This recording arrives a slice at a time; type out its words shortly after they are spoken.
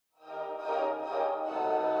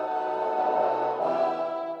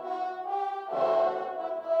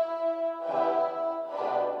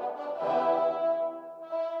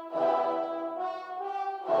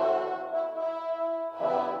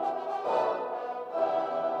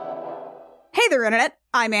Hey there, Internet.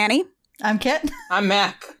 I'm Annie. I'm Kit. I'm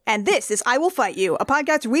Mac. And this is I Will Fight You, a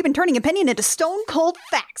podcast where we've been turning opinion into stone-cold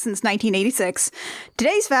facts since 1986.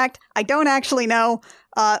 Today's fact, I don't actually know.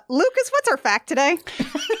 Lucas, what's our fact today?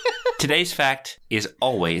 Today's fact is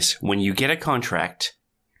always, when you get a contract,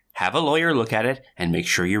 have a lawyer look at it and make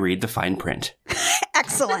sure you read the fine print.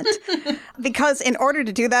 Excellent. Because in order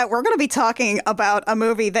to do that, we're going to be talking about a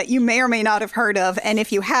movie that you may or may not have heard of. And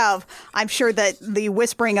if you have, I'm sure that the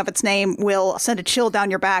whispering of its name will send a chill down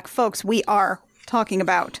your back. Folks, we are talking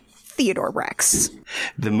about Theodore Rex.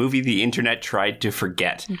 The movie the internet tried to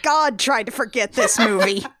forget. God tried to forget this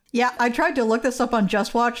movie. Yeah, I tried to look this up on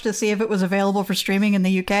Just Watch to see if it was available for streaming in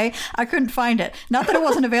the UK. I couldn't find it. Not that it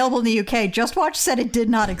wasn't available in the UK. Just Watch said it did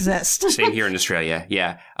not exist. Same here in Australia.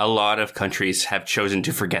 Yeah, a lot of countries have chosen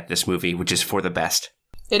to forget this movie, which is for the best.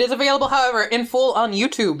 It is available, however, in full on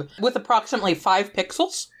YouTube with approximately 5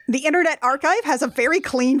 pixels. The Internet Archive has a very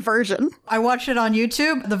clean version. I watched it on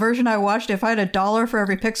YouTube. The version I watched, if I had $1 for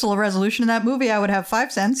every pixel of resolution in that movie, I would have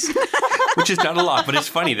 5 cents. Which is not a lot, but it's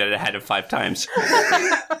funny that it had it 5 times.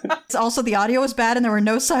 Also, the audio was bad and there were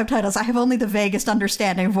no subtitles. I have only the vaguest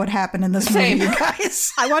understanding of what happened in this movie, you guys.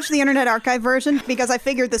 I watched the Internet Archive version because I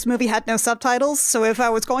figured this movie had no subtitles, so if I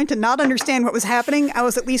was going to not understand what was happening, I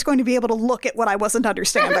was at least going to be able to look at what I wasn't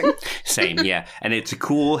understanding. Same, yeah. And it's a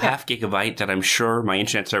cool half gigabyte that I'm sure my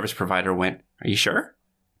internet service provider went, are you sure?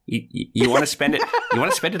 You want to spend it? You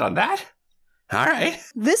want to spend it on that? All right.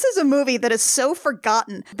 This is a movie that is so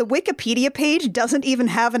forgotten. The Wikipedia page doesn't even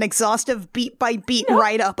have an exhaustive beat-by-beat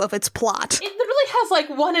write-up of its plot. It literally has like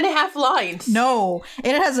 1.5 lines. No,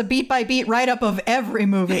 it has a beat-by-beat write-up of every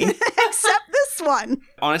movie. Except this one.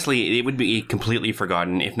 Honestly, it would be completely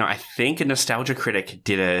forgotten. If not, I think a Nostalgia Critic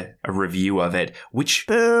did a review of it, which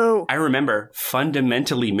Boo. I remember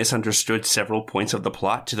fundamentally misunderstood several points of the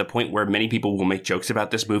plot to the point where many people will make jokes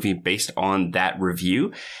about this movie based on that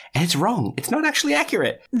review. And it's wrong. It's not actually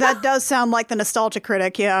accurate. That does sound like the Nostalgia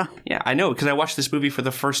Critic, yeah. Yeah, I know, because I watched this movie for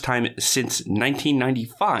the first time since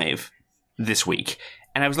 1995 this week.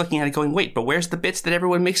 And I was looking at it going, wait, but where's the bits that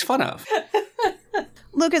everyone makes fun of?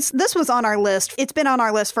 Lucas, this was on our list. It's been on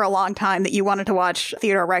our list for a long time that you wanted to watch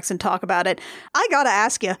Theodore Rex and talk about it. I gotta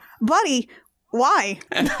ask you, buddy, why?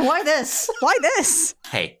 Why this? Why this?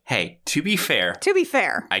 Hey, to be fair,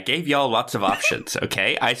 I gave y'all lots of options,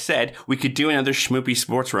 okay? I said we could do another schmoopy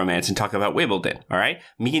sports romance and talk about Wimbledon, all right?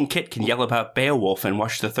 Me and Kit can yell about Beowulf and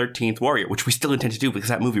watch The 13th Warrior, which we still intend to do because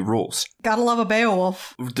that movie rules. Gotta love a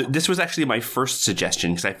Beowulf. This was actually my first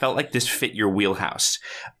suggestion because I felt like this fit your wheelhouse.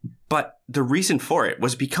 But the reason for it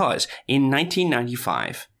was because in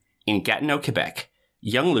 1995, in Gatineau, Quebec,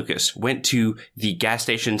 young Lucas went to the gas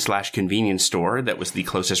station / convenience store that was the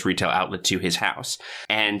closest retail outlet to his house.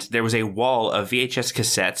 And there was a wall of VHS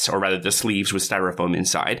cassettes, or rather the sleeves with styrofoam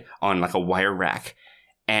inside, on like a wire rack.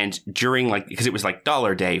 And during because it was like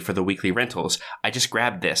 $1 day for the weekly rentals, I just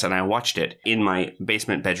grabbed this and I watched it in my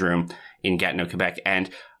basement bedroom in Gatineau, Quebec. And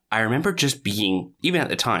I remember just being, even at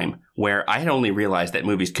the time, where I had only realized that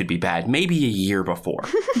movies could be bad maybe a year before.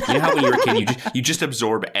 You know how when you're a kid, you just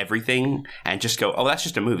absorb everything and just go, oh, that's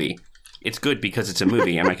just a movie. It's good because it's a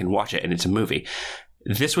movie and I can watch it and it's a movie.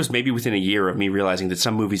 This was maybe within a year of me realizing that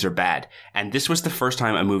some movies are bad. And this was the first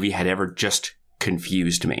time a movie had ever just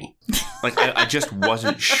confused me. I just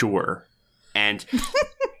wasn't sure. And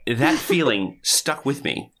that feeling stuck with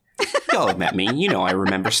me. Y'all have met me. You know I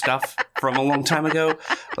remember stuff from a long time ago.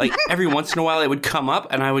 Like, every once in a while it would come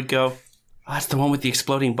up and I would go, oh, that's the one with the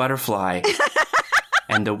exploding butterfly.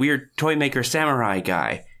 And the weird toy maker samurai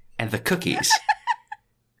guy. And the cookies.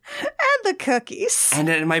 And the cookies. And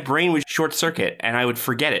then my brain would short circuit and I would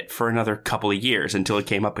forget it for another couple of years until it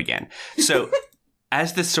came up again. So,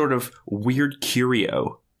 as this sort of weird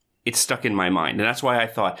curio, it stuck in my mind. And that's why I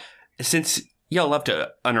thought, since y'all love to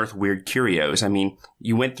unearth weird curios. I mean,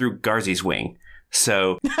 you went through Garzy's Wing,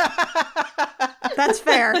 so... That's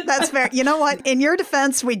fair. That's fair. You know what? In your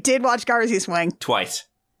defense, we did watch Garzy's Wing. Twice.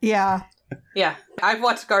 Yeah. Yeah, I've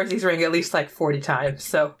watched Garzy's Ring at least like 40 times,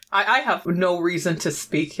 so I have no reason to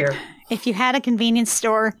speak here. If you had a convenience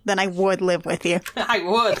store, then I would live with you. I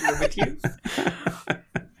would live with you.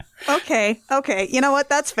 Okay. You know what?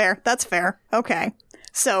 That's fair. Okay.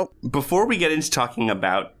 So, before we get into talking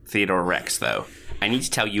about Theodore Rex, though, I need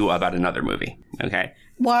to tell you about another movie, okay?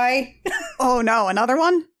 Why? Oh no, another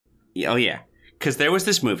one? Oh yeah, because there was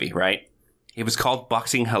this movie, right? It was called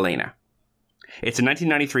Boxing Helena. It's a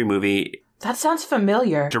 1993 movie. That sounds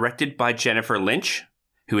familiar. Directed by Jennifer Lynch,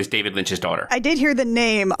 who is David Lynch's daughter. I did hear the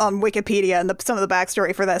name on Wikipedia and some of the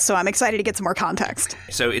backstory for this, so I'm excited to get some more context.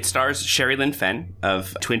 So it stars Sherry Lynn Fenn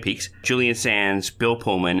of Twin Peaks, Julian Sands, Bill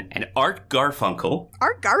Pullman, and Art Garfunkel.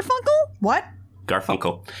 Art Garfunkel? What?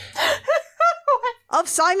 Garfunkel. Of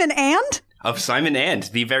Simon and? Of Simon and,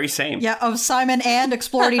 the very same. Yeah, of Simon and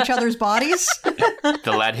explored each other's bodies.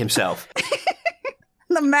 The lad himself.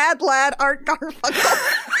 The mad lad Art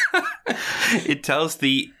Garfunkel. It tells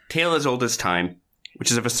the tale as old as time,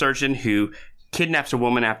 which is of a surgeon who kidnaps a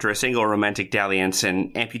woman after a single romantic dalliance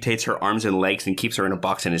and amputates her arms and legs and keeps her in a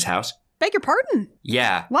box in his house. Beg your pardon?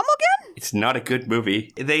 Yeah. One more again? It's not a good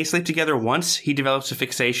movie. They sleep together once, he develops a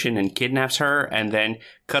fixation and kidnaps her, and then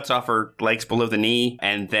cuts off her legs below the knee,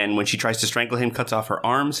 and then when she tries to strangle him, cuts off her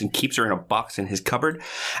arms and keeps her in a box in his cupboard,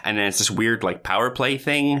 and then it's this weird, like, power play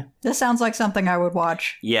thing. This sounds like something I would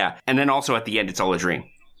watch. Yeah, and then also at the end, it's all a dream.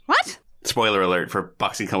 What? Spoiler alert for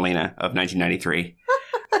Boxing Helena of 1993.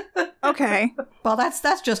 Okay. Well,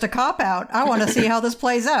 that's just a cop-out. I want to see how this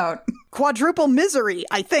plays out. Quadruple misery,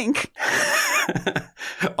 I think.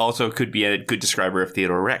 Also could be a good describer of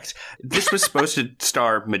Theodore Rex. This was supposed to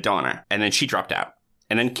star Madonna, and then she dropped out.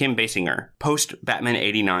 And then Kim Basinger, post-Batman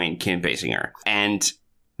 89 Kim Basinger. And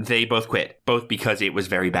they both quit, both because it was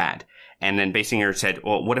very bad. And then Basinger said,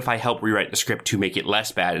 well, what if I help rewrite the script to make it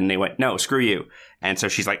less bad? And they went, no, screw you. And so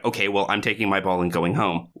she's like, okay, well, I'm taking my ball and going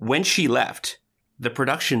home. When she left, the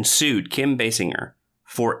production sued Kim Basinger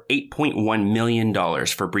for $8.1 million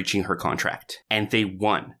for breaching her contract. And they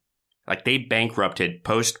won. Like, they bankrupted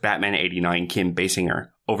post-Batman 89 Kim Basinger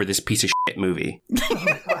over this piece of shit movie. Oh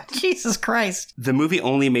my God. Jesus Christ. The movie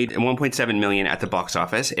only made $1.7 million at the box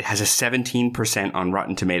office. It has a 17% on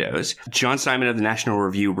Rotten Tomatoes. John Simon of the National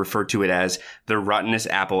Review referred to it as the rottenest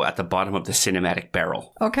apple at the bottom of the cinematic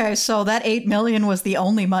barrel. Okay, so that $8 million was the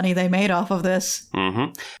only money they made off of this.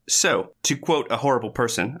 Mm-hmm. So, to quote a horrible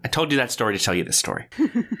person, I told you that story to tell you this story.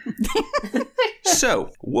 So,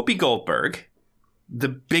 Whoopi Goldberg, the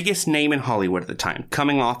biggest name in Hollywood at the time,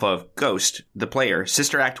 coming off of Ghost, The Player,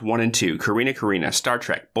 Sister Act 1 and 2, Karina, Star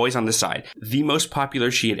Trek, Boys on the Side, the most popular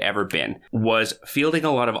she had ever been, was fielding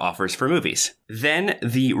a lot of offers for movies. Then,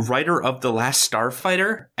 the writer of The Last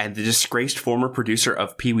Starfighter and the disgraced former producer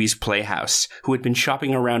of Pee-wee's Playhouse, who had been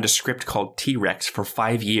shopping around a script called T-Rex for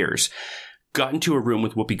 5 years, got into a room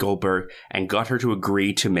with Whoopi Goldberg and got her to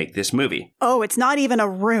agree to make this movie. Oh, it's not even a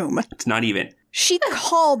room. It's not even. She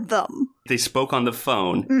called them. They spoke on the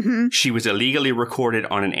phone. Mm-hmm. She was illegally recorded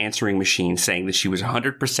on an answering machine saying that she was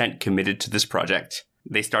 100% committed to this project.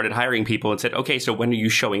 They started hiring people and said, okay, so when are you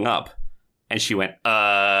showing up? And she went,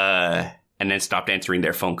 and then stopped answering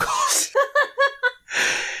their phone calls.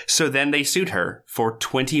 So then they sued her for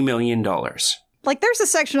 $20 million. Like, there's a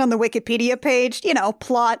section on the Wikipedia page, you know,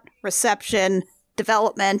 plot, reception,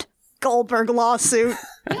 development, Goldberg lawsuit.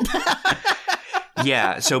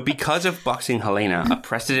 Yeah, so because of Boxing Helena, a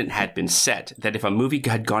precedent had been set that if a movie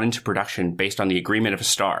had gone into production based on the agreement of a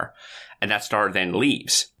star, and that star then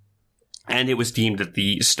leaves, and it was deemed that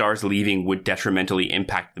the star's leaving would detrimentally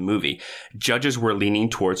impact the movie, judges were leaning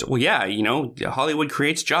towards, well, yeah, you know, Hollywood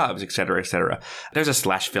creates jobs, etc., etc. There's a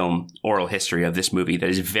Slash Film oral history of this movie that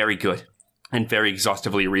is very good and very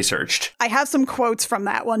exhaustively researched. I have some quotes from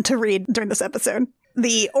that one to read during this episode.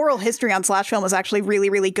 The oral history on Slash Film is actually really,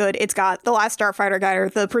 really good. It's got The Last Starfighter guy,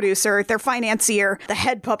 the producer, their financier, the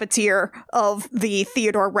head puppeteer of the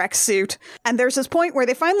Theodore Rex suit. And there's this point where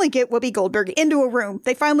they finally get Whoopi Goldberg into a room.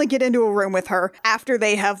 They finally get into a room with her after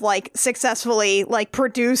they have, like, successfully, like,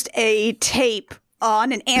 produced a tape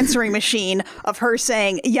on an answering machine of her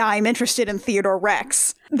saying, yeah, I'm interested in Theodore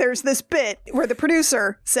Rex. There's this bit where the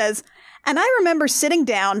producer says, and I remember sitting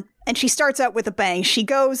down, and she starts out with a bang. She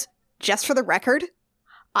goes, just for the record,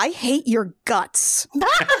 I hate your guts.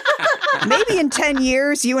 Maybe in 10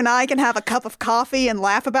 years, you and I can have a cup of coffee and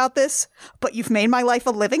laugh about this, but you've made my life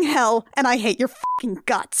a living hell, and I hate your fucking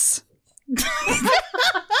guts.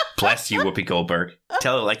 Bless you, Whoopi Goldberg.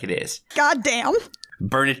 Tell it like it is. Goddamn.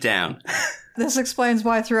 Burn it down. This explains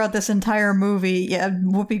why throughout this entire movie,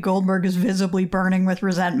 Whoopi Goldberg is visibly burning with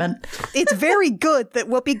resentment. It's very good that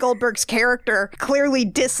Whoopi Goldberg's character clearly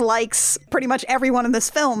dislikes pretty much everyone in this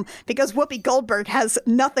film because Whoopi Goldberg has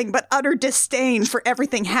nothing but utter disdain for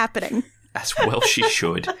everything happening. As well she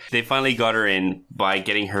should. They finally got her in by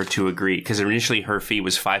getting her to agree, because initially her fee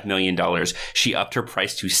was $5 million. She upped her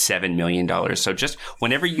price to $7 million. So just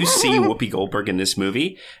whenever you see Whoopi Goldberg in this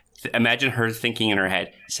movie, imagine her thinking in her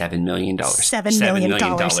head, $7 million. $7 million.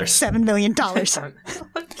 $7 million.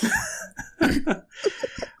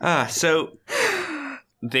 So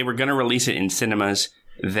they were going to release it in cinemas.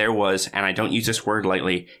 There was, and I don't use this word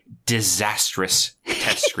lightly, disastrous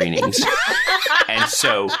test screenings. And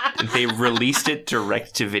so they released it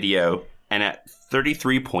direct to video, and at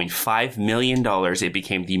 $33.5 million, it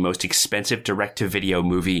became the most expensive direct-to-video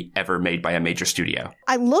movie ever made by a major studio.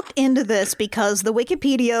 I looked into this because the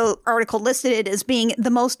Wikipedia article listed it as being the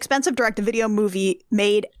most expensive direct-to-video movie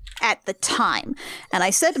made at the time. And I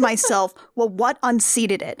said to myself, well, what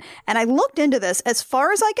unseated it? And I looked into this. As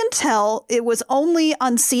far as I can tell, it was only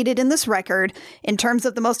unseated in this record in terms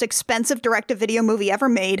of the most expensive direct-to-video movie ever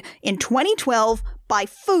made in 2012 by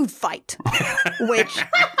Food Fight, which...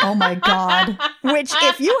 Oh my God. Which,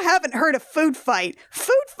 if you haven't heard of Food Fight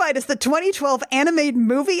is the 2012 animated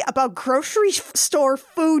movie about grocery store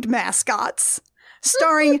food mascots,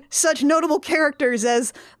 starring such notable characters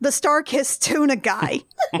as the Starkist tuna guy,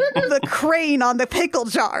 the crane on the pickle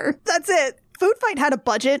jar. That's it. Food Fight had a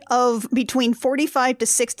budget of between 45 to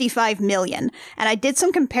 65 million, and I did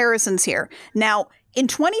some comparisons here. Now, in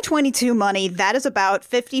 2022 money, that is about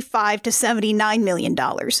 $55 to $79 million.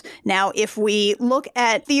 Now, if we look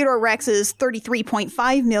at Theodore Rex's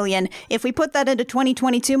 $33.5 million, if we put that into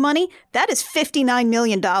 2022 money, that is $59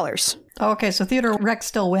 million. Okay, so Theodore Rex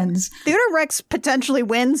still wins. Theodore Rex potentially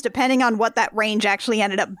wins, depending on what that range actually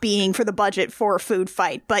ended up being for the budget for Food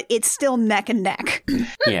Fight, but it's still neck and neck.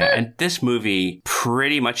 Yeah, and this movie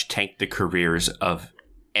pretty much tanked the careers of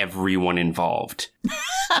everyone involved.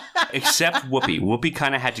 Except Whoopi. Whoopi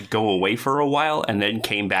kind of had to go away for a while and then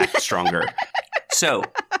came back stronger. So,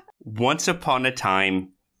 once upon a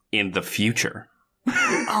time in the future.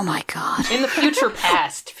 Oh my God. In the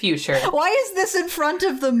past future. Why is this in front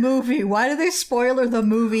of the movie? Why do they spoiler the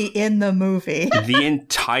movie in the movie? The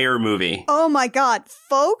entire movie. Oh my God.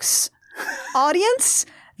 Folks, audience,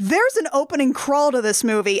 there's an opening crawl to this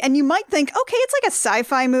movie, and you might think, okay, it's like a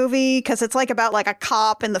sci-fi movie because it's like about like a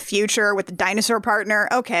cop in the future with a dinosaur partner.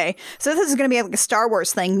 Okay, so this is going to be like a Star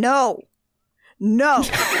Wars thing. No.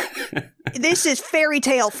 This is fairy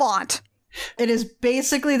tale font. It is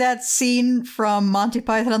basically that scene from Monty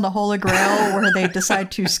Python and the Holy Grail where they decide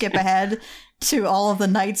to skip ahead to all of the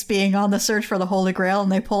knights being on the search for the Holy Grail,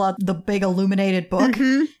 and they pull out the big illuminated book.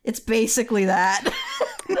 Mm-hmm. It's basically that.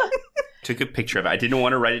 Took a picture of it. I didn't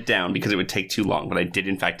want to write it down because it would take too long, but I did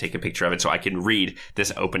in fact take a picture of it so I can read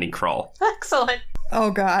this opening crawl. Excellent.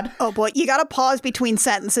 Oh God. Oh boy, you gotta pause between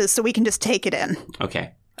sentences so we can just take it in.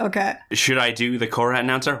 Okay. Should I do the Korra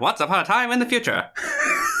announcer? Once upon a time in the future.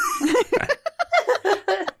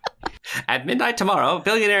 At midnight tomorrow,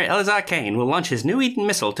 billionaire Elazar Kane will launch his new Eden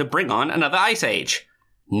missile to bring on another ice age.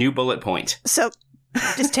 New bullet point. So,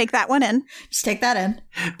 just take that one in. Just take that in.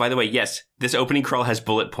 By the way, yes, this opening crawl has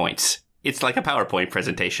bullet points. It's like a PowerPoint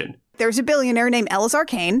presentation. There's a billionaire named Elazar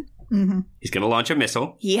Kane. Mm-hmm. He's going to launch a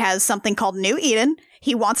missile. He has something called New Eden.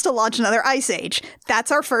 He wants to launch another ice age.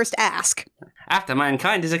 That's our first ask. After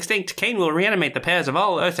mankind is extinct, Kane will reanimate the pairs of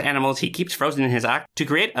all Earth animals he keeps frozen in his ark to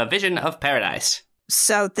create a vision of paradise.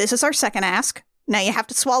 So this is our second ask. Now you have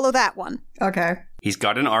to swallow that one. Okay. He's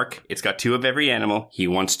got an ark. It's got 2 of every animal. He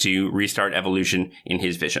wants to restart evolution in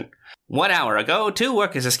his vision. 1 hour ago, 2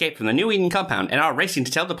 workers escaped from the New Eden compound and are racing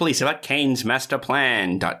to tell the police about Kane's master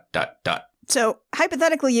plan. ... So,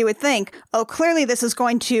 hypothetically, you would think, oh, clearly this is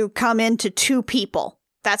going to come into 2 people.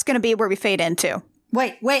 That's going to be where we fade into.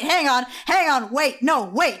 Wait, hang on, hang on.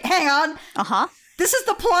 Uh-huh. This is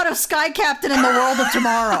the plot of Sky Captain and the World of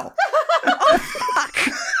Tomorrow. Oh,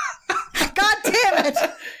 fuck. God damn it!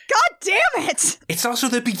 God damn it! It's also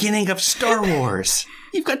the beginning of Star Wars.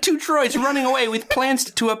 You've got 2 droids running away with plans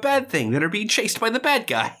to do a bad thing that are being chased by the bad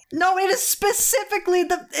guy. No, it is specifically in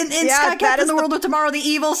Sky Captain and the World of Tomorrow, the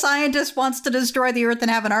evil scientist wants to destroy the Earth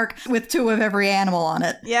and have an ark with 2 of every animal on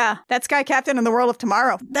it. Yeah, that's Sky Captain in the World of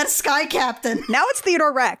Tomorrow. That's Sky Captain. Now it's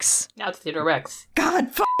Theodore Rex.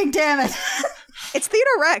 God fucking damn it. It's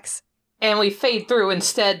Theodore Rex. And we fade through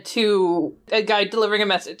instead to a guy delivering a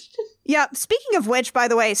message. Yeah, speaking of which, by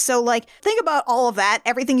the way, so, think about all of that,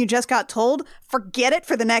 everything you just got told, forget it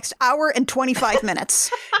for the next hour and 25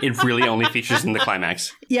 minutes. It really only features in the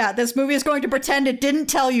climax. Yeah, this movie is going to pretend it didn't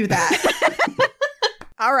tell you that.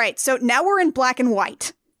 All right, so now we're in black and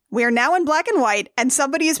white. We are now in black and white, and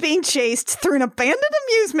somebody is being chased through an abandoned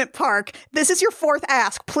amusement park. This is your 4th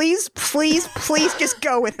ask. Please just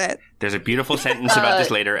go with it. There's a beautiful sentence about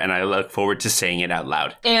this later, and I look forward to saying it out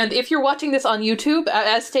loud. And if you're watching this on YouTube,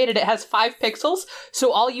 as stated, it has 5 pixels,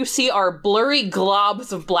 so all you see are blurry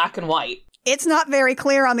globs of black and white. It's not very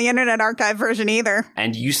clear on the Internet Archive version either.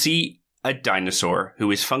 And you see a dinosaur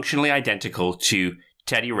who is functionally identical to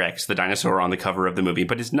Teddy Rex, the dinosaur on the cover of the movie,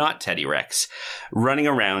 but is not Teddy Rex, running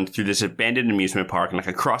around through this abandoned amusement park and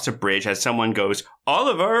across a bridge as someone goes,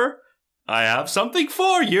 "Oliver, I have something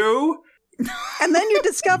for you." And then you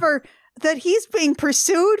discover that he's being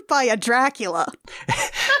pursued by a Dracula.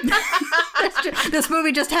 This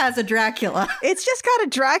movie just has a Dracula. It's just got a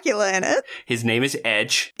Dracula in it. His name is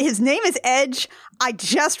Edge. His name is Edge. I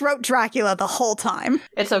just wrote Dracula the whole time.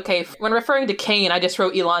 It's okay. When referring to Kane, I just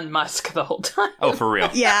wrote Elon Musk the whole time. Oh, for real?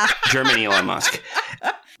 Yeah. German Elon Musk.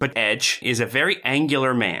 But Edge is a very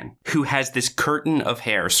angular man who has this curtain of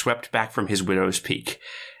hair swept back from his widow's peak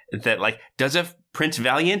that, like, does a Prince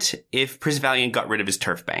Valiant if Prince Valiant got rid of his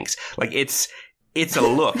turf bangs. Like, it's a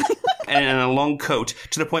look and a long coat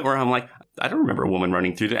to the point where I'm like, I don't remember a woman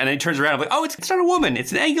running through there. And then it turns around, I'm like, oh, it's not a woman.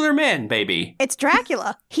 It's an angular man, baby. It's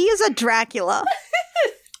Dracula. He is a Dracula.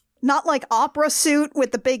 Not like opera suit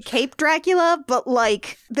with the big cape Dracula, but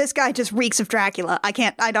like this guy just reeks of Dracula.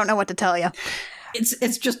 I don't know what to tell you.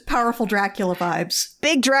 It's just powerful Dracula vibes.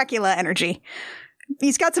 Big Dracula energy.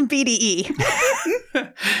 He's got some BDE.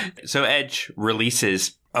 So Edge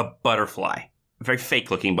releases a butterfly, a very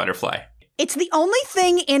fake-looking butterfly. It's the only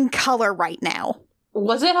thing in color right now.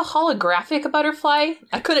 Was it a holographic butterfly?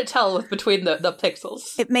 I couldn't tell between the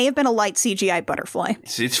pixels. It may have been a light CGI butterfly.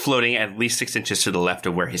 It's floating at least 6 inches to the left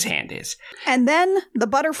of where his hand is. And then the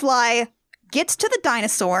butterfly gets to the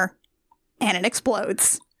dinosaur, and it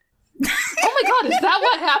explodes. Oh my god, is that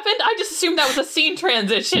what happened? I just assumed that was a scene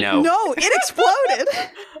transition. No, it exploded.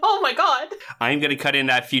 Oh my god. I'm going to cut in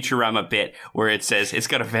that Futurama bit where it says it's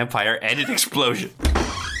got a vampire and an explosion.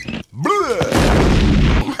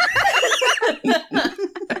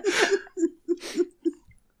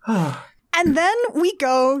 And then we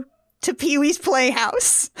go to Pee-wee's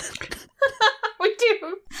Playhouse. We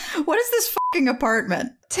do. What is this fucking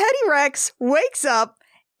apartment? Teddy Rex wakes up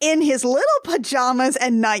in his little pajamas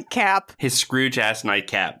and nightcap. His Scrooge-ass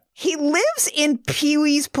nightcap. He lives in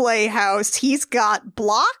Pee-wee's Playhouse. He's got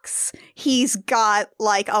blocks. He's got,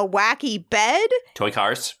 like, a wacky bed. Toy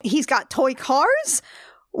cars. He's got toy cars.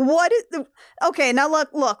 What is the... Okay, now look,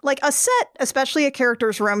 like, a set, especially a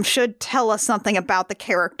character's room, should tell us something about the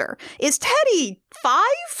character. Is Teddy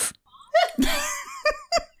 5?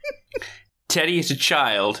 Teddy is a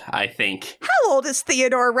child, I think. How old is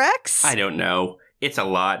Theodore Rex? I don't know. It's a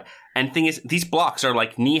lot. And thing is, these blocks are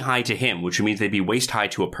like knee-high to him, which means they'd be waist-high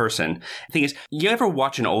to a person. Thing is, you ever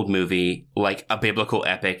watch an old movie, like a biblical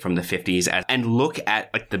epic from the 50s, and look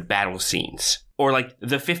at, like, the battle scenes? Or, like,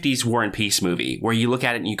 the 50s War and Peace movie, where you look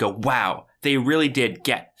at it and you go, wow, they really did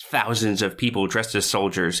get thousands of people dressed as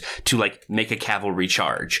soldiers to, like, make a cavalry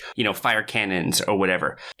charge. You know, fire cannons or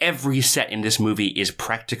whatever. Every set in this movie is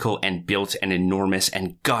practical and built and enormous,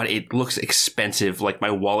 and God, it looks expensive. Like, my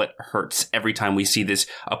wallet hurts every time we see this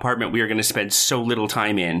apartment we are going to spend so little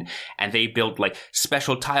time in. And they built, like,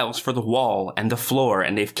 special tiles for the wall and the floor,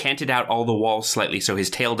 and they've canted out all the walls slightly so his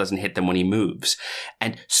tail doesn't hit them when he moves.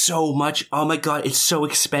 And so much, oh my God, it's so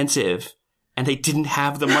expensive. And they didn't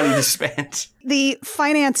have the money to spend. The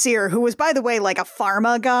financier, who was, by the way, like a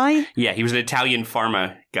pharma guy. Yeah, he was an Italian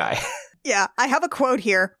pharma guy. Yeah, I have a quote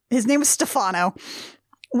here. His name was Stefano.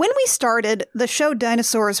 When we started, the show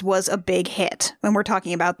Dinosaurs was a big hit. When we're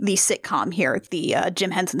talking about the sitcom here at the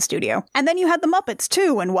Jim Henson studio. And then you had the Muppets,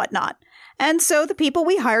 too, and whatnot. And so the people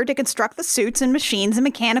we hired to construct the suits and machines and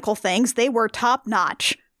mechanical things, they were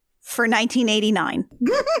top-notch. For 1989.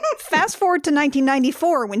 Fast forward to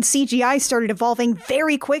 1994 when CGI started evolving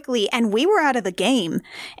very quickly and we were out of the game.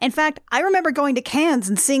 In fact, I remember going to Cannes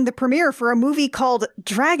and seeing the premiere for a movie called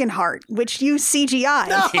Dragonheart, which used CGI.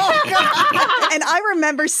 Oh, and I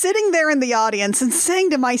remember sitting there in the audience and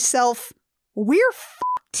saying to myself, we're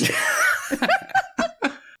fucked.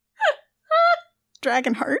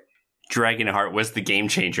 Dragonheart. Dragonheart was the game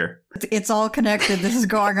changer. It's all connected. This is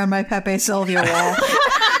going on my Pepe Sylvia wall.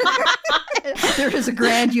 There is a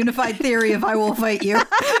grand unified theory of I will fight you.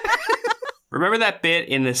 Remember that bit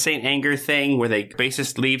in the St. Anger thing where the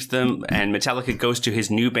bassist leaves them and Metallica goes to his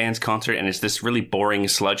new band's concert and it's this really boring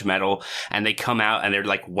sludge metal and they come out and they're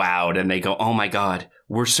like wowed and they go, oh my God,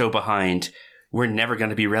 we're so behind. We're never going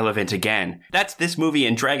to be relevant again. That's this movie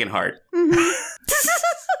in Dragonheart. Mm-hmm.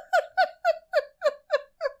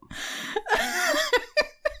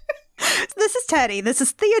 This is Teddy. This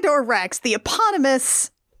is Theodore Rex, the eponymous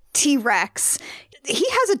T-Rex. He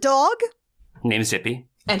has a dog. Named Zippy.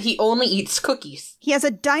 And he only eats cookies. He has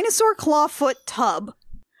a dinosaur clawfoot tub,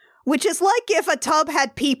 which is like if a tub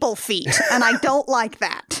had people feet, and I don't like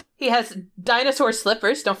that. He has dinosaur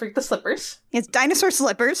slippers. Don't forget the slippers. He has dinosaur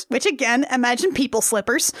slippers, which again, imagine people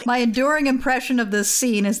slippers. My enduring impression of this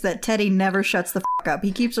scene is that Teddy never shuts the up.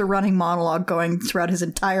 He keeps a running monologue going throughout his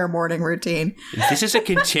entire morning routine. This is a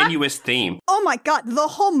continuous theme. Oh my god, the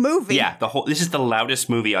whole movie. Yeah, this is the loudest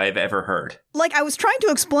movie I've ever heard. Like, I was trying to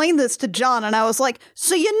explain this to John, and I was like,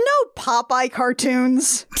 so you know Popeye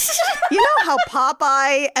cartoons? You know how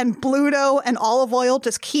Popeye and Bluto and Olive Oyl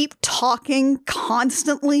just keep talking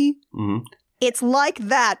constantly? Mm-hmm. It's like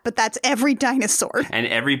that, but that's every dinosaur. And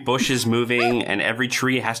every bush is moving, and every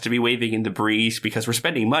tree has to be waving in the breeze because we're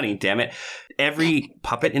spending money, damn it. Every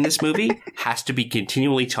puppet in this movie has to be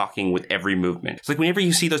continually talking with every movement. It's like whenever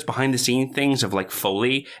you see those behind-the-scene things of like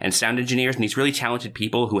Foley and sound engineers and these really talented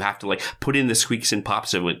people who have to like put in the squeaks and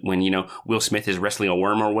pops of it when, you know, Will Smith is wrestling a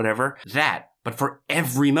worm or whatever. That. But for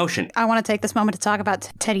every motion. I want to take this moment to talk about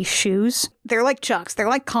Teddy's shoes. They're like Chuck's. They're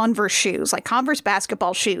like Converse shoes, like Converse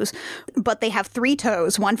basketball shoes. But they have 3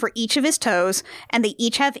 toes, one for each of his toes, and they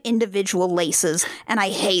each have individual laces. And I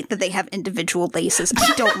hate that they have individual laces.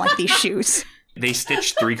 I don't like these shoes. They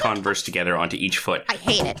stitched 3 Converse together onto each foot. I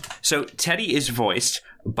hate it. So Teddy is voiced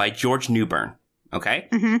by George Newbern. Okay?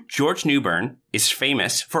 Mm-hmm. George Newbern is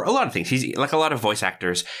famous for a lot of things. He's like a lot of voice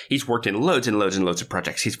actors. He's worked in loads and loads and loads of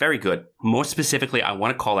projects. He's very good. More specifically, I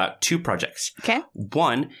want to call out 2 projects. Okay.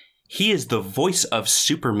 One, he is the voice of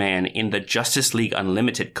Superman in the Justice League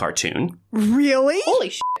Unlimited cartoon. Really? Holy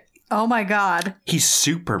shit. Oh my god. He's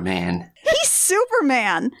Superman. He's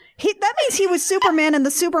Superman. That means he was Superman in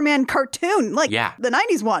the Superman cartoon, like the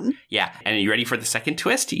 90s one. Yeah. And are you ready for the second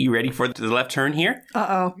twist? Are you ready for the left turn here?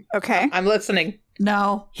 Uh-oh. Okay. I'm listening.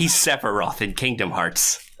 No. He's Sephiroth in Kingdom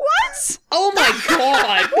Hearts. What? Oh my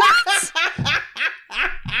god. What?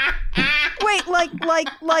 Wait,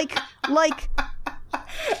 like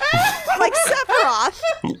Sephiroth.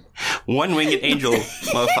 One-winged angel,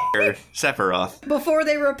 motherfucker, Sephiroth. Before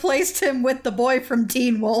they replaced him with the boy from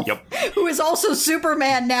Teen Wolf, who is also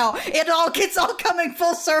Superman now. It's all coming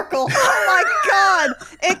full circle. Oh my god!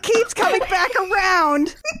 It keeps coming back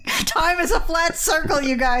around. Time is a flat circle,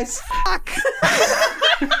 you guys. Fuck.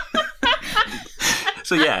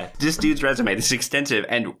 So yeah, this dude's resume, this extensive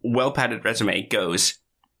and well-padded resume goes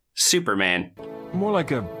Superman. More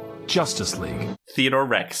like a Justice League. Theodore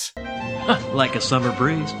Rex. Like a summer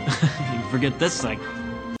breeze. You forget this thing.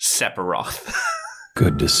 Sephiroth.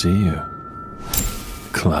 Good to see you,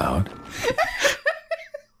 Cloud.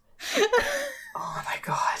 Oh my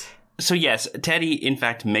god. So yes, Teddy, in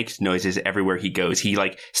fact, makes noises everywhere he goes. He,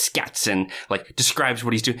 like, scats and, like, describes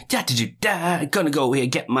what he's doing. Da-da-da-da, gonna go here,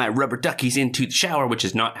 get my rubber duckies into the shower, which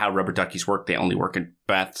is not how rubber duckies work. They only work in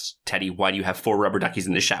baths. Teddy, why do you have 4 rubber duckies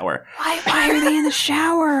in the shower? Why are they in the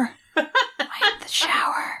shower? Why in the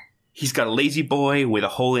shower? He's got a lazy boy with a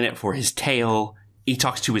hole in it for his tail. He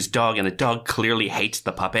talks to his dog, and the dog clearly hates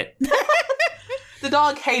the puppet. The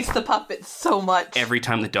dog hates the puppet so much. Every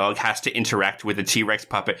time the dog has to interact with a T-Rex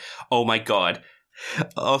puppet. Oh my god.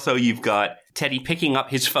 Also, you've got Teddy picking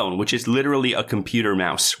up his phone, which is literally a computer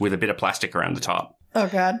mouse with a bit of plastic around the top. Oh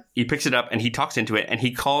god. He picks it up and he talks into it and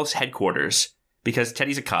he calls headquarters because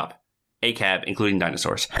Teddy's a cop. A cab, including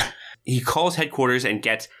dinosaurs. He calls headquarters and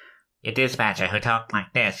gets a dispatcher who talked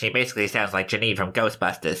like this. She basically sounds like Janine from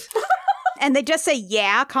Ghostbusters. And they just say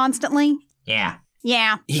yeah constantly? Yeah.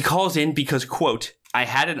 Yeah. He calls in because, quote, I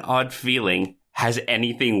had an odd feeling. Has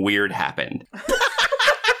anything weird happened?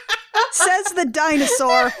 Says the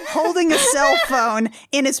dinosaur holding a cell phone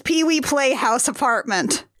in his Pee-wee Playhouse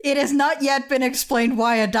apartment. It has not yet been explained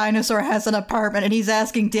why a dinosaur has an apartment, and he's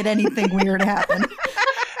asking, did anything weird happen?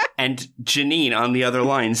 And Janine on the other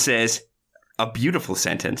line says, a beautiful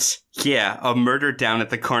sentence. Yeah, a murder down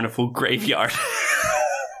at the carnival graveyard.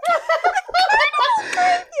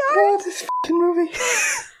 Oh, this fucking movie.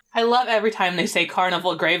 I love every time they say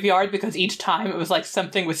carnival graveyard because each time it was like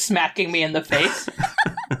something was smacking me in the face.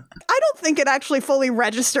 I don't think it actually fully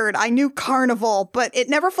registered. I knew carnival, but it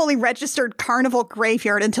never fully registered carnival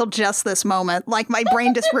graveyard until just this moment. Like, my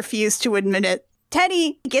brain just refused to admit it.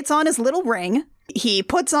 Teddy gets on his little ring. He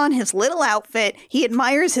puts on his little outfit. He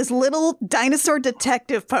admires his little dinosaur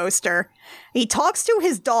detective poster. He talks to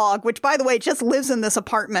his dog, which, by the way, just lives in this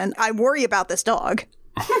apartment. I worry about this dog.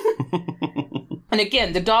 And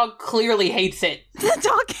again, the dog clearly hates it. The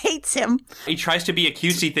dog hates him. He tries to be a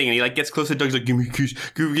cutesy thing, and he like gets close to the dog. He's like, "Give me a kiss,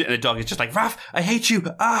 give me," and the dog is just like, "Raph, I hate you!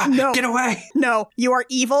 No. Get away!" No, you are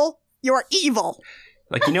evil. You are evil.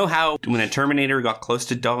 Like, you know how when a Terminator got close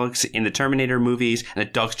to dogs in the Terminator movies, and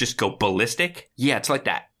the dogs just go ballistic? Yeah, it's like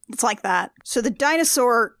that. It's like that. So the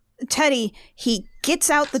dinosaur, Teddy, he gets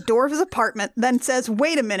out the door of his apartment, then says,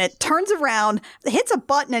 "Wait a minute," turns around, hits a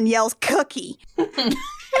button, and yells, "Cookie."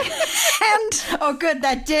 And oh, good,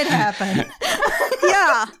 that did happen.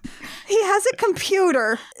 yeah, He has a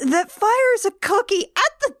computer that fires a cookie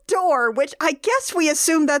at the door, which I guess we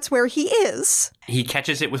assume that's where he is. He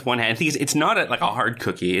catches it with one hand. It's not a hard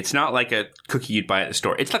cookie. It's not like a cookie you'd buy at the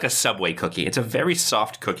store. It's like a Subway cookie. It's a very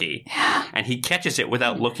soft cookie. And he catches it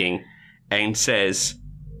without looking and says,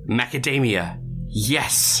 "Macadamia,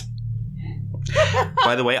 yes."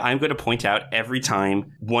 By the way, I'm going to point out every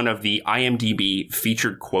time one of the IMDb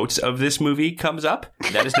featured quotes of this movie comes up,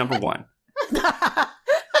 that is number one.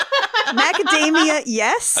 Macadamia,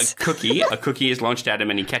 yes. A cookie is launched at him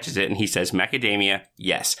and he catches it and he says, "Macadamia,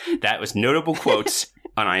 yes." That was notable quotes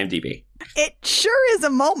on IMDb. It sure is a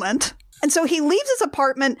moment. And so he leaves his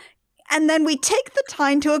apartment, and then we take the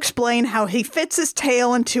time to explain how he fits his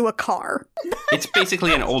tail into a car. It's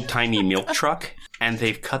basically an old-timey milk truck, and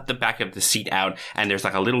they've cut the back of the seat out, and there's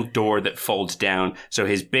like a little door that folds down so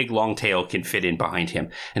his big long tail can fit in behind him.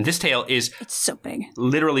 And this tail is It's so big.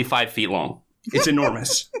 literally 5 feet long. It's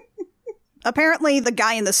enormous. Apparently, the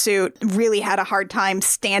guy in the suit really had a hard time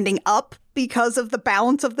standing up because of the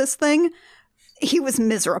balance of this thing. He was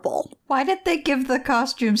miserable. Why did they give the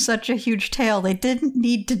costume such a huge tail? They didn't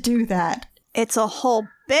need to do that. It's a whole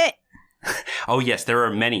bit Oh yes, there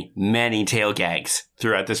are many, many tail gags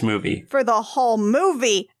throughout this movie. for the whole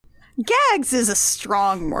movie. Gags is a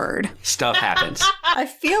strong word. Stuff happens. I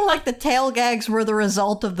feel like the tail gags were the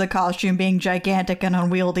result of the costume being gigantic and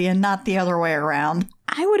unwieldy and not the other way around.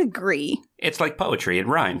 I would agree. It's like poetry, it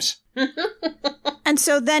rhymes. And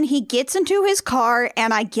so then he gets into his car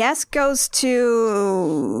and I guess goes to...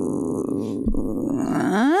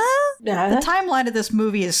 The timeline of this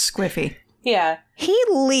movie is squiffy. Yeah. He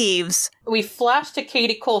leaves. We flash to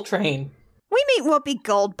Katie Coltrane. We meet Whoopi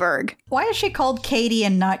Goldberg. Why is she called Katie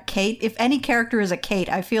and not Kate? If any character is a Kate,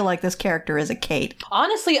 I feel like this character is a Kate.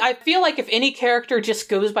 Honestly, I feel like if any character just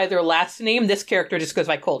goes by their last name, this character just goes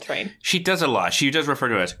by Coltrane. She does a lot. She does refer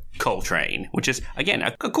to it as Coltrane, which is, again,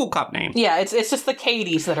 a cool cop name. Yeah, it's just the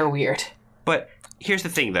Katies that are weird. But here's the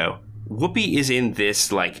thing, though. Whoopi is in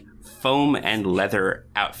this, like, foam and leather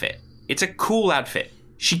outfit. It's a cool outfit.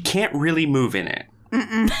 She can't really move in it.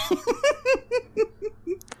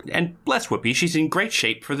 And bless Whoopi, she's in great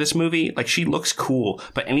shape for this movie. Like, she looks cool,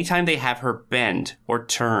 but anytime they have her bend or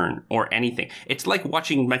turn or anything, it's like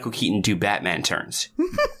watching Michael Keaton do Batman turns.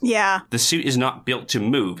 Yeah. The suit is not built to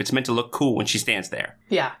move. It's meant to look cool when she stands there.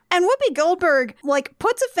 Yeah. And Whoopi Goldberg, like,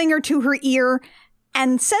 puts a finger to her ear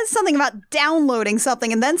and says something about downloading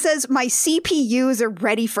something and then says, "My CPUs are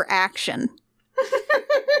ready for action."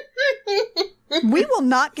 We will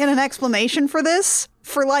not get an explanation for this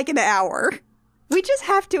for like an hour. We just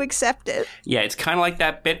have to accept it. Yeah, it's kind of like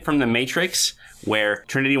that bit from The Matrix where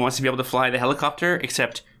Trinity wants to be able to fly the helicopter,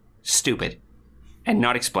 except stupid and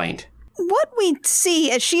not explained. What we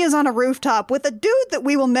see as she is on a rooftop with a dude that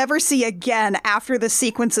we will never see again after the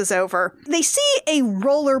sequence is over. They see a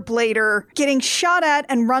rollerblader getting shot at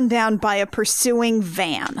and run down by a pursuing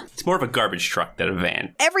van. It's more of a garbage truck than a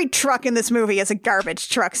van. Every truck in this movie is a garbage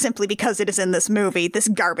truck simply because it is in this movie, this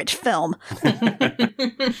garbage film.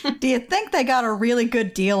 Do you think they got a really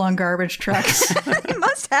good deal on garbage trucks? They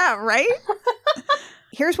must have, right?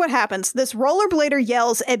 Here's what happens. This rollerblader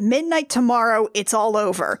yells, "At midnight tomorrow, it's all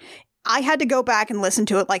over." I had to go back and listen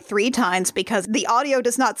to it like 3 times because the audio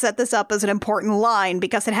does not set this up as an important line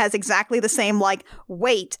because it has exactly the same like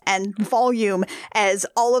weight and volume as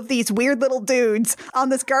all of these weird little dudes on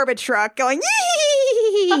this garbage truck going,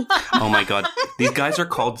 "Yee!" Oh my god. These guys are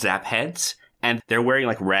called Zap Heads, and they're wearing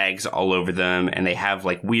like rags all over them, and they have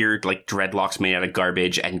like weird like dreadlocks made out of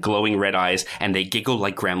garbage and glowing red eyes, and they giggle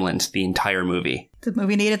like gremlins the entire movie. The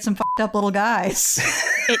movie needed some fucked up little guys.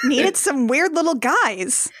 It needed some weird little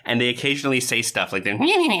guys. And they occasionally say stuff like,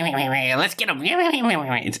 "Let's get them."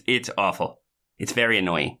 It's awful. It's very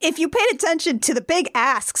annoying. If you paid attention to the big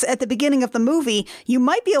asks at the beginning of the movie, you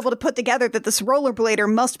might be able to put together that this rollerblader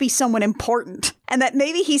must be someone important, and that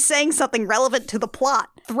maybe he's saying something relevant to the plot.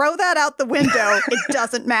 Throw that out the window. It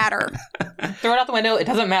doesn't matter. Throw it out the window. It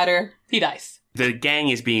doesn't matter. He dies. The gang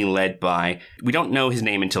is being led by, we don't know his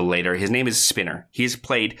name until later. His name is Spinner. He is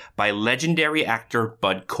played by legendary actor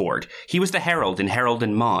Bud Cord. He was the Herald in Harold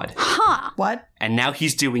and Maude. Huh. What? And now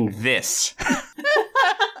he's doing this.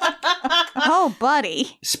 Oh,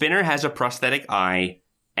 buddy. Spinner has a prosthetic eye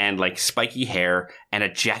and like spiky hair and a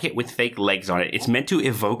jacket with fake legs on it. It's meant to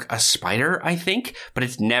evoke a spider, I think, but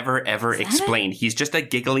it's never ever explained. He's just a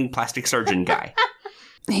giggling plastic surgeon guy.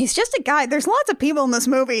 He's just a guy. There's lots of people in this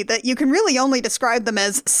movie that you can really only describe them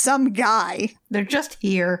as some guy. They're just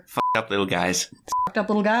here. Fucked up little guys. Fucked up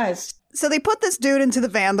little guys. So they put this dude into the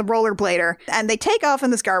van, the rollerblader, and they take off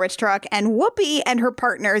in this garbage truck, and Whoopi and her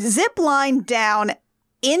partner zip line down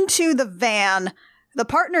into the van The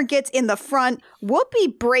partner gets in the front.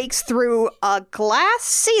 Whoopi breaks through a glass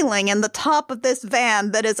ceiling in the top of this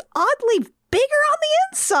van that is oddly bigger on the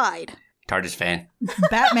inside. TARDIS fan.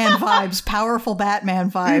 Batman vibes, powerful Batman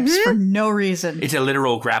vibes for no reason. It's a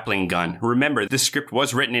literal grappling gun. Remember, this script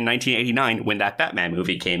was written in 1989 when that Batman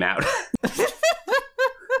movie came out.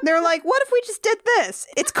 They're like, what if we just did this?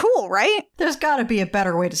 It's cool, right? There's gotta be a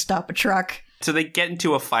better way to stop a truck. So they get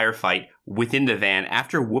into a firefight within the van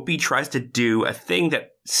after Whoopi tries to do a thing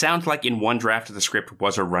that sounds like in one draft of the script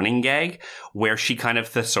was a running gag, where she kind of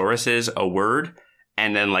thesauruses a word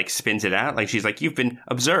and then like spins it out. Like she's like, you've been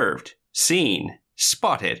observed, seen,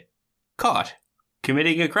 spotted, caught,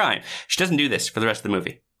 committing a crime. She doesn't do this for the rest of the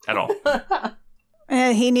movie at all.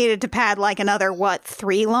 He needed to pad like another,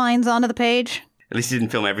 3 lines onto the page? At least he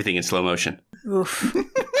didn't film everything in slow motion. Oof.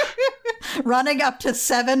 Running up to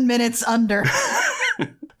 7 minutes under.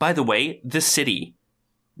 By the way, the city,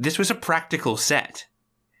 this was a practical set.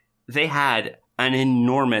 They had an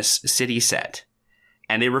enormous city set,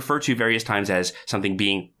 and they refer to various times as something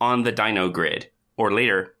being on the Dino grid, or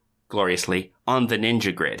later, gloriously, on the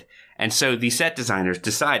Ninja grid. And so the set designers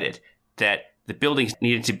decided that the buildings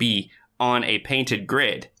needed to be on a painted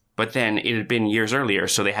grid, but then it had been years earlier,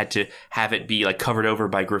 so they had to have it be like covered over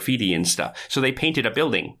by graffiti and stuff. So they painted a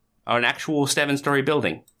building, an actual 7-story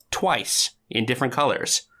building, twice in different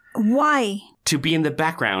colors. Why? To be in the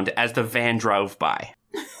background as the van drove by.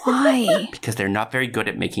 Why? Because they're not very good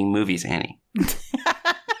at making movies, Annie.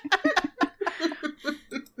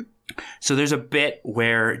 So there's a bit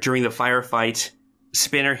where during the firefight,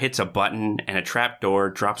 Spinner hits a button and a trapdoor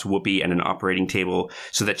drops Whoopi at an operating table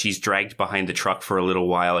so that she's dragged behind the truck for a little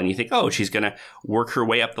while. And you think, oh, she's going to work her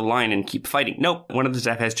way up the line and keep fighting. Nope. One of the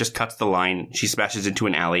Zepheads just cuts the line. She smashes into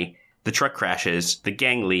an alley. The truck crashes. The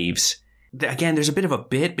gang leaves. Again, there's a bit of a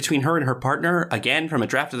bit between her and her partner, again, from a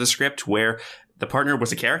draft of the script where the partner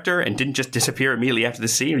was a character and didn't just disappear immediately after the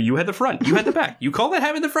scene. You had the front, you had the back. You call that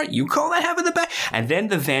having the front, you call that having the back. And then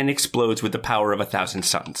the van explodes with the power of 1,000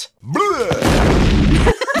 suns.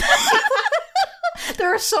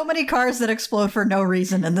 There are so many cars that explode for no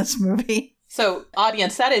reason in this movie. So,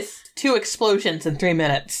 audience, that is 2 explosions in 3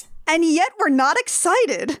 minutes. And yet we're not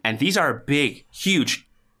excited. And these are big, huge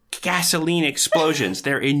gasoline explosions.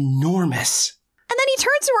 They're enormous. And then he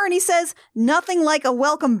turns to her and he says, nothing like a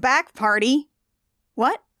welcome back party.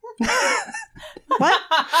 What? What?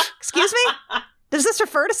 Excuse me? Does this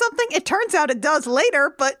refer to something? It turns out it does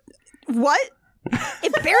later, but what?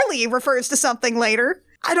 It barely refers to something later.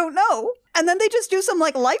 I don't know. And then they just do some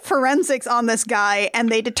light forensics on this guy, and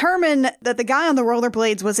they determine that the guy on the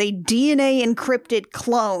rollerblades was a DNA encrypted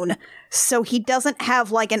clone. So he doesn't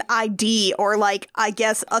have an ID or I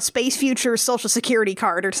guess a Space Future Social Security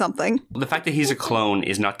card or something. The fact that he's a clone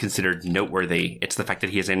is not considered noteworthy. It's the fact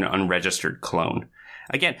that he is an unregistered clone.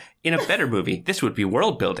 Again, in a better movie, this would be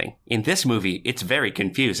world building. In this movie, it's very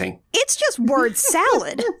confusing. It's just word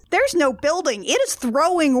salad. There's no building. It is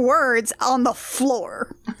throwing words on the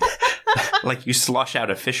floor. Like you slosh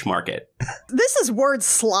out a fish market. This is word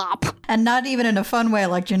slop. And not even in a fun way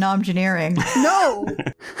like genomgineering. No.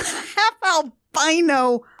 Half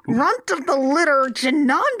albino, runt of the litter,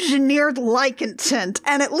 genom-engineered lycantent.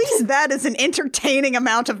 And at least that is an entertaining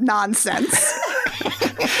amount of nonsense.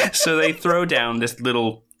 So they throw down this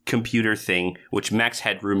little computer thing, which Max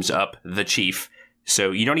Headroom's up, the chief.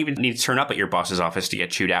 So you don't even need to turn up at your boss's office to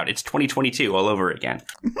get chewed out. It's 2022 all over again.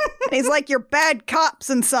 He's like, you're bad cops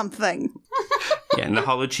and something. Yeah, and the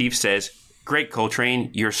Hollow Chief says, great,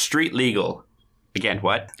 Coltrane, you're street legal. Again,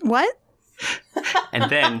 what? What? And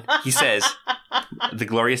then he says, the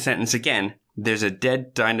glorious sentence again, there's a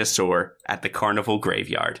dead dinosaur at the carnival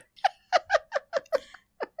graveyard.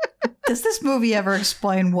 Does this movie ever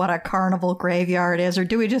explain what a carnival graveyard is, or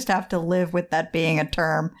do we just have to live with that being a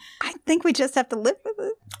term? I think we just have to live with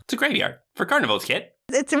it. It's a graveyard for carnivals, kid.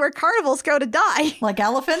 It's where carnivals go to die. Like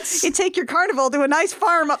elephants? You take your carnival to a nice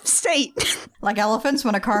farm upstate. Like elephants,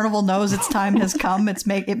 when a carnival knows its time has come,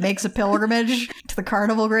 it makes a pilgrimage to the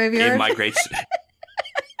carnival graveyard? It migrates,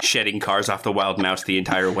 shedding cars off the wild mouse the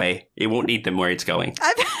entire way. It won't need them where it's going.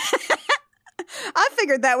 I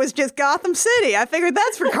figured that was just Gotham City. I figured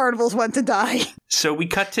that's where carnivals went to die. So we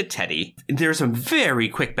cut to Teddy. There's some very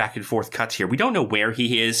quick back and forth cuts here. We don't know where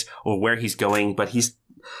he is or where he's going, but he's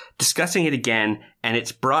discussing it again, and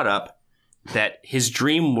it's brought up that his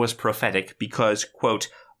dream was prophetic because, quote,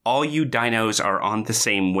 all you dinos are on the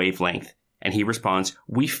same wavelength. And he responds,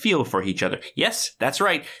 we feel for each other. Yes, that's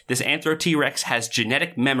right. This Anthro T-Rex has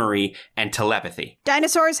genetic memory and telepathy.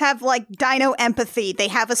 Dinosaurs have, dino empathy. They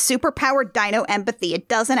have a superpowered dino empathy. It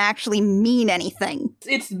doesn't actually mean anything.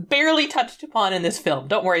 It's barely touched upon in this film.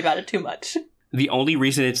 Don't worry about it too much. The only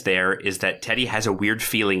reason it's there is that Teddy has a weird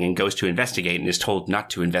feeling and goes to investigate and is told not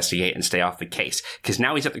to investigate and stay off the case. Because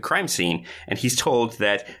now he's at the crime scene and he's told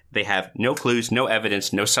that they have no clues, no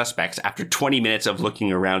evidence, no suspects after 20 minutes of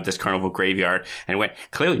looking around this carnival graveyard and went,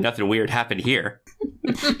 clearly nothing weird happened here.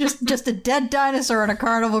 just a dead dinosaur in a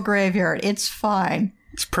carnival graveyard. It's fine.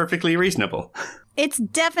 It's perfectly reasonable. It's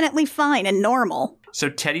definitely fine and normal. So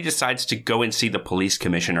Teddy decides to go and see the police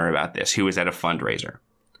commissioner about this, who is at a fundraiser.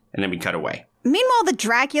 And then we cut away. Meanwhile, the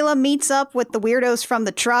Dracula meets up with the weirdos from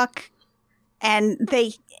the truck, and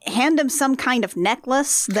they hand him some kind of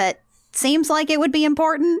necklace that seems like it would be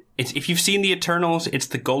important. If you've seen The Eternals, it's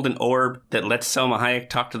the golden orb that lets Selma Hayek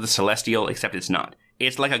talk to the Celestial, except it's not.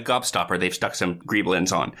 It's like a gobstopper they've stuck some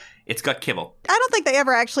greeblins on. It's got kibble. I don't think they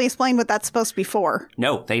ever actually explained what that's supposed to be for.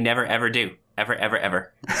 No, they never ever do. Ever, ever,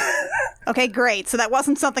 ever. Okay, great. So that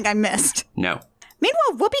wasn't something I missed. No.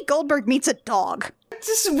 Meanwhile, Whoopi Goldberg meets a dog.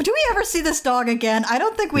 Do we ever see this dog again? I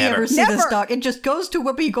don't think we Never. ever see Never. this dog. It just goes to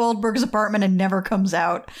Whoopi Goldberg's apartment and never comes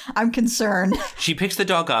out. I'm concerned. She picks the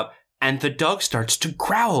dog up, and the dog starts to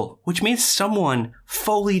growl, which means someone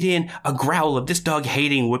foleyed in a growl of this dog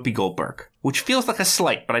hating Whoopi Goldberg, which feels like a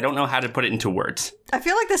slight, but I don't know how to put it into words. I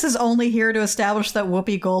feel like this is only here to establish that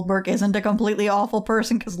Whoopi Goldberg isn't a completely awful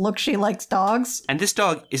person because, look, she likes dogs. And this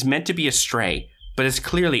dog is meant to be a stray, but is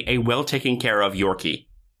clearly a well-taken care of Yorkie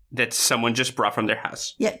that someone just brought from their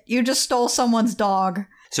house. Yeah, you just stole someone's dog.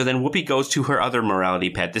 So then Whoopi goes to her other morality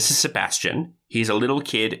pet. This is Sebastian. He's a little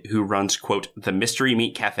kid who runs, quote, the Mystery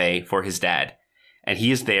Meat Cafe for his dad. And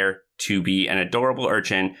he is there to be an adorable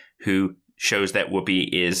urchin who shows that Whoopi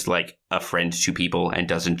is like a friend to people and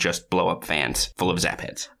doesn't just blow up vans full of zap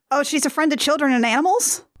heads. Oh, she's a friend to children and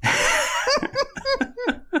animals?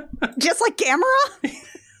 Just like Gamera?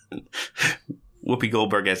 Whoopi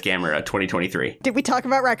Goldberg as Gamera, 2023. Did we talk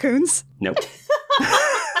about raccoons? Nope.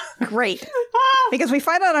 Great. Because we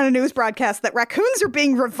find out on a news broadcast that raccoons are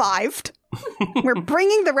being revived. We're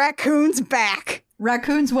bringing the raccoons back.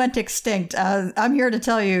 Raccoons went extinct. I'm here to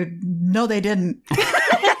tell you, no, they didn't.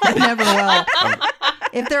 They never will.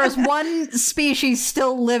 If there is one species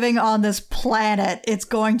still living on this planet, it's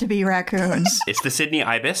going to be raccoons. It's the Sydney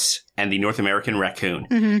ibis and the North American raccoon.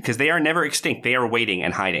 Because they are never extinct. They are waiting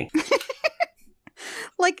and hiding.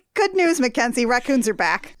 Like, good news, Mackenzie. Raccoons are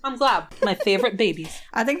back. I'm glad. My favorite babies.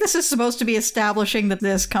 I think this is supposed to be establishing that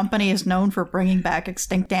this company is known for bringing back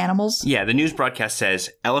extinct animals. Yeah, the news broadcast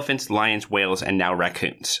says elephants, lions, whales, and now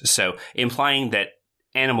raccoons. So implying that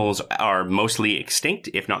animals are mostly extinct,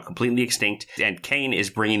 if not completely extinct, and Kane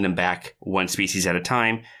is bringing them back one species at a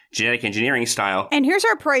time, genetic engineering style. And here's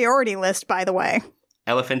our priority list, by the way.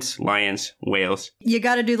 Elephants, lions, whales. You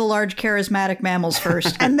got to do the large charismatic mammals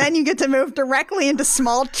first. And then you get to move directly into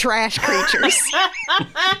small trash creatures.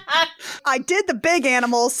 I did the big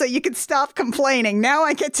animals so you could stop complaining. Now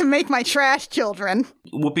I get to make my trash children.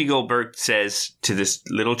 Whoopi Goldberg says to this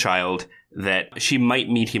little child that she might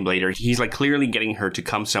meet him later. He's like clearly getting her to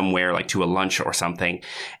come somewhere, like to a lunch or something.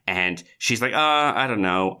 And she's like, I don't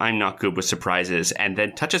know. I'm not good with surprises. And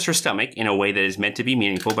then touches her stomach in a way that is meant to be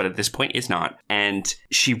meaningful, but at this point is not. And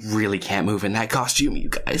she really can't move in that costume, you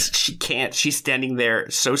guys. She can't. She's standing there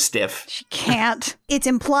so stiff. She can't. It's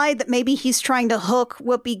implied that maybe he's trying to hook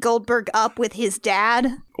Whoopi Goldberg up with his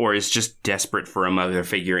dad. Or is just desperate for a mother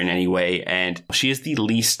figure in any way. And she is the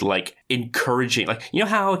least, like, encouraging. Like, you know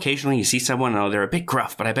how occasionally you see someone, oh, they're a bit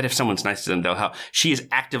gruff, but I bet if someone's nice to them, they'll help. She is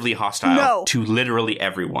actively hostile to literally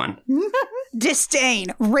everyone. Disdain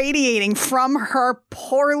radiating from her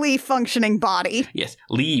poorly functioning body. Yes,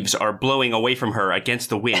 leaves are blowing away from her against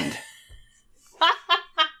the wind.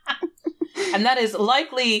 And that is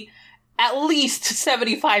likely at least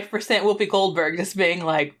 75% Whoopi Goldberg just being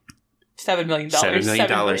like, $7 million. $7 million.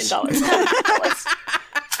 $7 million.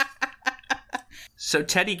 So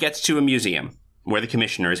Teddy gets to a museum where the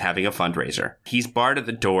commissioner is having a fundraiser. He's barred at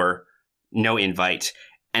the door, no invite.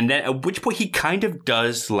 And then at which point he kind of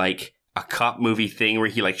does like a cop movie thing where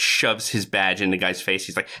he like shoves his badge in the guy's face.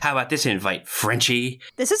 He's like, how about this invite, Frenchie?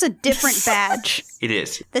 This is a different badge. It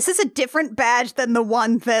is. This is a different badge than the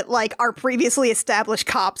one that like our previously established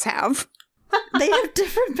cops have. They have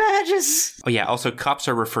different badges. Oh yeah, also cops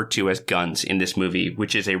are referred to as guns in this movie,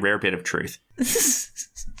 which is a rare bit of truth.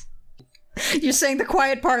 You're saying the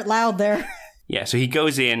quiet part loud there. Yeah, so he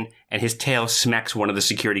goes in and his tail smacks one of the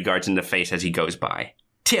security guards in the face as he goes by.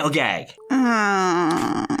 Tail gag.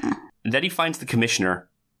 Then he finds the commissioner.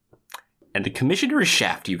 And the commissioner is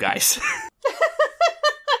Shaft, you guys.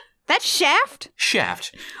 That's Shaft?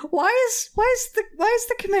 Shaft. Why is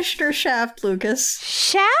the commissioner Shaft, Lucas?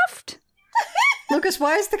 Shaft? Lucas,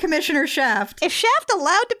 why is the commissioner Shaft? Is Shaft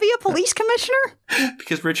allowed to be a police commissioner?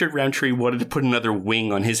 Because Richard Roundtree wanted to put another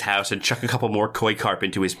wing on his house and chuck a couple more koi carp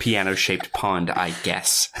into his piano-shaped pond, I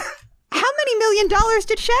guess. How many $1 million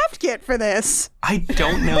did Shaft get for this? I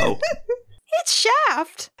don't know. It's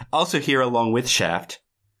Shaft. Also here, along with Shaft,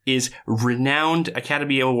 is renowned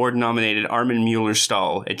Academy Award-nominated Armin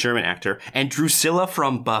Mueller-Stahl, a German actor, and Drusilla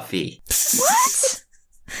from Buffy. What?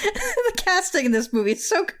 The casting in this movie is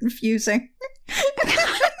so confusing. I'm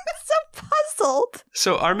so puzzled.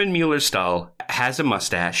 So Armin Mueller-Stahl has a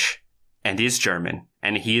mustache and is German,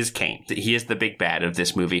 and he is Kane. He is the big bad of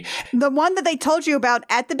this movie. The one that they told you about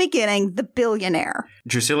at the beginning, the billionaire.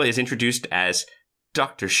 Drusilla is introduced as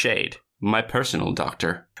Dr. Shade, my personal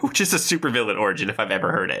doctor, which is a supervillain origin if I've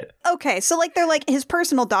ever heard it. Okay, so like they're like his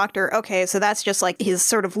personal doctor. Okay, so that's just like his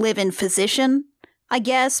sort of live-in physician, I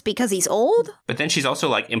guess, because he's old? But then she's also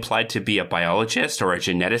like implied to be a biologist or a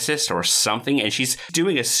geneticist or something, and she's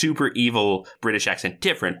doing a super evil British accent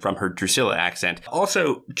different from her Drusilla accent.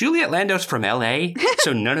 Also, Juliet Lando's from LA,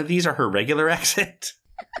 so none of these are her regular accent.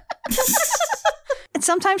 And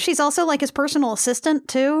sometimes she's also like his personal assistant,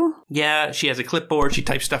 too. Yeah, she has a clipboard, she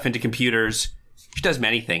types stuff into computers. She does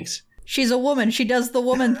many things. She's a woman. She does the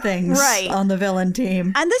woman things Right. on the villain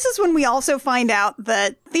team. And this is when we also find out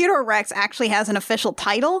that Theodore Rex actually has an official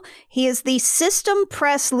title. He is the System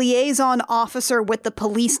Press Liaison Officer with the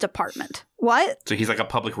police department. What? So he's like a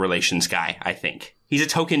public relations guy, I think. He's a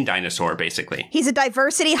token dinosaur, basically. He's a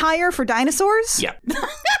diversity hire for dinosaurs? Yeah.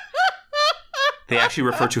 They actually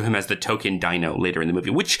refer to him as the token dino later in the movie,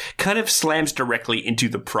 which kind of slams directly into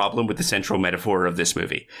the problem with the central metaphor of this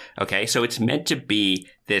movie. Okay, so it's meant to be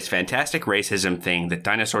this fantastic racism thing that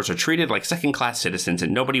dinosaurs are treated like second-class citizens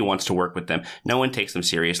and nobody wants to work with them. No one takes them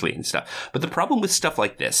seriously and stuff. But the problem with stuff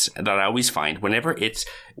like this that I always find whenever it's,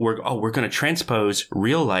 we're going to transpose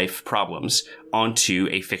real-life problems onto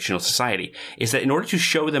a fictional society is that in order to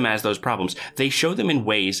show them as those problems, they show them in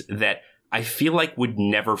ways that I feel like would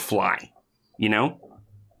never fly. You know,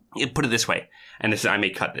 put it this way, and I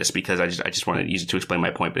may cut this because I just want to use it to explain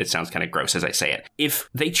my point, but it sounds kind of gross as I say it.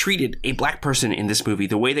 If they treated a black person in this movie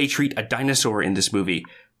the way they treat a dinosaur in this movie,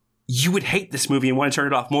 you would hate this movie and want to turn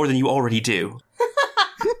it off more than you already do.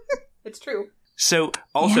 It's true. So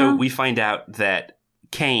also we find out that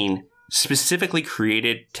Kane specifically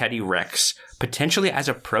created Teddy Rex potentially as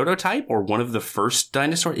a prototype or one of the first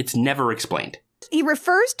dinosaurs. It's never explained. He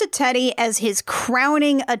refers to Teddy as his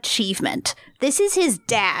crowning achievement. This is his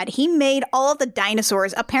dad. He made all of the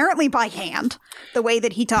dinosaurs, apparently by hand, the way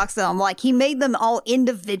that he talks to them. Like, he made them all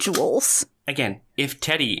individuals. Again, if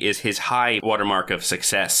Teddy is his high watermark of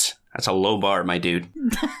success, that's a low bar, my dude.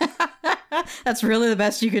 That's really the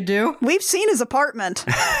best you could do. We've seen his apartment.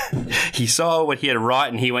 He saw what he had wrought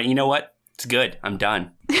and he went, you know what? It's good. I'm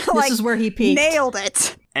done. This is where he peaked. Nailed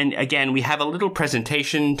it. And again, we have a little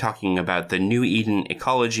presentation talking about the New Eden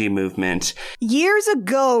ecology movement. Years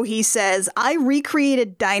ago, he says, I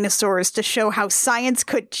recreated dinosaurs to show how science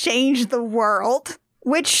could change the world.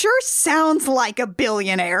 Which sure sounds like a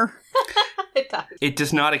billionaire. It does. It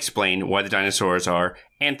does not explain why the dinosaurs are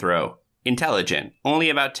intelligent, only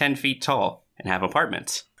about 10 feet tall, and have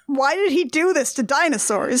apartments. Why did he do this to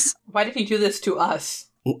dinosaurs? Why did he do this to us?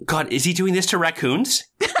 God, is he doing this to raccoons?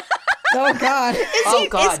 Oh, God.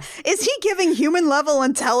 Is he giving human level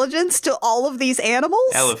intelligence to all of these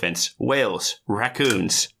animals? Elephants, whales,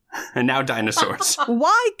 raccoons, and now dinosaurs.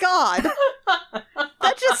 Why, God?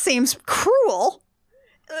 That just seems cruel.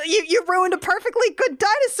 You ruined a perfectly good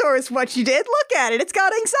dinosaur is what you did. Look at it. It's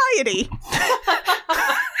got anxiety.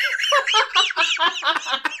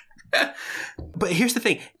 But here's the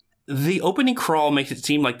thing. The opening crawl makes it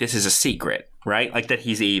seem like this is a secret, right? Like that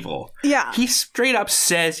he's evil. Yeah. He straight up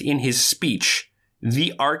says in his speech,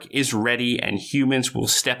 the Ark is ready and humans will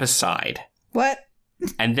step aside. What?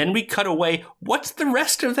 And then we cut away. What's the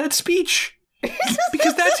rest of that speech?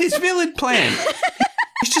 Because that's his villain plan.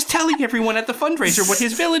 He's just telling everyone at the fundraiser what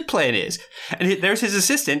his villain plan is. And there's his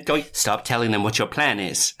assistant going, stop telling them what your plan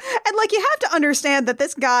is. And, like, you have to understand that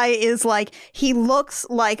this guy is, like, he looks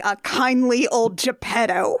like a kindly old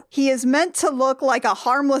Geppetto. He is meant to look like a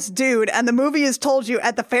harmless dude, and the movie has told you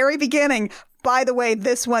at the very beginning, by the way,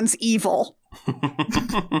 this one's evil.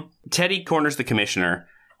 Teddy corners the commissioner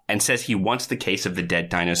and says he wants the case of the dead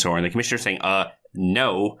dinosaur. And the commissioner's saying,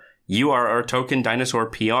 no. You are our token dinosaur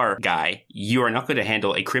PR guy. You are not going to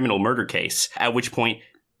handle a criminal murder case. At which point,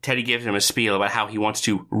 Teddy gives him a spiel about how he wants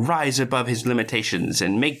to rise above his limitations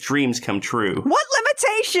and make dreams come true. What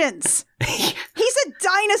limitations? He's a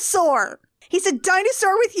dinosaur. He's a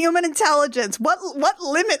dinosaur with human intelligence. What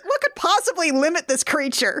could possibly limit this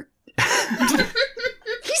creature?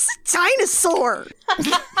 He's a dinosaur.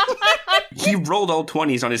 He rolled all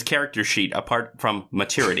 20s on his character sheet apart from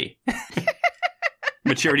maturity.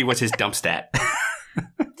 Maturity was his dump stat.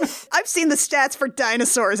 I've seen the stats for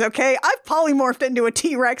dinosaurs, okay? I've polymorphed into a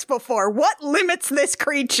T-Rex before. What limits this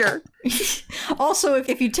creature? Also,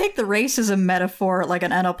 if you take the racism metaphor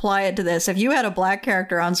and apply it to this, if you had a black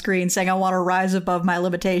character on screen saying, I want to rise above my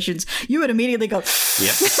limitations, you would immediately go,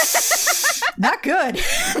 Yep. Not good.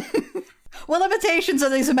 What limitations are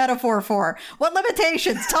these a metaphor for? What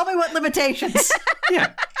limitations? Tell me what limitations.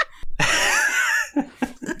 Yeah.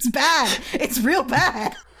 It's bad. It's real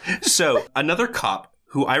bad. So, another cop,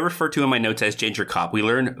 who I refer to in my notes as Ginger Cop, we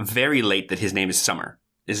learn very late that his name is Summer.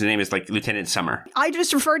 His name is Lieutenant Summer. I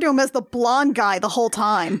just referred to him as the blonde guy the whole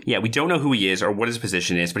time. Yeah, we don't know who he is or what his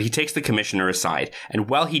position is, but he takes the commissioner aside. And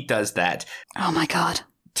while he does that, Oh my god.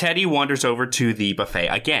 Teddy wanders over to the buffet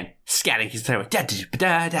again, scatting his time.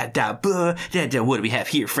 What do we have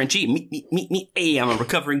here, Frenchie? Me. Hey, I'm a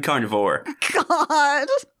recovering carnivore. God.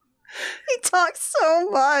 He talks so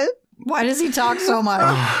much. Why does he talk so much?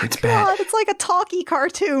 Oh, it's bad. God, it's like a talkie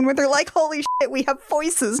cartoon where they're like, holy shit, we have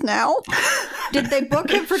voices now. Did they book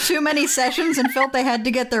him for too many sessions and felt they had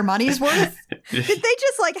to get their money's worth? Did they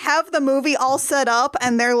just have the movie all set up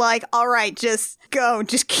and they're like, all right, just go,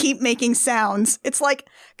 just keep making sounds. It's like,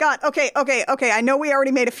 God, okay. I know we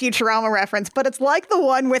already made a Futurama reference, but it's like the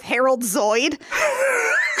one with Harold Zoid.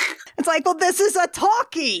 It's like, well, this is a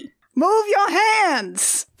talkie. Move your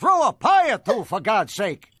hands. Throw a pie or two, for God's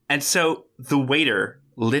sake. And so the waiter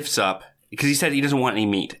lifts up, because he said he doesn't want any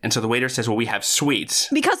meat. And so the waiter says, well, we have sweets.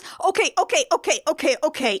 Because, okay.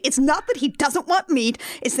 It's not that he doesn't want meat.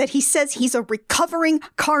 It's that he says he's a recovering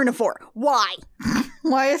carnivore. Why?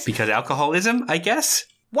 Why is... Because alcoholism, I guess?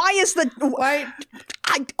 Why is the... Why...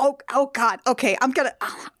 Oh God. Okay,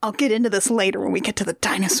 I'll get into this later when we get to the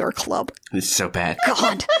dinosaur club. It's so bad.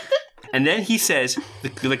 God. And then he says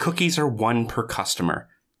the cookies are one per customer.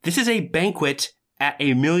 This is a banquet at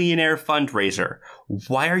a millionaire fundraiser.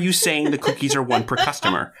 Why are you saying the cookies are one per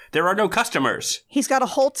customer? There are no customers. He's got a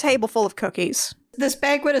whole table full of cookies. This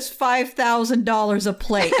banquet is $5,000 a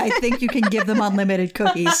plate. I think you can give them unlimited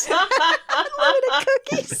cookies. Unlimited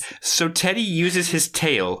cookies. So Teddy uses his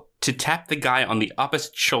tail to tap the guy on the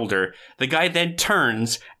opposite shoulder. The guy then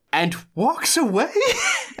turns and walks away.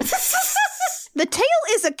 The tail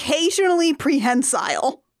is occasionally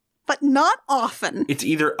prehensile, but not often. It's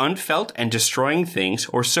either unfelt and destroying things,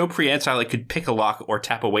 or so prehensile it could pick a lock or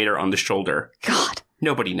tap a waiter on the shoulder. God.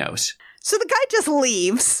 Nobody knows. So the guy just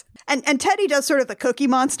leaves. And Teddy does sort of the Cookie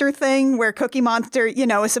Monster thing where Cookie Monster,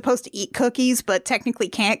 is supposed to eat cookies, but technically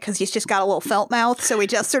can't because he's just got a little felt mouth. So he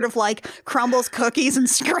just sort of crumbles cookies and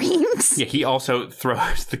screams. Yeah, he also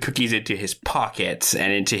throws the cookies into his pockets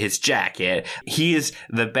and into his jacket. He is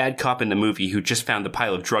the bad cop in the movie who just found the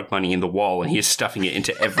pile of drug money in the wall and he is stuffing it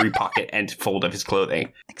into every pocket and fold of his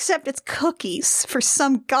clothing. Except it's cookies for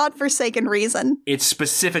some godforsaken reason. It's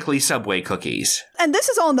specifically Subway cookies. And this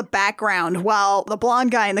is all in the background while the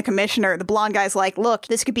blonde guy and the commissioner, the blonde guy's like, look,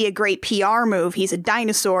 this could be a great PR move. He's a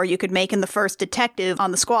dinosaur. You could make him the first detective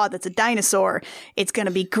on the squad that's a dinosaur. It's going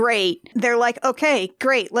to be great. They're like, okay,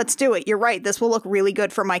 great. Let's do it. You're right. This will look really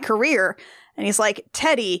good for my career. And he's like,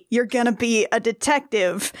 Teddy, you're going to be a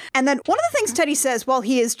detective. And then one of the things Teddy says while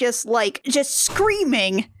he is just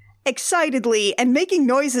screaming excitedly and making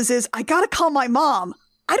noises is, I got to call my mom.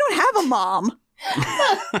 I don't have a mom.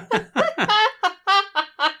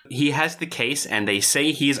 He has the case and they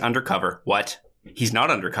say he's undercover. What? He's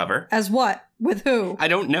not undercover. As what? With who? I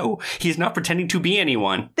don't know. He's not pretending to be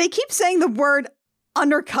anyone. They keep saying the word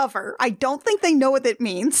undercover. I don't think they know what it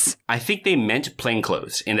means. I think they meant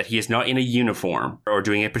plainclothes in that he is not in a uniform or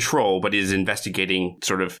doing a patrol, but is investigating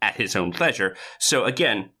sort of at his own pleasure. So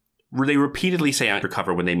again, they repeatedly say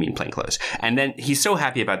undercover when they mean plainclothes. And then he's so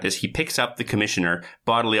happy about this, he picks up the commissioner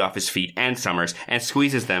bodily off his feet and Summers and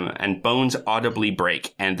squeezes them, and bones audibly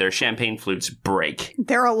break and their champagne flutes break.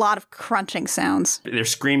 There are a lot of crunching sounds. They're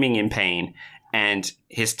screaming in pain, and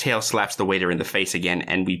his tail slaps the waiter in the face again,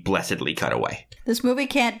 and we blessedly cut away. This movie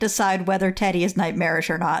can't decide whether Teddy is nightmarish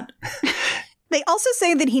or not. They also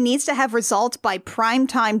say that he needs to have results by prime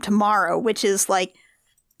time tomorrow, which is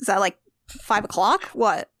is that 5 o'clock?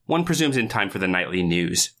 What? One presumes in time for the nightly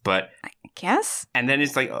news, but... I guess? And then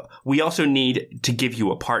it's we also need to give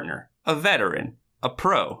you a partner, a veteran, a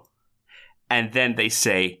pro. And then they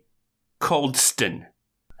say, Coldston.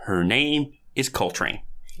 Her name is Coltrane.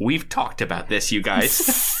 We've talked about this, you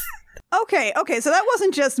guys. Okay, so that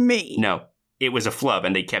wasn't just me. No, it was a flub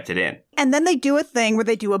and they kept it in. And then they do a thing where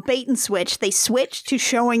they do a bait and switch. They switch to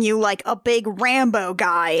showing you like a big Rambo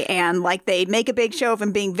guy, and like they make a big show of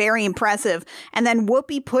him being very impressive. And then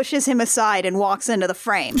Whoopi pushes him aside and walks into the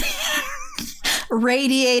frame.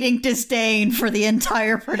 Radiating disdain for the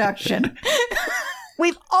entire production.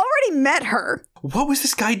 We've already met her. What was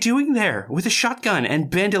this guy doing there with a shotgun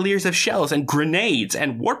and bandoliers of shells and grenades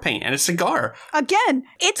and war paint and a cigar? Again,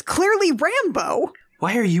 it's clearly Rambo.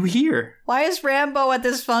 Why are you here? Why is Rambo at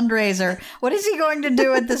this fundraiser? What is he going to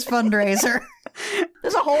do at this fundraiser?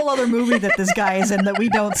 There's a whole other movie that this guy is in that we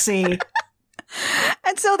don't see.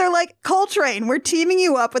 And so they're like, Coltrane, we're teaming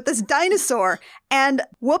you up with this dinosaur. And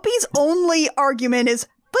Whoopi's only argument is,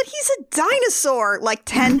 but he's a dinosaur, like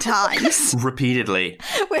 10 times. Repeatedly.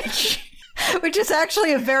 Which is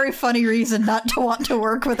actually a very funny reason not to want to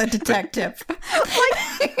work with a detective.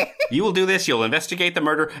 You will do this, you'll investigate the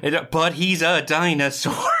murder, but he's a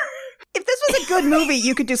dinosaur. If this was a good movie,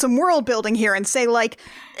 you could do some world building here and say, like,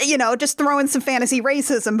 you know, just throw in some fantasy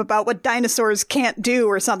racism about what dinosaurs can't do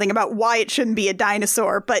or something about why it shouldn't be a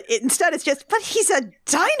dinosaur. But instead it's just, but he's a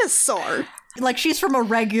dinosaur. Like, she's from a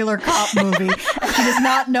regular cop movie, and she does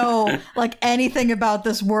not know, like, anything about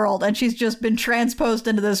this world, and she's just been transposed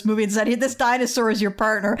into this movie and said, hey, this dinosaur is your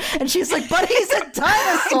partner. And she's like, but he's a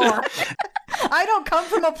dinosaur! I don't come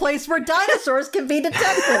from a place where dinosaurs can be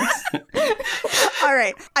detectives. All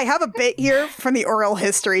right. I have a bit here from the oral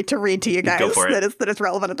history to read to you guys that is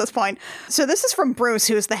relevant at this point. So this is from Bruce,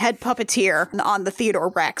 who is the head puppeteer on the Theodore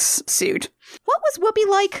Rex suit. What was Whoopi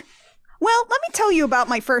like? Well, let me tell you about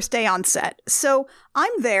my first day on set. So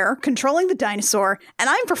I'm there controlling the dinosaur, and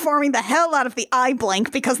I'm performing the hell out of the eye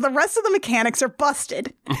blink because the rest of the mechanics are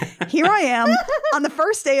busted. Here I am on the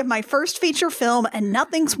first day of my first feature film, and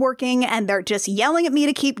nothing's working, and they're just yelling at me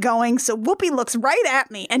to keep going. So Whoopi looks right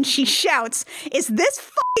at me, and she shouts, "Is this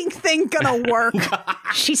fucking thing gonna work?"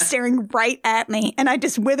 She's staring right at me, and I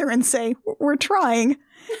just wither and say, "We're trying."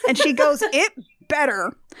 And she goes, "It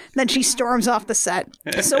better." Then she storms off the set.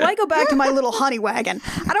 So I go back to my little honey wagon.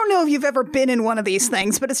 I don't know if you've ever been in one of these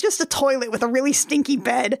things, but it's just a toilet with a really stinky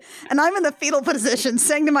bed. And I'm in the fetal position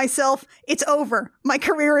saying to myself, it's over. My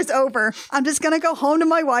career is over. I'm just going to go home to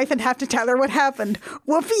my wife and have to tell her what happened.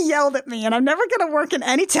 Whoopi yelled at me, and I'm never going to work in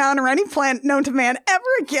any town or any plant known to man ever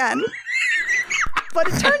again. But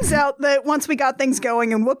it turns out that once we got things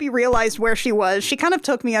going and Whoopi realized where she was, she kind of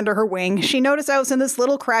took me under her wing. She noticed I was in this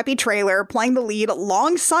little crappy trailer playing the lead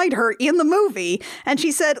alongside her in the movie. And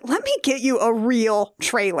she said, let me get you a real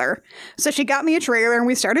trailer. So she got me a trailer and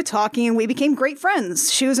we started talking and we became great friends.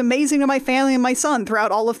 She was amazing to my family and my son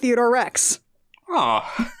throughout all of Theodore Rex.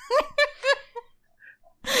 Aw.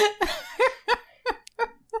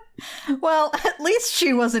 Well, at least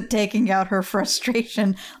she wasn't taking out her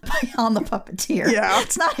frustration on the puppeteer. Yeah.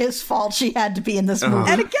 It's not his fault she had to be in this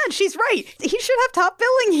movie. And again, she's right. He should have top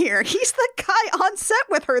billing here. He's the guy on set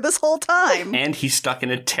with her this whole time. And he's stuck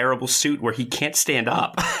in a terrible suit where he can't stand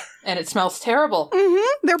up. And it smells terrible.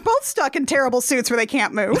 Mm-hmm. They're both stuck in terrible suits where they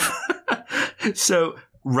can't move. So,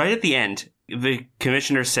 right at the end, the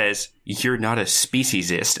commissioner says, "You're not a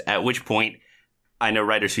speciesist," at which point, I know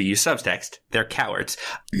writers who use subtext. They're cowards.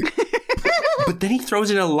 But then he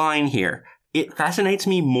throws in a line here. It fascinates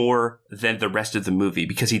me more than the rest of the movie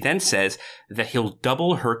because he then says that he'll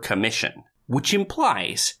double her commission, which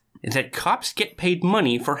implies that cops get paid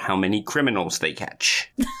money for how many criminals they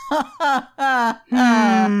catch.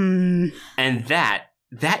 And that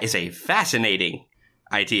is a fascinating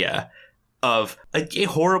idea of a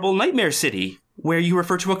horrible nightmare city where you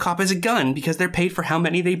refer to a cop as a gun because they're paid for how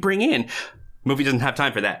many they bring in. Movie doesn't have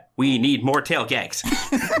time for that. We need more tail gags.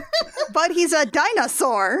 But he's a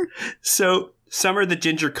dinosaur. So, Summer the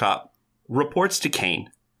ginger cop reports to Kane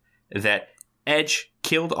that Edge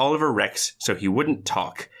killed Oliver Rex so he wouldn't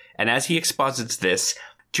talk. And as he exposits this,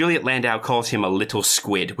 Juliet Landau calls him a little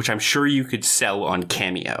squid, which I'm sure you could sell on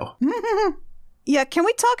Cameo. Yeah, can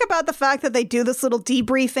we talk about the fact that they do this little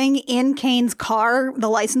debriefing in Kane's car, the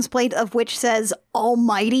license plate of which says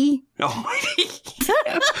Almighty? Almighty.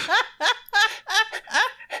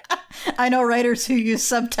 I know writers who use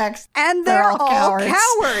subtext. And they're all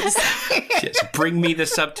cowards. Yes, bring me the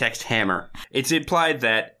subtext hammer. It's implied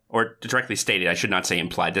that, or directly stated, I should not say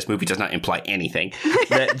implied, this movie does not imply anything,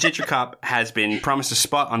 that Ginger Cop has been promised a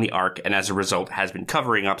spot on the Ark and as a result has been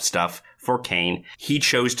covering up stuff for Kane. He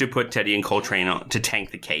chose to put Teddy and Coltrane on to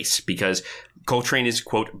tank the case because Coltrane is,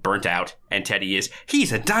 quote, burnt out, and Teddy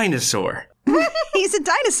he's a dinosaur. He's a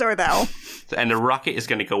dinosaur, though. And the rocket is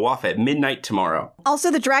going to go off at midnight tomorrow.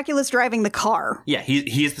 Also, the Dracula's driving the car. Yeah,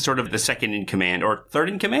 he is the sort of the second in command, or third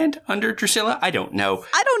in command under Drusilla? I don't know.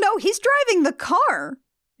 I don't know. He's driving the car.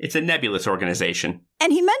 It's a nebulous organization.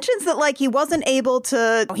 And he mentions that, like, he wasn't able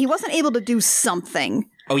to do something.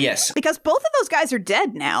 Oh, yes. Because both of those guys are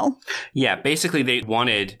dead now. Yeah, basically they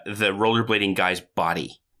wanted the rollerblading guy's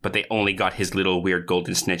body, but they only got his little weird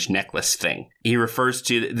golden snitch necklace thing. He refers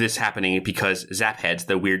to this happening because Zapheads,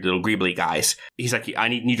 the weird little greebly guys, he's like, I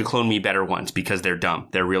need you to clone me better ones because they're dumb.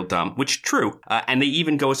 They're real dumb, which true. And they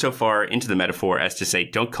even go so far into the metaphor as to say,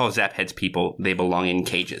 don't call Zapheads people. They belong in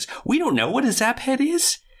cages. We don't know what a Zaphead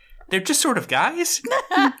is. They're just sort of guys.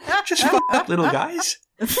 Just fucked up little guys.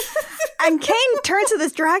 And Kane turns to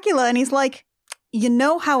this Dracula and he's like, you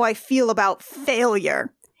know how I feel about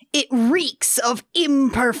failure. It reeks of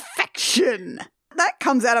imperfection. That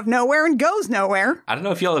comes out of nowhere and goes nowhere. I don't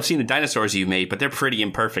know if y'all have seen the dinosaurs you've made, but they're pretty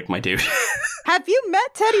imperfect, my dude. Have you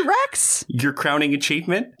met Teddy Rex? Your crowning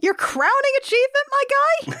achievement? Your crowning achievement, my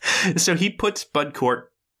guy? So he puts Bud Cort,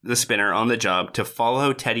 the spinner, on the job to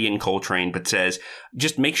follow Teddy and Coltrane, but says,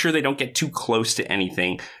 just make sure they don't get too close to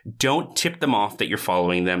anything. Don't tip them off that you're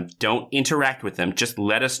following them. Don't interact with them. Just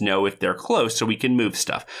let us know if they're close so we can move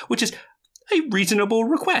stuff, which is a reasonable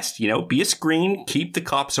request. You know, be a screen, keep the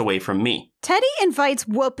cops away from me. Teddy invites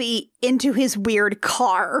Whoopi into his weird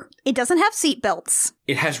car. It doesn't have seatbelts.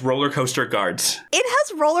 It has roller coaster guards. It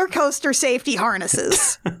has roller coaster safety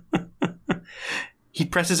harnesses. He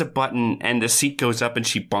presses a button and the seat goes up and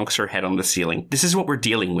she bonks her head on the ceiling. This is what we're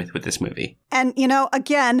dealing with this movie. And, you know,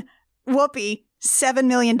 again, Whoopi, $7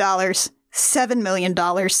 million. $7 million.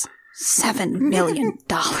 $7 million.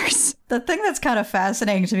 The thing that's kind of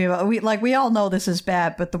fascinating to me about we all know this is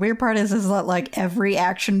bad, but the weird part is that like every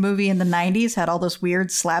action movie in the 90s had all this weird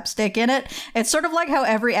slapstick in it. It's sort of like how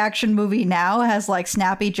every action movie now has like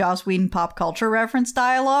snappy Joss Whedon pop culture reference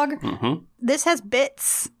dialogue. Mm-hmm. This has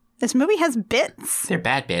bits. This movie has bits. They're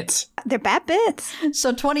bad bits. They're bad bits.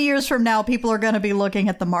 So 20 years from now, people are going to be looking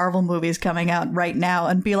at the Marvel movies coming out right now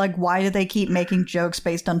and be like, why do they keep making jokes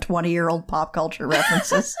based on 20-year-old pop culture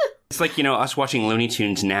references? It's like, you know, us watching Looney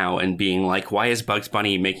Tunes now and being like, why is Bugs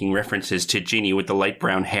Bunny making references to Ginny with the light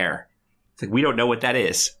brown hair? It's like, we don't know what that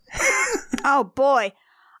is. Oh, boy.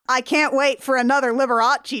 I can't wait for another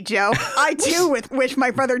Liberace joke. I, too, wish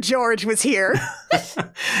my brother George was here.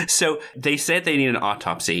 So they said they need an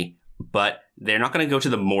autopsy, but they're not going to go to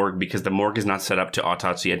the morgue because the morgue is not set up to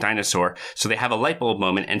autopsy a dinosaur. So they have a light bulb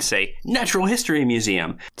moment and say, Natural History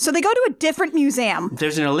Museum. So they go to a different museum.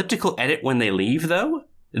 There's an elliptical edit when they leave, though,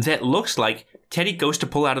 that looks like Teddy goes to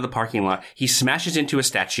pull out of the parking lot. He smashes into a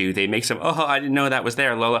statue. They make some, oh, I didn't know that was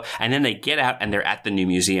there, Lola. And then they get out and they're at the new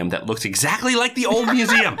museum that looks exactly like the old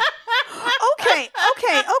museum.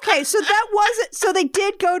 Okay. So that was it. So they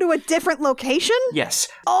did go to a different location? Yes.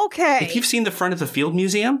 Okay. If you've seen the front of the Field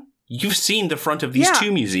Museum, you've seen the front of these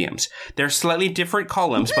two museums. They're slightly different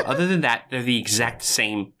columns, but other than that, they're the exact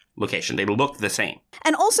same location. They look the same.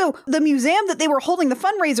 And also, the museum that they were holding the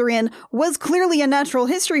fundraiser in was clearly a natural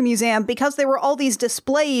history museum because there were all these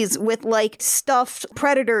displays with, like, stuffed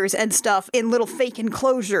predators and stuff in little fake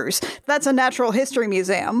enclosures. That's a natural history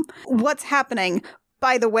museum. What's happening?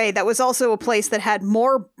 By the way, that was also a place that had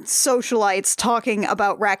more socialites talking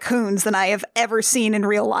about raccoons than I have ever seen in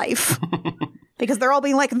real life. Because they're all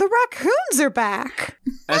being like, the raccoons are back.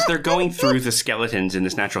 As they're going through the skeletons in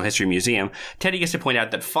this natural history museum, Teddy gets to point out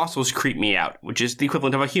that fossils creep me out, which is the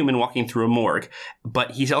equivalent of a human walking through a morgue.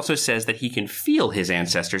 But he also says that he can feel his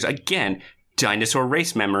ancestors. Again, dinosaur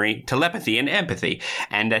race memory, telepathy, and empathy.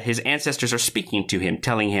 And that his ancestors are speaking to him,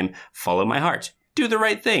 telling him, follow my heart. Do the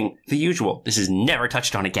right thing. The usual. This is never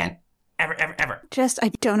touched on again. Ever, ever, ever. I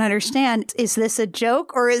don't understand. Is this a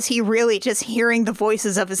joke, or is he really just hearing the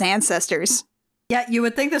voices of his ancestors? Yeah, you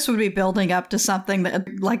would think this would be building up to something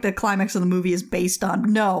that, like, the climax of the movie is based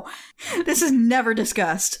on. No, this is never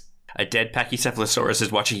discussed. A dead Pachycephalosaurus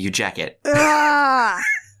is watching you jack it.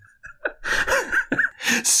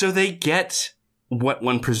 So they get what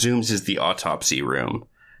one presumes is the autopsy room.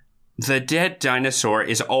 The dead dinosaur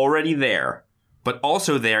is already there, but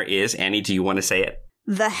also there is, Annie, do you want to say it?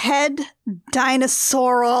 The head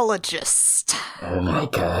dinosaurologist. Oh my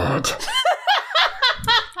god.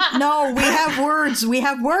 No, we have words. We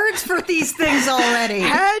have words for these things already.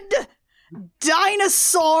 Head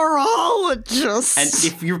dinosaurologist. And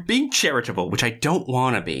if you're being charitable, which I don't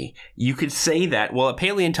want to be, you could say that, well, a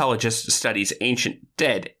paleontologist studies ancient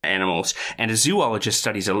dead animals, and a zoologist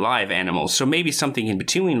studies alive animals, so maybe something in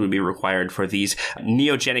between would be required for these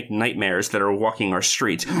neogenic nightmares that are walking our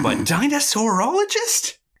streets. But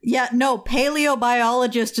dinosaurologist? Yeah, no,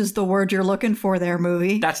 paleobiologist is the word you're looking for there,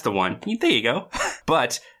 movie. That's the one. There you go.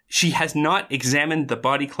 But she has not examined the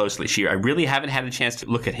body closely. I really haven't had a chance to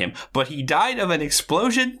look at him. But he died of an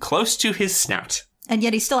explosion close to his snout. And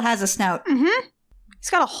yet he still has a snout. Mm-hmm. He's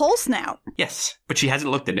got a whole snout. Yes, but she hasn't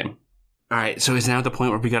looked at him. All right, so is now the point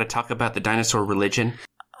where we got to talk about the dinosaur religion?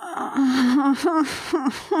 I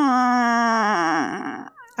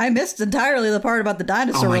missed entirely the part about the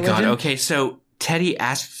dinosaur religion. Oh my god, okay, so Teddy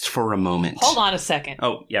asks for a moment. Hold on a second.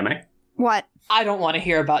 Oh, yeah, Meg? What? I don't want to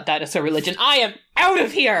hear about dinosaur religion. I am out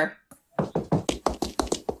of here!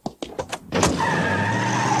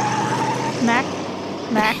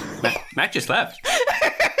 Mac just left.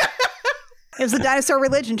 It was the dinosaur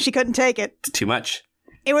religion. She couldn't take it. Too much.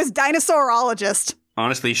 It was dinosaurologist.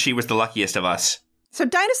 Honestly, she was the luckiest of us. So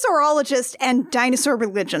dinosaurologist and dinosaur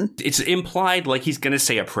religion. It's implied like he's going to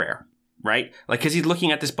say a prayer, right? Like, because he's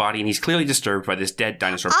looking at this body and he's clearly disturbed by this dead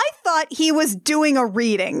dinosaur. I thought he was doing a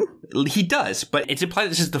reading. He does, but it's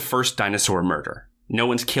implied this is the first dinosaur murder. No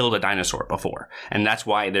one's killed a dinosaur before. And that's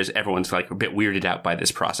why everyone's like a bit weirded out by this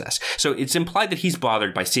process. So it's implied that he's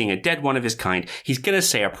bothered by seeing a dead one of his kind. He's going to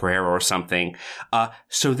say a prayer or something.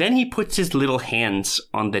 So then he puts his little hands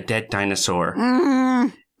on the dead dinosaur.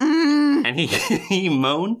 And he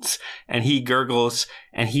moans and he gurgles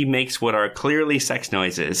and he makes what are clearly sex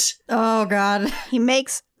noises. Oh, God. He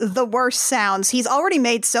makes the worst sounds. He's already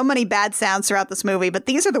made so many bad sounds throughout this movie, but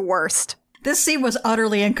these are the worst. This scene was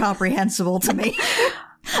utterly incomprehensible to me.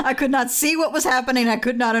 I could not see what was happening. I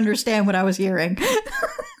could not understand what I was hearing.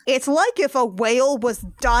 It's like if a whale was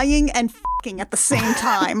dying and f***ing at the same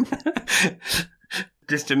time.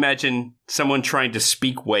 Just imagine someone trying to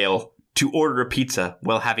speak whale to order a pizza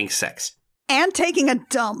while having sex. And taking a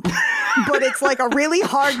dump. But it's like a really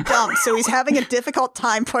hard dump, so he's having a difficult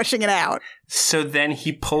time pushing it out. So then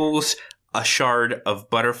he pulls a shard of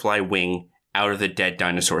butterfly wing out of the dead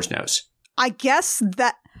dinosaur's nose. I guess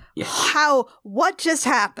that... Yeah. What just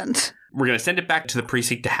happened? We're going to send it back to the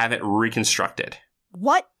precinct to have it reconstructed.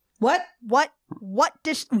 What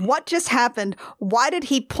just happened? Why did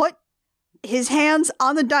he put his hands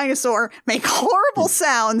on the dinosaur, make horrible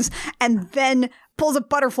sounds, and then pulls a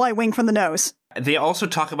butterfly wing from the nose? They also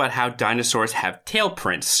talk about how dinosaurs have tail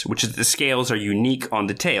prints, which is the scales are unique on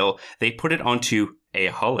the tail. They put it onto a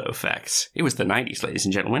Holofax. It was the 90s, ladies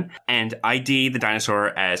and gentlemen. And ID the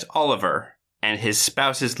dinosaur as Oliver, and his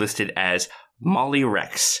spouse is listed as Molly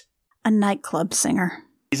Rex. A nightclub singer.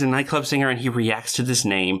 He's a nightclub singer, and he reacts to this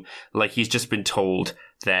name like he's just been told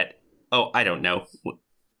that, oh, I don't know.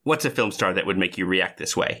 What's a film star that would make you react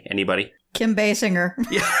this way? Anybody? Kim Basinger.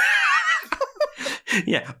 Yeah.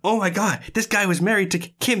 Yeah. Oh my God. This guy was married to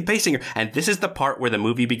Kim Basinger. And this is the part where the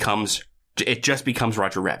movie just becomes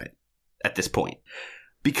Roger Rabbit at this point.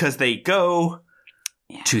 Because they go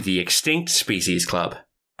to the Extinct Species Club.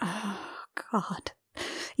 Oh, God.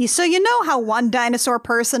 So you know how one dinosaur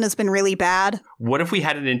person has been really bad? What if we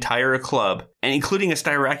had an entire club, and including a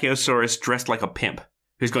Styracosaurus dressed like a pimp,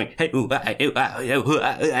 who's going, hey, ooh,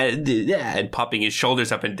 and popping his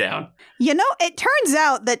shoulders up and down? You know, it turns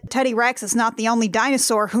out that Teddy Rex is not the only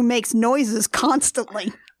dinosaur who makes noises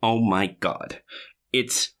constantly. Oh my God.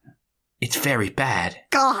 It's very bad.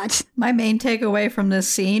 God. My main takeaway from this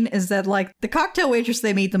scene is that, like, the cocktail waitress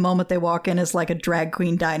they meet the moment they walk in is like a drag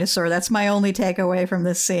queen dinosaur. That's my only takeaway from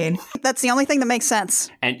this scene. That's the only thing that makes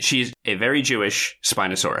sense. And she's a very Jewish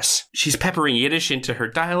Spinosaurus. She's peppering Yiddish into her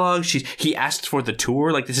dialogue. He asked for the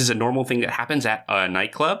tour. Like, this is a normal thing that happens at a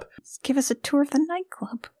nightclub. Give us a tour of the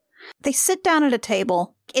nightclub. They sit down at a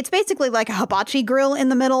table. It's basically like a hibachi grill in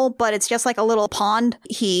the middle, but it's just like a little pond.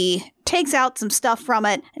 He takes out some stuff from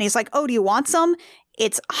it, and he's like, oh, do you want some?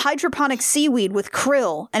 It's hydroponic seaweed with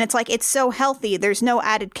krill, and it's like, it's so healthy. There's no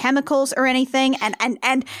added chemicals or anything, and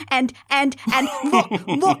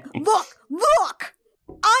look!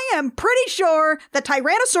 I am pretty sure that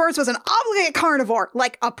Tyrannosaurus was an obligate carnivore,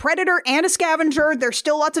 like a predator and a scavenger. There's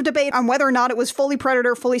still lots of debate on whether or not it was fully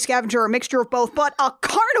predator, fully scavenger, or a mixture of both, but a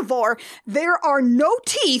carnivore, there are no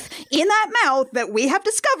teeth in that mouth that we have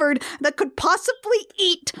discovered that could possibly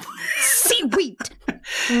eat seaweed.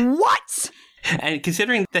 What? And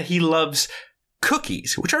considering that he loves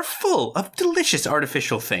cookies, which are full of delicious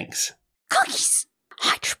artificial things. Cookies!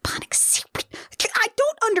 Hydroponic seaweed. I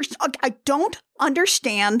don't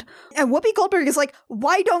understand. And Whoopi Goldberg is like,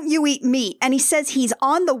 why don't you eat meat? And he says he's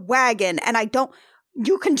on the wagon, and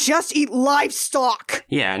you can just eat livestock.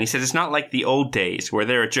 Yeah, and he says it's not like the old days where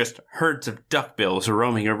there are just herds of duckbills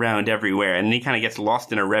roaming around everywhere, and he kind of gets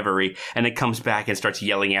lost in a reverie, and it comes back and starts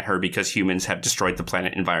yelling at her because humans have destroyed the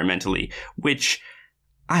planet environmentally, which,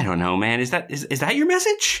 I don't know, man. Is that your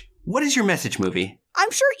message? What is your message, movie?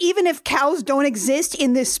 I'm sure even if cows don't exist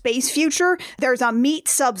in this space future, there's a meat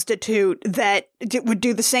substitute that would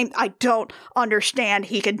do the same. I don't understand.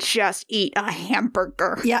 He could just eat a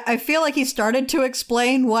hamburger. Yeah, I feel like he started to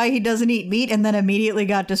explain why he doesn't eat meat and then immediately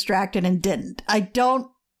got distracted and didn't. I don't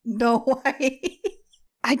know why.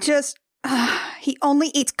 He only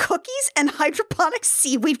eats cookies and hydroponic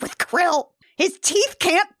seaweed with krill. His teeth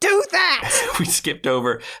can't do that! We skipped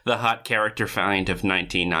over the hot character find of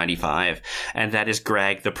 1995, and that is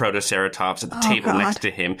Greg, the Protoceratops, at the table next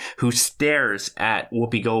to him, who stares at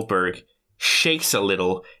Whoopi Goldberg, shakes a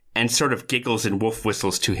little, and sort of giggles and wolf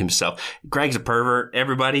whistles to himself. Greg's a pervert,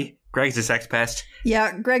 everybody. Greg's a sex pest.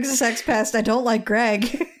 Yeah, Greg's a sex pest. I don't like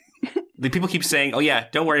Greg. The people keep saying, oh yeah,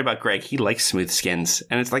 don't worry about Greg. He likes smooth skins.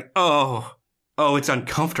 And it's like, oh, it's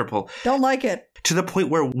uncomfortable. Don't like it. To the point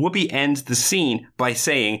where Whoopi ends the scene by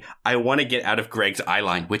saying, I want to get out of Greg's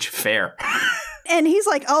eyeline, which fair. And he's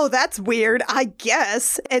like, oh, that's weird, I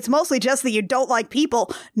guess. It's mostly just that you don't like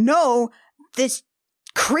people. No, this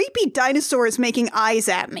creepy dinosaur is making eyes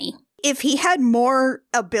at me. If he had more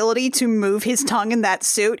ability to move his tongue in that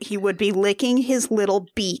suit, he would be licking his little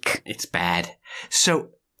beak. It's bad. So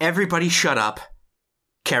everybody shut up.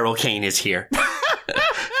 Carol Kane is here.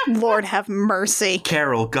 Lord have mercy.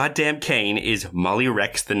 Carol goddamn Kane is Molly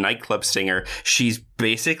Rex, the nightclub singer. She's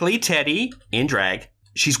basically Teddy in drag.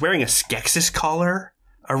 She's wearing a Skeksis collar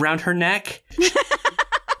around her neck.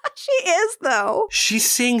 She is, though. She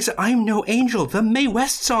sings I'm No Angel, the Mae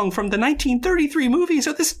West song from the 1933 movie.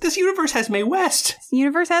 So this universe has Mae West. This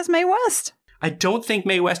universe has Mae West. I don't think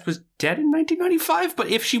Mae West was dead in 1995, but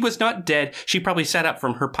if she was not dead, she probably sat up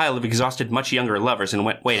from her pile of exhausted, much younger lovers and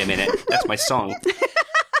went, wait a minute, that's my song.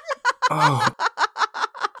 Oh.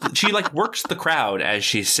 She works the crowd as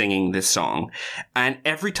she's singing this song. And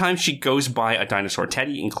every time she goes by a dinosaur,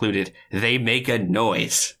 Teddy included, they make a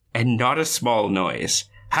noise. And not a small noise.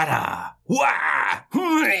 Ha-da! Wah!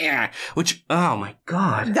 Which, oh my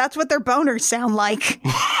god. That's what their boners sound like.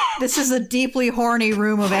 This is a deeply horny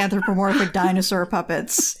room of anthropomorphic dinosaur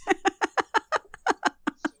puppets.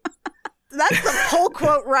 That's the pull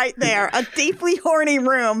quote right there. A deeply horny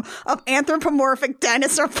room of anthropomorphic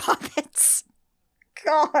dinosaur puppets.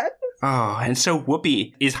 God. Oh, and so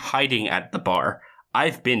Whoopi is hiding at the bar.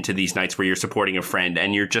 I've been to these nights where you're supporting a friend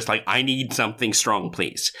and you're just like, I need something strong,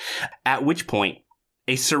 please. At which point,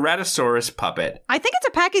 a Ceratosaurus puppet. I think it's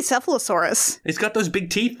a Pachycephalosaurus. It's got those big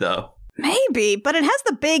teeth, though. Maybe, but it has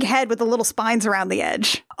the big head with the little spines around the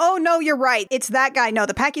edge. Oh, no, you're right. It's that guy. No,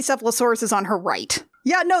 the Pachycephalosaurus is on her right.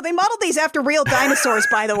 Yeah, no, they modeled these after real dinosaurs,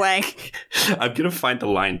 by the way. I'm going to find the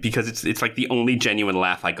line because it's like the only genuine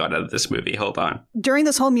laugh I got out of this movie. Hold on. During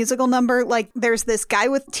this whole musical number, there's this guy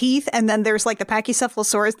with teeth, and then there's the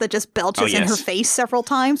Pachycephalosaurus that just belches in her face several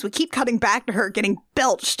times. We keep cutting back to her getting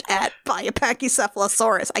belched at by a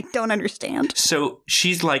Pachycephalosaurus. I don't understand. So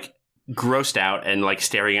she's grossed out and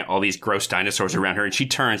staring at all these gross dinosaurs around her, and she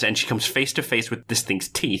turns and she comes face to face with this thing's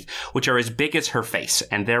teeth, which are as big as her face,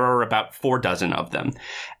 and there are about 4 dozen of them.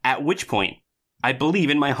 At which point, I believe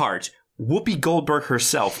in my heart, Whoopi Goldberg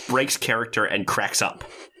herself breaks character and cracks up.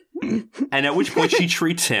 And at which point she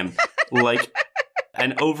treats him like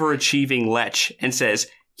an overachieving lech and says,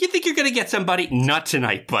 you think you're gonna get somebody? Not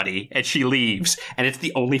tonight, buddy. And she leaves, and it's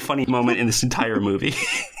the only funny moment in this entire movie.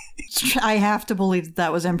 I have to believe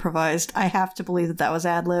that was improvised. I have to believe that was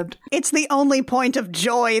ad-libbed. It's the only point of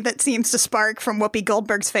joy that seems to spark from Whoopi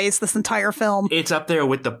Goldberg's face this entire film. It's up there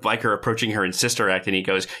with the biker approaching her in Sister Act, and he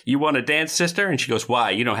goes, you want to dance, sister? And she goes,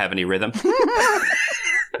 why? You don't have any rhythm.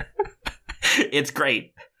 It's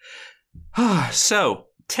great. So,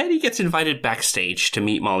 Teddy gets invited backstage to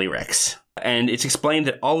meet Molly Rex. And it's explained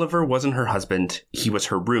that Oliver wasn't her husband, he was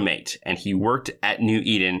her roommate, and he worked at New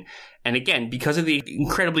Eden. And again, because of the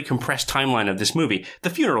incredibly compressed timeline of this movie, the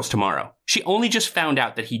funeral's tomorrow. She only just found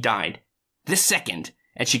out that he died this second.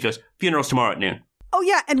 And she goes, funeral's tomorrow at noon. Oh,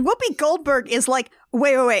 yeah, and Whoopi Goldberg is like,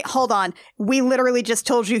 wait, hold on. We literally just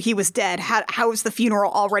told you he was dead. How is the funeral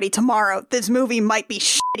already tomorrow? This movie might be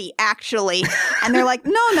shitty, actually. And they're like,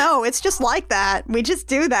 no, it's just like that. We just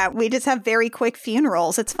do that. We just have very quick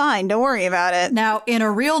funerals. It's fine. Don't worry about it. Now, in a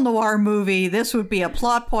real noir movie, this would be a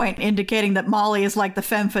plot point indicating that Molly is like the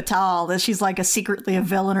femme fatale, that she's secretly a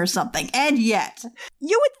villain or something. And yet,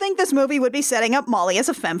 you would think this movie would be setting up Molly as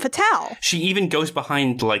a femme fatale. She even goes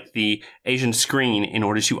behind the Asian screen in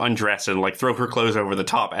order to undress and throw her clothes over the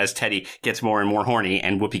top as Teddy gets more and more horny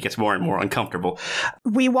and Whoopi gets more and more uncomfortable.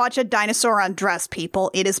 We watch a dinosaur undress,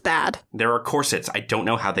 people. It is bad. There are corsets. I don't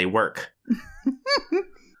know how they work.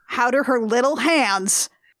 How do her little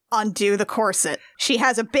hands undo the corset? She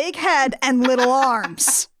has a big head and little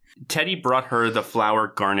arms. Teddy brought her the flower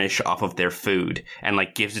garnish off of their food and,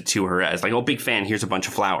 like, gives it to her as, like, oh, big fan, here's a bunch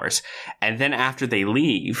of flowers. And then after they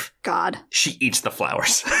leave, God, she eats the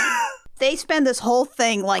flowers. They spend this whole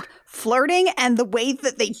thing, like, flirting, and the way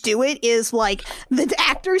that they do it is, like, the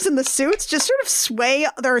actors in the suits just sort of sway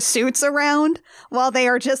their suits around while they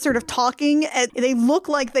are just sort of talking, and they look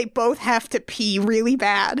like they both have to pee really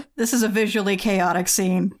bad. This is a visually chaotic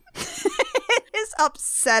scene. It is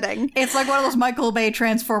upsetting. It's like one of those Michael Bay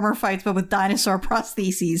Transformer fights, but with dinosaur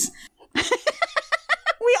prostheses.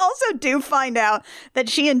 We also do find out that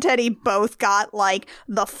she and Teddy both got, like,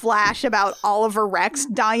 the flash about Oliver Rex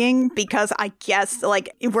dying because I guess,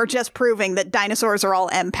 like, we're just proving that dinosaurs are all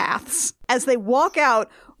empaths. As they walk out,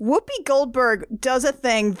 Whoopi Goldberg does a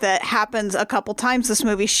thing that happens a couple times this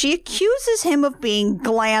movie. She accuses him of being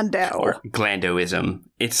glando. Or glandoism.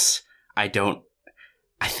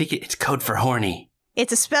 I think it's code for horny.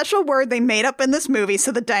 It's a special word they made up in this movie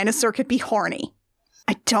so the dinosaur could be horny.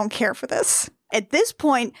 I don't care for this. At this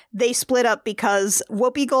point, they split up because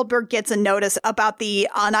Whoopi Goldberg gets a notice about the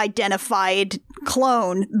unidentified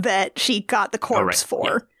clone that she got the corpse for.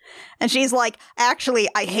 Yeah. And she's like, actually,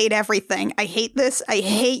 I hate everything. I hate this. I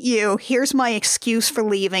hate you. Here's my excuse for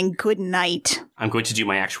leaving. Good night. I'm going to do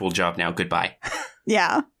my actual job now. Goodbye.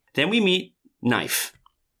 Yeah. Then we meet Knife.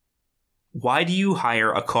 Why do you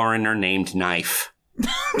hire a coroner named Knife?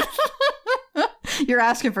 You're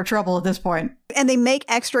asking for trouble at this point. And they make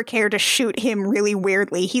extra care to shoot him really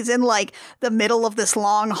weirdly. He's in, like, the middle of this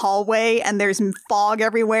long hallway, and there's fog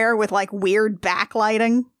everywhere with, like, weird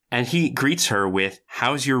backlighting. And he greets her with,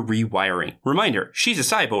 how's your rewiring? Reminder, she's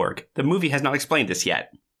a cyborg. The movie has not explained this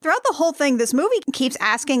yet. Throughout the whole thing, this movie keeps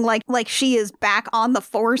asking, like she is back on the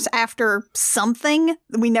force after something.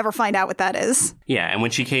 We never find out what that is. Yeah, and when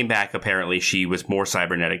she came back, apparently she was more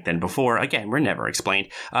cybernetic than before. Again, we're never explained.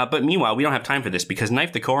 But meanwhile, we don't have time for this because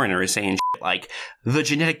Knife the coroner is saying shit like, the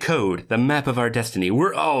genetic code, the map of our destiny,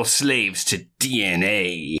 we're all slaves to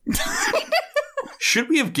DNA. Should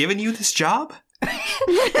we have given you this job?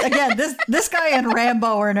 Again, this guy and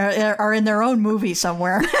Rambo are in their own movie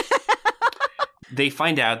somewhere. They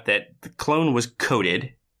find out that the clone was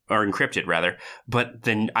coded, or encrypted rather, but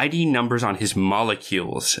the ID numbers on his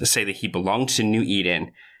molecules say that he belonged to New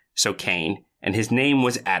Eden, so Cain, and his name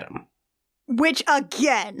was Adam. Which,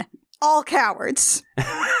 again, all cowards.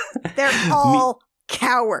 They're all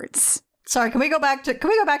cowards. Sorry, can we go back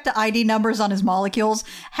to ID numbers on his molecules?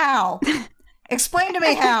 How? Explain to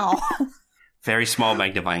me how. Very small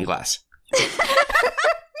magnifying glass.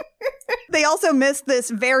 They also missed this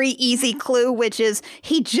very easy clue, which is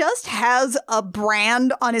he just has a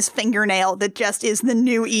brand on his fingernail that just is the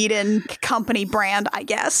New Eden company brand, I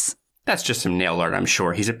guess. That's just some nail art, I'm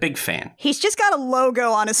sure. He's a big fan. He's just got a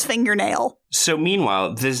logo on his fingernail. So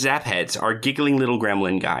meanwhile, the Zapheads, our giggling little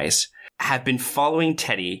gremlin guys, have been following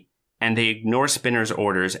Teddy, and they ignore Spinner's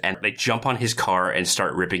orders, and they jump on his car and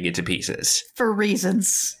start ripping it to pieces. For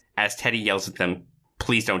reasons. As Teddy yells at them,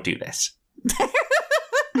 please don't do this.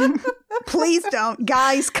 Please don't.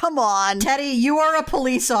 Guys, come on. Teddy, you are a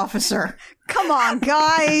police officer. Come on,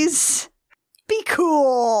 guys. Be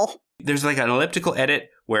cool. There's like an elliptical edit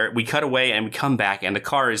where we cut away and we come back and the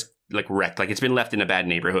car is like wrecked. Like it's been left in a bad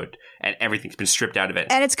neighborhood and everything's been stripped out of it.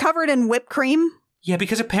 And it's covered in whipped cream. Yeah,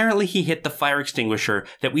 because apparently he hit the fire extinguisher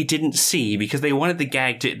that we didn't see because they wanted the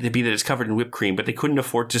gag to be that it's covered in whipped cream, but they couldn't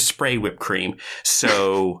afford to spray whipped cream.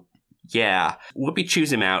 So... yeah. Whoopi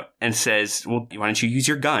chews him out and says, well, why don't you use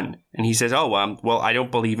your gun? And he says, well, I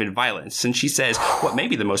don't believe in violence. And she says, what may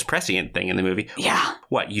be the most prescient thing in the movie? Yeah.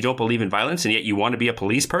 What, you don't believe in violence and yet you want to be a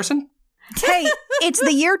police person? Hey, it's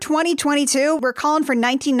the year 2022. We're calling for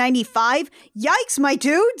 1995. Yikes, my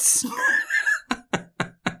dudes.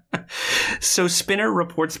 So Spinner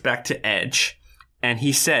reports back to Edge and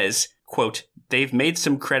he says, quote, they've made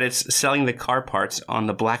some credits selling the car parts on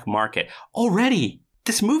the black market already.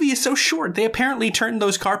 This movie is so short. They apparently turned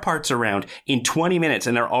those car parts around in 20 minutes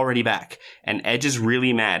and they're already back. And Edge is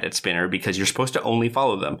really mad at Spinner because you're supposed to only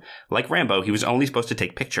follow them. Like Rambo, he was only supposed to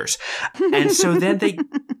take pictures. And so then they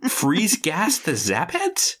freeze gas the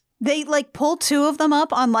Zapheads? They, like, pull two of them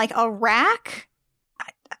up on, like, a rack?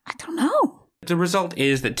 I don't know. The result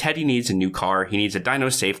is that Teddy needs a new car. He needs a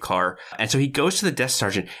dino-safe car. And so he goes to the desk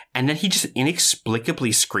sergeant and then he just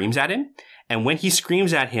inexplicably screams at him. And when he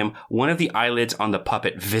screams at him, one of the eyelids on the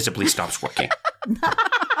puppet visibly stops working.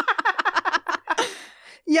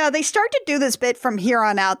 Yeah, they start to do this bit from here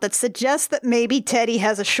on out that suggests that maybe Teddy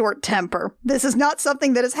has a short temper. This is not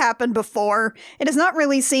something that has happened before. It does not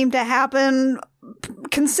really seem to happen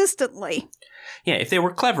consistently. Yeah, if they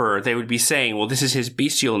were cleverer, they would be saying, well, this is his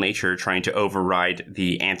bestial nature trying to override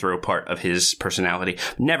the anthro part of his personality.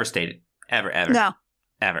 Never stated. Ever. No.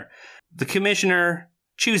 Ever. The commissioner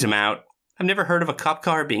chews him out. I've never heard of a cop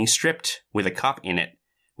car being stripped with a cop in it,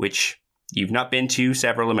 which you've not been to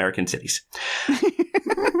several American cities.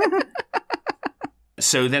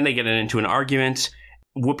 So then they get into an argument.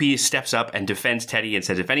 Whoopi steps up and defends Teddy and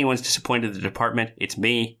says, if anyone's disappointed the department, it's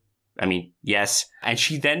me. I mean, yes. And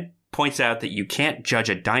she then points out that you can't judge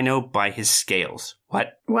a dino by his scales.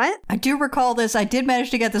 What? I do recall this. I did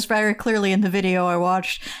manage to get this very clearly in the video I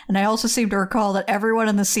watched, and I also seem to recall that everyone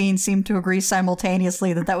in the scene seemed to agree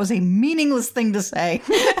simultaneously that that was a meaningless thing to say.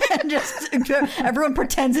 And just everyone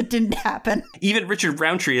pretends it didn't happen. Even Richard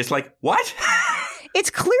Roundtree is like, what? It's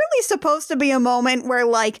clearly supposed to be a moment where,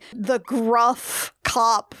 like, the gruff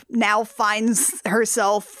cop now finds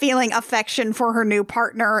herself feeling affection for her new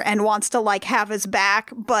partner and wants to, like, have his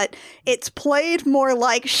back, but it's played more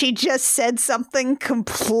like she just said something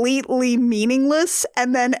completely meaningless,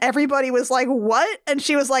 and then everybody was like, what? And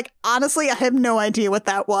she was like, honestly, I have no idea what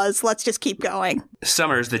that was. Let's just keep going.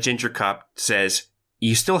 Summers, the ginger cop, says,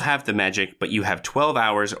 you still have the magic, but you have 12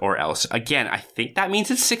 hours or else. Again, I think that means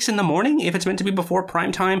it's 6 a.m. if it's meant to be before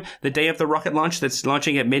prime time, the day of the rocket launch that's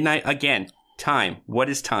launching at midnight. Again, time. What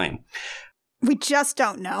is time? We just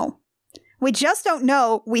don't know. We just don't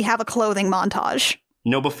know. We have a clothing montage.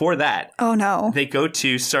 No, before that. Oh, no. They go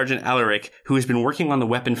to Sergeant Alaric, who has been working on the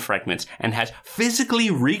weapon fragments and has physically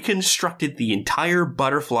reconstructed the entire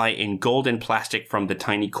butterfly in gold and plastic from the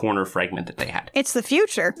tiny corner fragment that they had. It's the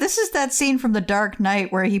future. This is that scene from The Dark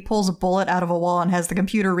Knight where he pulls a bullet out of a wall and has the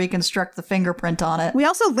computer reconstruct the fingerprint on it. We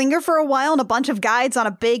also linger for a while in a bunch of guides on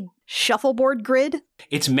a big shuffleboard grid.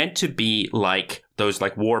 It's meant to be like those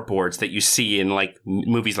like war boards that you see in like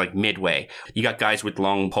movies like Midway. You got guys with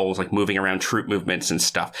long poles like moving around troop movements and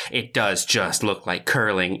stuff. It does just look like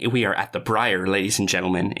curling. We are at the Briar, ladies and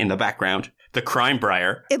gentlemen, in the background. The crime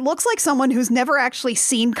Briar. It looks like someone who's never actually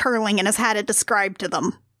seen curling and has had it described to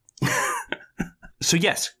them. So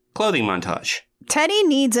yes, clothing montage. Teddy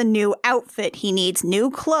needs a new outfit. He needs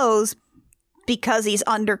new clothes because he's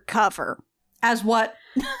undercover. As what?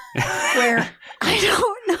 Where? I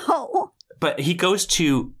don't know. But he goes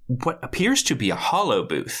to what appears to be a hollow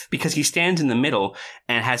booth because he stands in the middle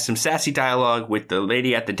and has some sassy dialogue with the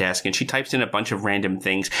lady at the desk, and she types in a bunch of random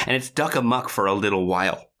things, and it's duck amuck for a little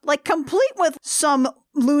while. Like, complete with some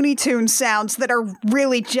Looney Tunes sounds that are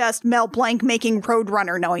really just Mel Blanc making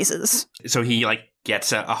Roadrunner noises. So he, like,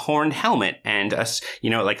 gets a horned helmet and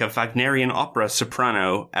like a Wagnerian opera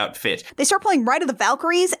soprano outfit. They start playing Ride of the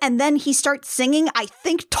Valkyries, and then he starts singing, I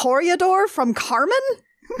think, Toreador from Carmen?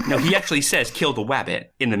 No, he actually says kill the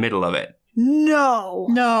wabbit in the middle of it. No.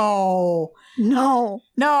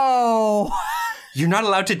 No. You're not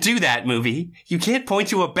allowed to do that, movie. You can't point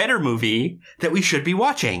to a better movie that we should be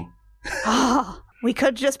watching. We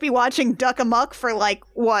could just be watching Duck Amuck for, like,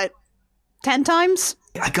 what, 10 times?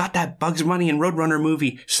 I got that Bugs Bunny and Roadrunner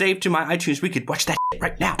movie saved to my iTunes. We could watch that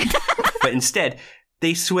right now. But instead,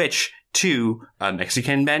 they switch to a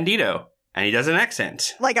Mexican bandito, and he does an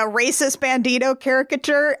accent. Like a racist bandito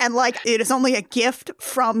caricature, and like it is only a gift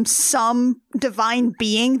from some divine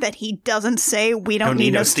being that he doesn't say, we don't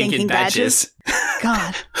need no stinking badges.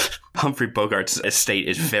 God. Humphrey Bogart's estate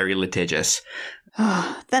is very litigious.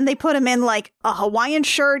 Then they put him in like a Hawaiian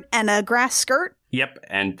shirt and a grass skirt. Yep,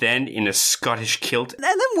 and then in a Scottish kilt. And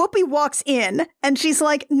then Whoopi walks in, and she's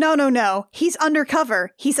like, no, he's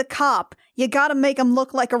undercover. He's a cop. You gotta make him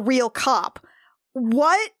look like a real cop.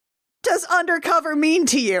 What does undercover mean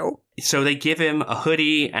to you? So they give him a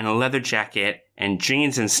hoodie and a leather jacket and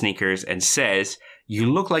jeans and sneakers and says,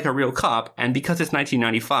 you look like a real cop, and because it's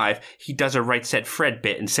 1995, he does a Right Said Fred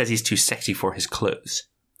bit and says he's too sexy for his clothes.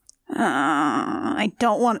 I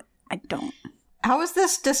don't. How is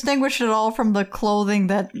this distinguished at all from the clothing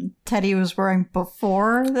that Teddy was wearing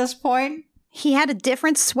before this point? He had a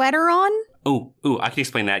different sweater on? Ooh, I can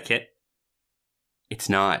explain that, Kit. It's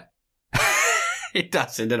not. It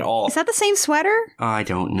doesn't at all. Is that the same sweater? I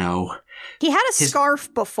don't know. He had a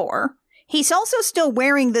scarf before. He's also still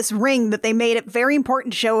wearing this ring that they made a very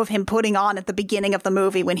important show of him putting on at the beginning of the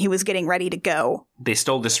movie when he was getting ready to go. They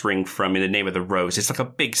stole this ring from In the Name of the Rose. It's like a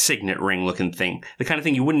big signet ring looking thing. The kind of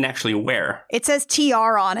thing you wouldn't actually wear. It says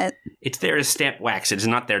TR on it. It's there to stamp wax. It is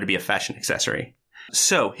not there to be a fashion accessory.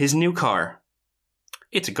 So, his new car.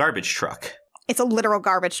 It's a garbage truck. It's a literal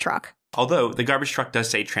garbage truck. Although, the garbage truck does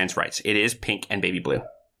say trans rights. It is pink and baby blue.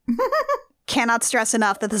 Cannot stress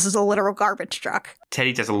enough that this is a literal garbage truck.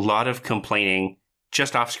 Teddy does a lot of complaining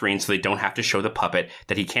just off screen so they don't have to show the puppet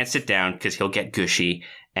that he can't sit down because he'll get gushy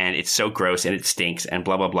and it's so gross and it stinks and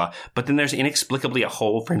blah, blah, blah. But then there's inexplicably a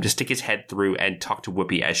hole for him to stick his head through and talk to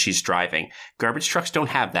Whoopi as she's driving. Garbage trucks don't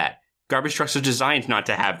have that. Garbage trucks are designed not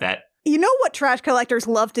to have that. You know what trash collectors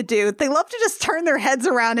love to do? They love to just turn their heads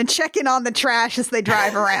around and check in on the trash as they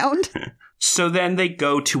drive around. So then they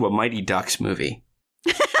go to a Mighty Ducks movie.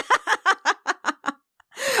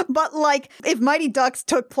 But like, if Mighty Ducks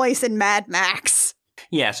took place in Mad Max.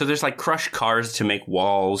 Yeah, so there's like crushed cars to make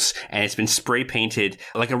walls, and it's been spray painted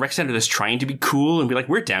like a rec center that's trying to be cool and be like,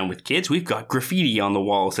 we're down with kids. We've got graffiti on the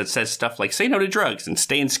walls that says stuff like, say no to drugs and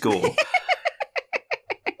stay in school.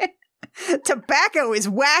 Tobacco is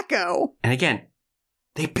wacko. And again,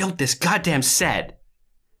 they built this goddamn set.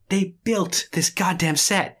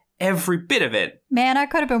 Every bit of it. Man, I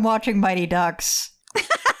could have been watching Mighty Ducks.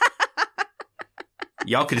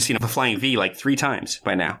 Y'all could have seen a flying V like 3 times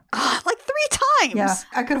by now. Like 3 times. Yeah,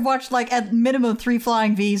 I could have watched like at minimum 3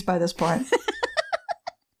 flying Vs by this point.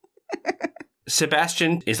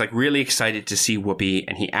 Sebastian is like really excited to see Whoopi,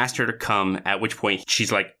 and he asked her to come, at which point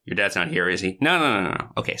she's like, your dad's not here, is he? No.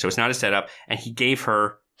 Okay, so it's not a setup. And he gave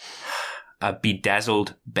her a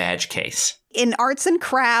bedazzled badge case. In arts and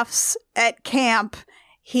crafts at camp,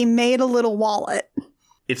 he made a little wallet.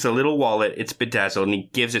 It's a little wallet, it's bedazzled, and he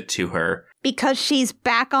gives it to her. Because she's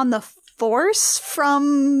back on the Force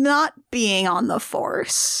from not being on the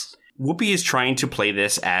Force. Whoopi is trying to play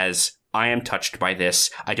this as, I am touched by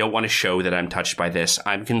this. I don't want to show that I'm touched by this.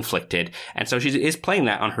 I'm conflicted. And so she is playing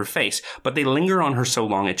that on her face, but they linger on her so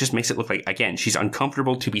long, it just makes it look like, again, she's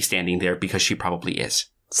uncomfortable to be standing there because she probably is.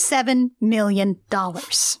 $7 million.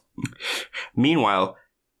 Meanwhile,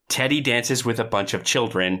 Teddy dances with a bunch of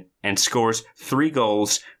children and scores 3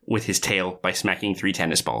 goals with his tail by smacking 3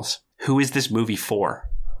 tennis balls. Who is this movie for?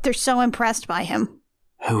 They're so impressed by him.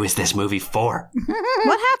 Who is this movie for?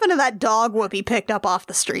 What happened to that dog Whoopi picked up off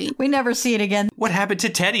the street? We never see it again. What happened to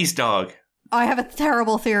Teddy's dog? I have a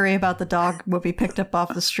terrible theory about the dog Whoopi picked up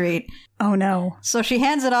off the street. Oh no. So she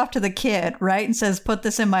hands it off to the kid, right? And says, put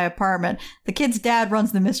this in my apartment. The kid's dad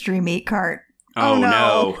runs the mystery meat cart. Oh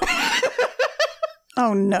no.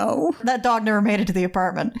 Oh no. That dog never made it to the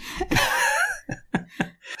apartment.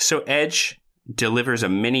 So Edge delivers a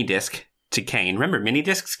mini disc to Kane. Remember mini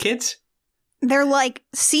discs, kids? They're like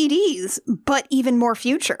CDs, but even more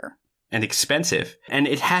future. And expensive. And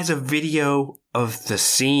it has a video of the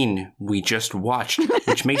scene we just watched,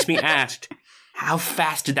 which makes me ask, how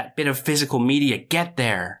fast did that bit of physical media get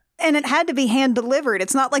there? And it had to be hand delivered.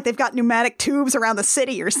 It's not like they've got pneumatic tubes around the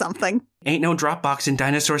city or something. Ain't no Dropbox in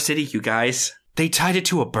Dinosaur City, you guys. They tied it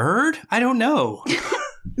to a bird? I don't know.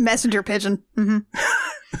 Messenger pigeon. Mm-hmm.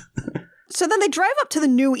 So then they drive up to the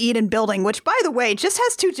New Eden building, which, by the way, just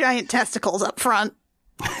has 2 giant testicles up front.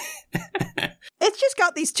 It's just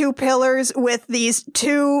got these 2 pillars with these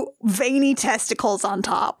 2 veiny testicles on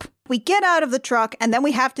top. We get out of the truck, and then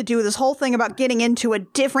we have to do this whole thing about getting into a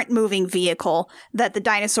different moving vehicle that the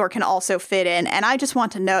dinosaur can also fit in. And I just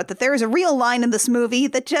want to note that there is a real line in this movie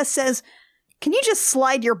that just says, can you just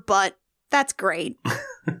slide your butt? That's great.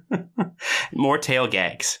 More tail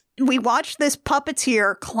gags. We watch this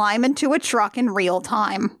puppeteer climb into a truck in real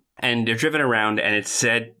time. And they're driven around, and it's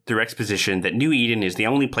said through exposition that New Eden is the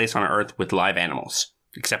only place on Earth with live animals,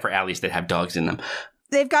 except for alleys that have dogs in them.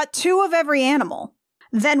 They've got 2 of every animal.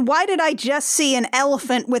 Then why did I just see an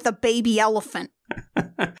elephant with a baby elephant?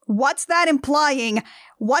 What's that implying?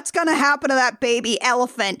 What's going to happen to that baby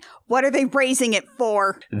elephant? What are they raising it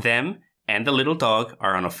for? Them and the little dog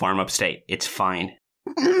are on a farm upstate. It's fine.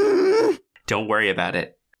 Don't worry about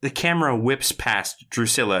it. The camera whips past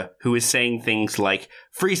Drusilla, who is saying things like,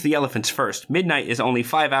 freeze the elephants first. Midnight is only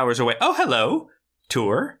 5 hours away. Oh, hello.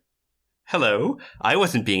 Tour. Hello. I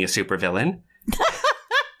wasn't being a supervillain.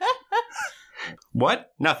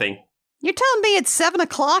 What? Nothing. You're telling me it's 7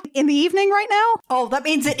 o'clock in the evening right now? Oh, that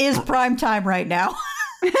means it is prime time right now.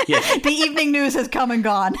 Yeah. The evening news has come and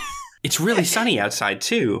gone. It's really sunny outside,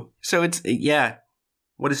 too. So it's, yeah.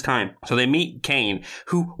 What is time? So they meet Kane,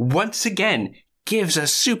 who once again gives a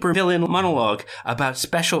supervillain monologue about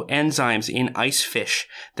special enzymes in ice fish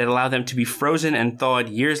that allow them to be frozen and thawed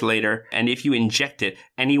years later. And if you inject it,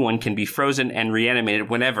 anyone can be frozen and reanimated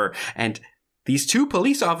whenever. And these 2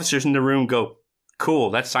 police officers in the room go, cool,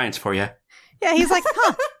 that's science for you. Yeah, he's like,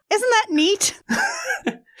 huh, isn't that neat?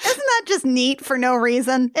 Isn't that just neat for no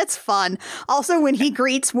reason? It's fun. Also, when he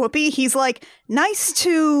greets Whoopi, he's like, nice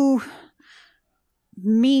to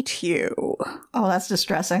meet you. Oh, that's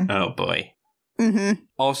distressing. Oh, boy. Mm-hmm.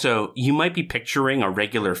 Also, you might be picturing a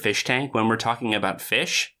regular fish tank when we're talking about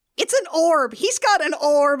fish. It's an orb. He's got an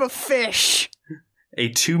orb of fish. a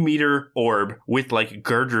 2-meter orb with like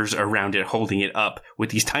girders around it holding it up with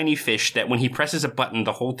these tiny fish that when he presses a button,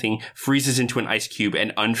 the whole thing freezes into an ice cube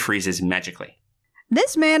and unfreezes magically.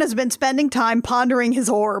 This man has been spending time pondering his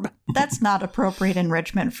orb. That's not appropriate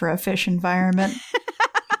enrichment for a fish environment.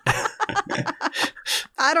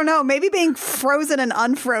 I don't know. Maybe being frozen and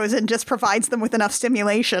unfrozen just provides them with enough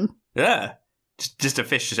stimulation. Yeah. Just a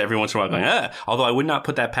fish just every once in a while going, Although I would not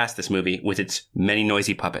put that past this movie with its many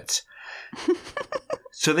noisy puppets.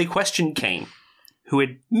 So they question Kane, who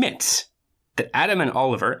admits that Adam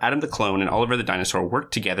the clone, and Oliver the dinosaur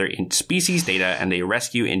work together in species data and they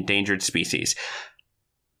rescue endangered species.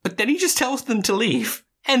 But then he just tells them to leave.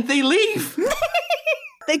 And they leave!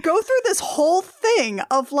 They go through this whole thing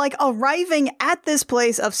of like arriving at this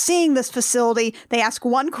place, of seeing this facility. They ask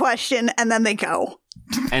one question and then they go.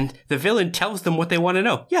 And the villain tells them what they want to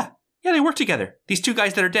know. Yeah, they work together. These two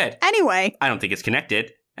guys that are dead. Anyway. I don't think it's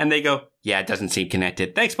connected. And they go, yeah, it doesn't seem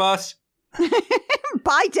connected. Thanks, boss.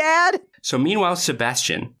 Bye, Dad. So meanwhile,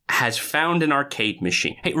 Sebastian has found an arcade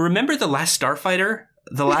machine. Hey, remember The Last Starfighter?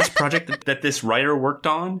 The last project that this writer worked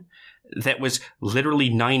on? That was literally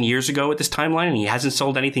 9 years ago at this timeline, and he hasn't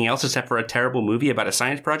sold anything else except for a terrible movie about a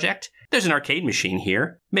science project? There's an arcade machine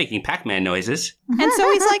here, making Pac-Man noises. And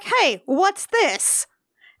so he's like, hey, what's this?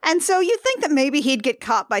 And so you think that maybe he'd get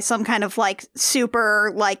caught by some kind of like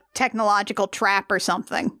super like technological trap or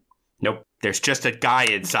something. Nope, there's just a guy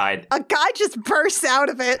inside. A guy just bursts out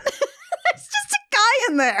of it. There's just a guy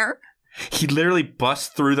in there. He literally busts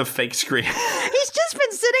through the fake screen. He's just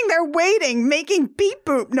been sitting there waiting, making beep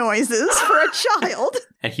boop noises for a child.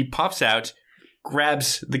 And he pops out,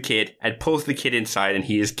 grabs the kid, and pulls the kid inside, and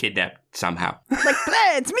he is kidnapped somehow. Like,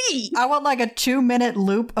 it's me! I want like a 2-minute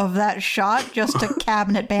loop of that shot just to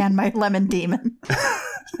cabinet ban my lemon demon.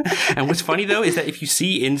 And what's funny, though, is that if you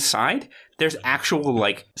see inside, there's actual,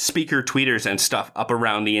 like, speaker tweeters and stuff up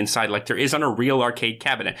around the inside, like there is on a real arcade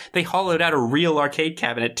cabinet. They hollowed out a real arcade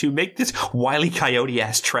cabinet to make this Wile E.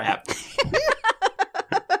 Coyote-ass trap.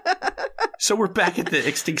 So we're back at the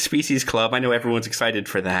Extinct Species Club. I know everyone's excited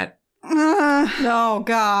for that. Oh,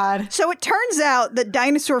 God. So it turns out that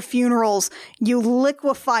dinosaur funerals, you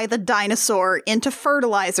liquefy the dinosaur into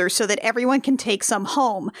fertilizer so that everyone can take some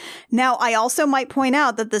home. Now, I also might point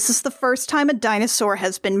out that this is the first time a dinosaur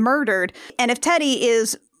has been murdered. And if Teddy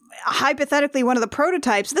is hypothetically one of the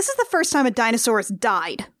prototypes, this is the first time a dinosaur has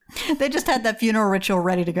died. They just had that funeral ritual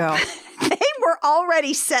ready to go. They were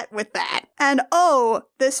already set with that. And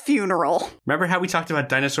this funeral. Remember how we talked about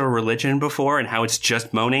dinosaur religion before and how it's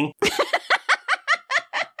just moaning?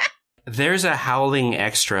 There's a howling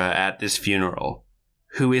extra at this funeral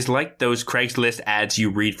who is like those Craigslist ads you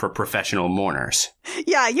read for professional mourners.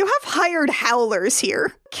 Yeah, you have hired howlers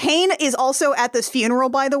here. Kane is also at this funeral,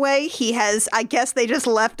 by the way. I guess they just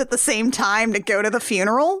left at the same time to go to the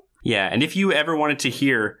funeral. Yeah, and if you ever wanted to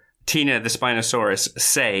hear Tina the Spinosaurus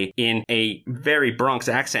say in a very Bronx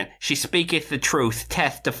accent, "She speaketh the truth,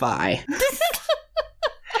 testify."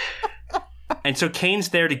 And so Kane's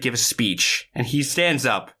there to give a speech, and he stands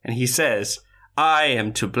up and he says, "I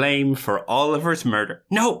am to blame for Oliver's murder."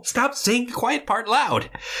 No, stop saying the quiet part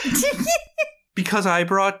loud. "Because I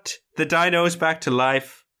brought the dinos back to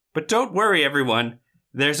life. But don't worry, everyone.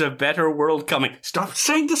 There's a better world coming." Stop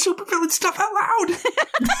saying the supervillain stuff out loud. And then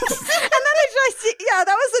that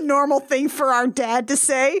was a normal thing for our dad to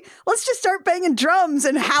say. Let's just start banging drums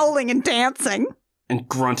and howling and dancing. And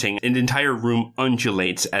grunting. An entire room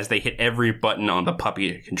undulates as they hit every button on the puppy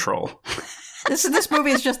to control. This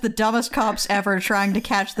movie is just the dumbest cops ever trying to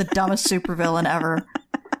catch the dumbest supervillain ever.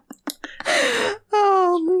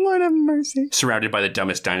 Oh, Lord have mercy. Surrounded by the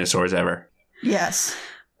dumbest dinosaurs ever. Yes.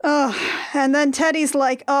 And then Teddy's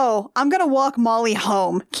like, I'm going to walk Molly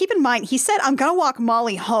home. Keep in mind, he said, I'm going to walk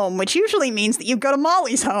Molly home, which usually means that you go to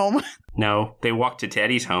Molly's home. No, they walk to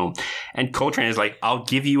Teddy's home. And Coltrane is like, "I'll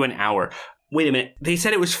give you an hour." Wait a minute. They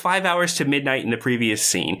said it was 5 hours to midnight in the previous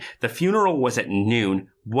scene. The funeral was at noon.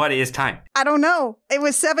 What is time? I don't know. It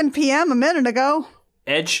was 7 p.m. a minute ago.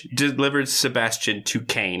 Edge delivered Sebastian to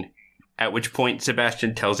Kane, at which point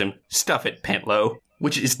Sebastian tells him, "Stuff it, Pentlow,"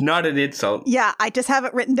 which is not an insult. Yeah, I just have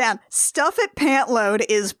it written down. "Stuff it, Pantload"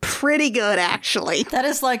 is pretty good, actually. That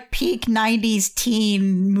is like peak 90s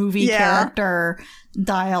teen movie character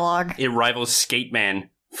dialogue. It rivals Skate Man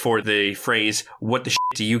for the phrase, "What the shit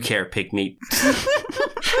do you care, pig meat?"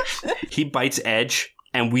 He bites Edge,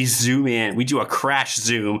 and we zoom in. We do a crash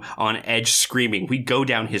zoom on Edge screaming. We go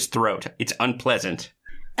down his throat. It's unpleasant.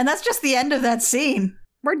 And that's just the end of that scene.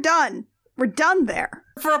 We're done. We're done there.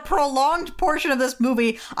 For a prolonged portion of this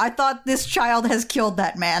movie, I thought this child has killed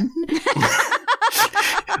that man.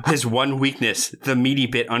 His one weakness, the meaty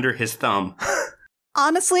bit under his thumb.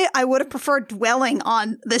 Honestly, I would have preferred dwelling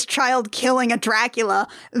on this child killing a Dracula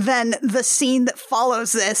than the scene that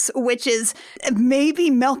follows this, which is maybe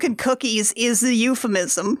milk and cookies is the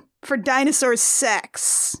euphemism for dinosaur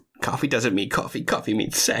sex. Coffee doesn't mean coffee. Coffee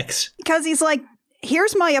means sex. Because he's like,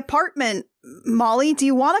 here's my apartment, Molly. Do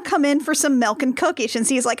you want to come in for some milk and cookies? And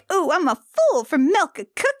she's like, oh, I'm a fool for milk and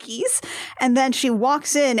cookies. And then she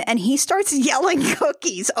walks in and he starts yelling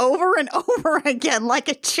cookies over and over again like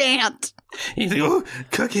a chant. He's like, oh,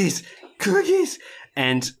 cookies, cookies.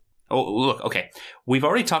 And, oh, look, okay. We've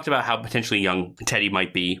already talked about how potentially young Teddy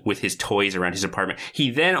might be with his toys around his apartment. He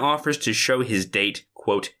then offers to show his date,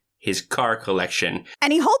 quote, his car collection.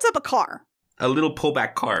 And he holds up a car. A little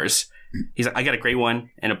pullback cars. He's like, I got a gray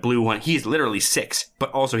one and a blue one. He's literally 6,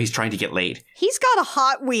 but also he's trying to get laid. He's got a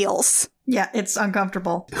Hot Wheels. Yeah, it's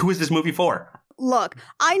uncomfortable. Who is this movie for? Look,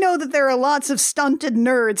 I know that there are lots of stunted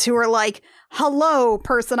nerds who are like, hello,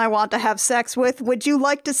 person I want to have sex with. Would you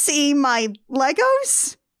like to see my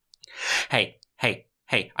Legos? Hey,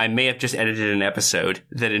 I may have just edited an episode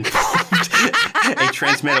that involved a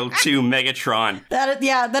Transmetal 2 Megatron.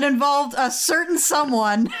 That involved a certain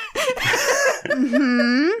someone.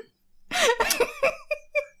 Mm-hmm.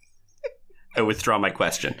 I withdraw my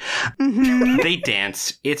question. Mm-hmm. They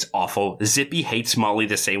dance. It's awful. Zippy hates Molly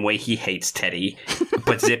the same way he hates Teddy.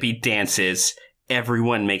 But Zippy dances.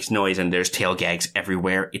 Everyone makes noise and there's tail gags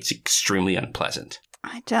everywhere. It's extremely unpleasant.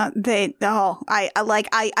 I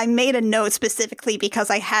made a note specifically because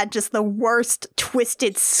I had just the worst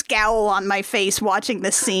twisted scowl on my face watching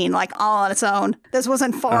this scene, like all on its own. This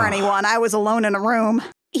wasn't for anyone. I was alone in a room.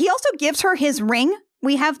 He also gives her his ring.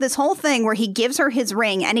 We have this whole thing where he gives her his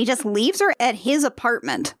ring and he just leaves her at his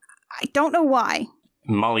apartment. I don't know why.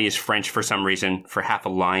 Molly is French for some reason, for half a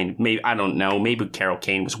line. Maybe, I don't know. Maybe Carol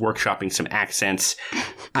Kane was workshopping some accents.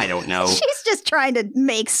 I don't know. She's just trying to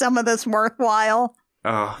make some of this worthwhile.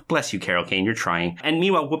 Oh, bless you, Carol Kane. You're trying. And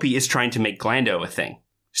meanwhile, Whoopi is trying to make Glando a thing.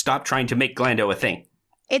 Stop trying to make Glando a thing.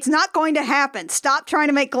 It's not going to happen. Stop trying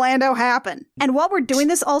to make Glando happen. And while we're doing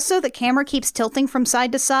this also, the camera keeps tilting from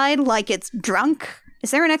side to side like it's drunk. Is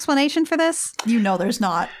there an explanation for this? You know there's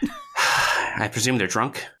not. I presume they're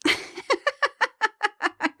drunk.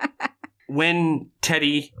 When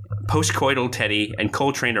Teddy, post-coital Teddy, and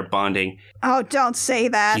Coltrane are bonding... Oh, don't say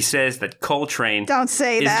that. He says that Coltrane... Don't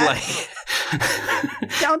say is that. Like...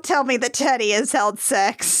 Don't tell me that Teddy has held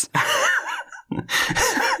sex.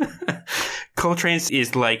 Coltrane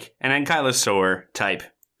is like an ankylosaur type,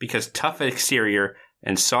 because tough exterior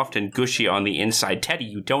and soft and gushy on the inside. Teddy,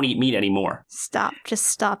 you don't eat meat anymore. Stop.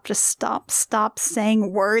 Stop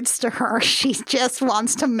saying words to her. She just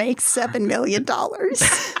wants to make $7 million.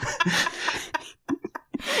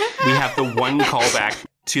 We have the one callback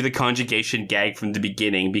to the conjugation gag from the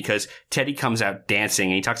beginning because Teddy comes out dancing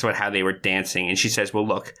and he talks about how they were dancing and she says, well,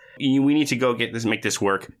 look, we need to go make this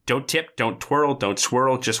work. Don't tip, don't twirl, don't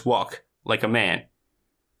swirl, just walk like a man.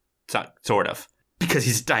 Sort of. Because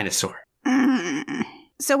he's a dinosaur.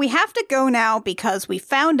 So we have to go now because we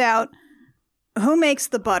found out who makes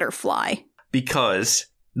the butterfly. Because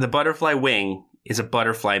the butterfly wing is a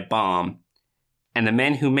butterfly bomb and the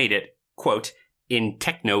man who made it, quote, in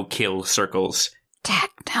techno-kill circles.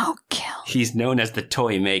 Techno-kill. He's known as the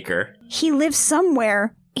toy maker. He lives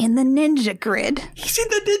somewhere in the Ninja Grid. He's in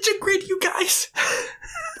the Ninja Grid, you guys!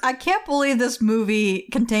 I can't believe this movie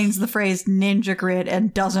contains the phrase Ninja Grid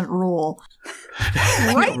and doesn't rule.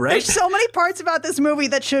 Right? There's so many parts about this movie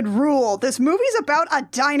that should rule. This movie's about a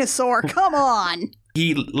dinosaur. Come on!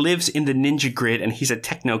 He lives in the Ninja Grid, and he's a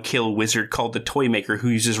techno-kill wizard called the Toy Maker who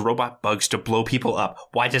uses robot bugs to blow people up.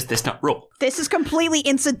 Why does this not rule? This is completely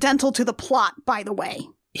incidental to the plot, by the way.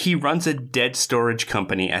 He runs a dead storage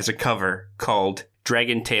company as a cover called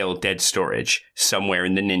Dragon Tail Dead Storage, somewhere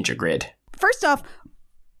in the Ninja Grid. First off,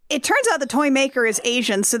 it turns out the Toy Maker is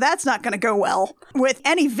Asian, so that's not going to go well with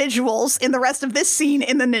any visuals in the rest of this scene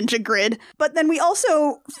in the Ninja Grid. But then we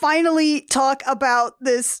also finally talk about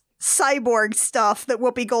this cyborg stuff that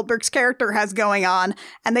Whoopi Goldberg's character has going on,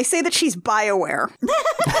 and they say that she's BioWare.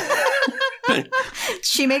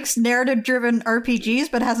 She makes narrative-driven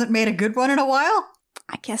RPGs, but hasn't made a good one in a while?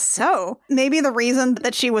 I guess so. Maybe the reason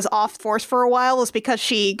that she was off Force for a while is because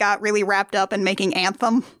she got really wrapped up in making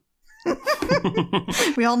Anthem.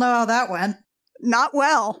 We all know how that went. Not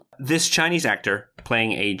well. This Chinese actor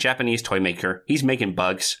playing a Japanese toy maker, he's making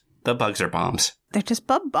bugs. The bugs are bombs. They're just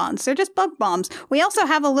bug bombs. They're just bug bombs. We also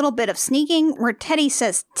have a little bit of sneaking where Teddy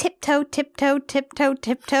says tiptoe, tiptoe, tiptoe,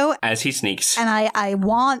 tiptoe. As he sneaks. And I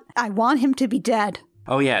want him to be dead.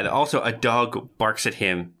 Oh yeah, also a dog barks at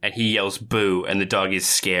him and he yells boo and the dog is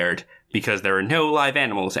scared. because there are no live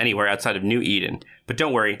animals anywhere outside of New Eden. But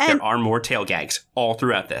don't worry, there are more tail gags all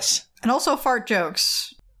throughout this. And also fart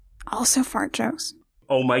jokes. Also fart jokes.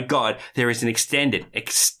 Oh my god, there is an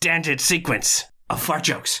extended sequence of fart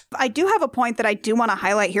jokes. I do have a point that I do want to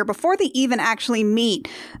highlight here. Before they even actually meet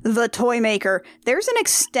the toy maker, there's an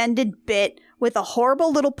extended bit with a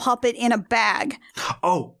horrible little puppet in a bag.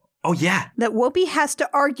 Oh yeah. That Whoopi has to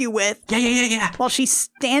argue with. Yeah. While she's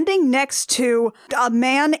standing next to a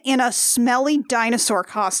man in a smelly dinosaur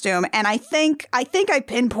costume. And I think I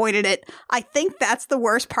pinpointed it. I think that's the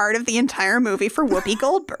worst part of the entire movie for Whoopi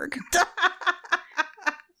Goldberg.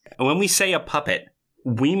 When we say a puppet,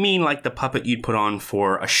 we mean like the puppet you'd put on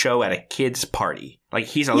for a show at a kid's party. Like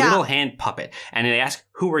he's a little hand puppet. And they ask,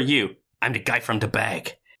 who are you? I'm the guy from the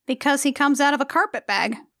bag. Because he comes out of a carpet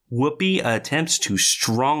bag. Whoopi attempts to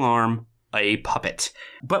strong-arm a puppet.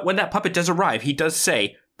 But when that puppet does arrive, he does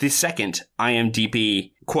say the second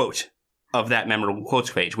IMDb quote of that memorable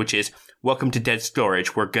quotes page, which is, "Welcome to Dead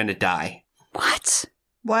Storage, we're gonna die." What?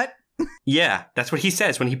 Yeah, that's what he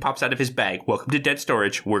says when he pops out of his bag. "Welcome to Dead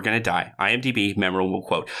Storage, we're gonna die." IMDb memorable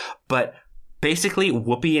quote. But basically,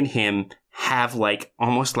 Whoopi and him have like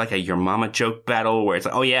almost like a your mama joke battle where it's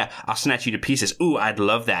like, oh yeah, I'll snatch you to pieces. Ooh, I'd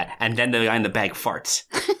love that. And then the guy in the bag farts.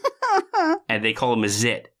 And they call him a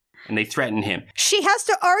zit. And they threaten him. She has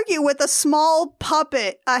to argue with a small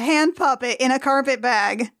puppet, a hand puppet in a carpet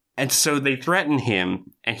bag. And so they threaten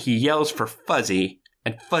him, and he yells for Fuzzy,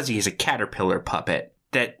 and Fuzzy is a caterpillar puppet,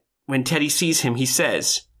 that when Teddy sees him, he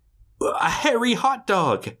says, "A hairy hot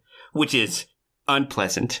dog," which is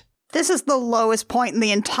unpleasant. This is the lowest point in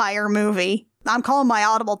the entire movie. I'm calling my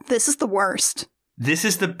audible. This is the worst. This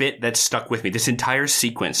is the bit that stuck with me. This entire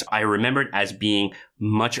sequence, I remembered as being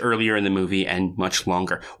much earlier in the movie and much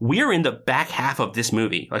longer. We're in the back half of this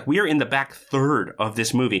movie. Like, we are in the back third of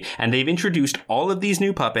this movie. And they've introduced all of these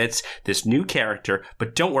new puppets, this new character.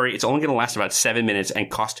 But don't worry, it's only going to last about 7 minutes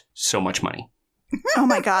and cost so much money. Oh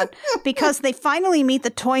my god. Because they finally meet the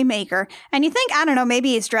toy maker, and you think, I don't know, maybe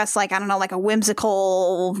he's dressed like, I don't know, like a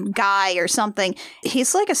whimsical guy or something.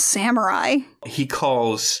 He's like a samurai. He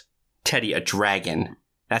calls Teddy a dragon.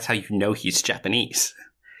 That's how you know he's Japanese.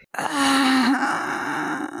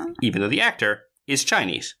 Even though the actor is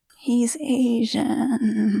Chinese. He's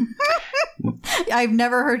Asian. I've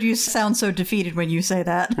never heard you sound so defeated when you say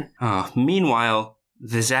that. Meanwhile,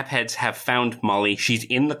 the Zapheads have found Molly. She's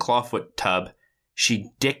in the clawfoot tub.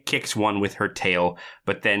 She dick kicks one with her tail,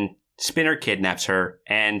 but then Spinner kidnaps her,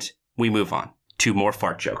 and we move on to more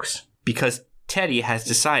fart jokes. Because Teddy has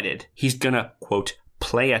decided he's gonna, quote,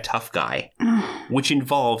 play a tough guy, which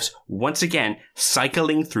involves, once again,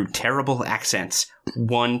 cycling through terrible accents,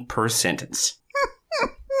 one per sentence.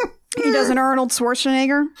 He does an Arnold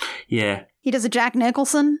Schwarzenegger. Yeah. He does a Jack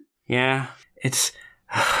Nicholson. Yeah. It's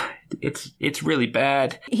really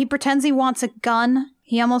bad. He pretends he wants a gun.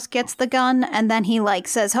 He almost gets the gun, and then he, like,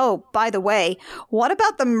 says, oh, by the way, what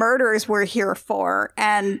about the murders we're here for?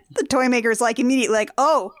 And the toy maker's, like, immediately like,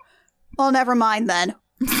 oh, well, never mind then.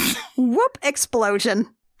 Whoop,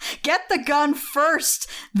 explosion. Get the gun first,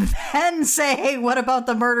 then say, hey, what about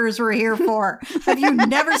the murders we're here for? Have you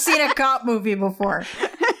never seen a cop movie before?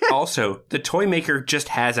 Also, the toy maker just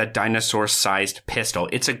has a dinosaur-sized pistol.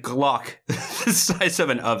 It's a Glock the size of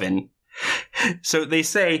an oven. So they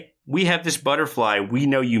say, we have this butterfly, we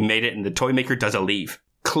know you made it, and the toy maker does a leave.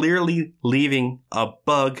 Clearly leaving a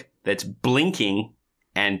bug that's blinking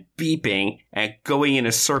and beeping and going in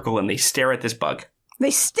a circle, and they stare at this bug.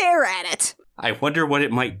 They stare at it. I wonder what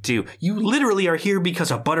it might do. You literally are here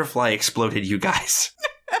because a butterfly exploded, you guys.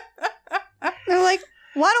 They're like,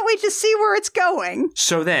 why don't we just see where it's going?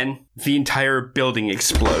 So then, the entire building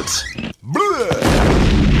explodes.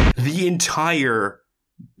 The entire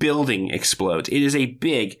building explodes. It is a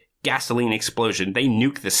big gasoline explosion. They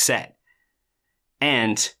nuke the set.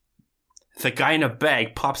 And the guy in a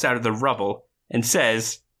bag pops out of the rubble and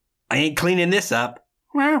says, I ain't cleaning this up.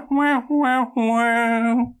 Wow, wow, wow,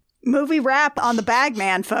 wow. Movie wrap on the bag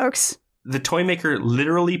man, folks. The toy maker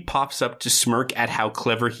literally pops up to smirk at how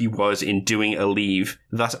clever he was in doing a leave,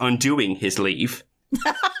 thus undoing his leave.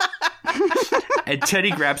 And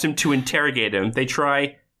Teddy grabs him to interrogate him. They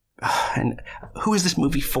try... And who is this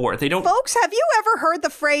movie for? They don't... Folks, have you ever heard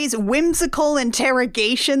the phrase whimsical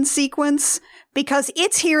interrogation sequence? Because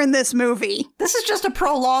it's here in this movie. This is just a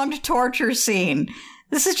prolonged torture scene.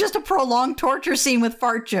 This is just a prolonged torture scene with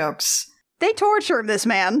fart jokes. They torture this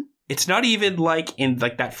man. It's not even like in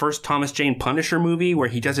like that first Thomas Jane Punisher movie where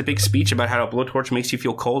he does a big speech about how a blowtorch makes you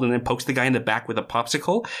feel cold and then pokes the guy in the back with a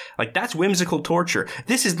popsicle. Like, that's whimsical torture.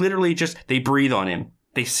 This is literally just, they breathe on him.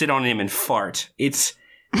 They sit on him and fart. It's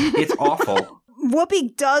awful.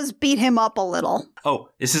 Whoopi does beat him up a little. Oh,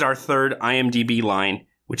 this is our third IMDb line,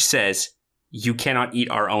 which says, "You cannot eat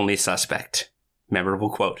our only suspect." Memorable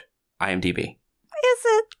quote. IMDb. Is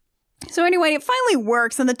it? So anyway, it finally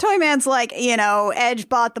works, and the toy man's like, Edge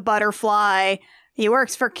bought the butterfly. He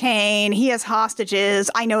works for Kane. He has hostages.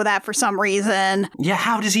 I know that for some reason. Yeah,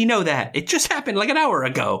 how does he know that? It just happened like an hour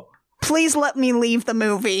ago. Please let me leave the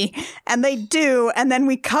movie. And they do, and then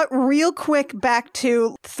we cut real quick back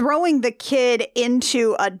to throwing the kid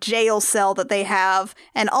into a jail cell that they have,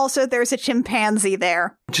 and also there's a chimpanzee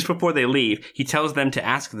there. Just before they leave, he tells them to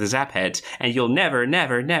ask the Zap Heads, and you'll never,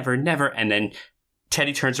 never, never, never, and then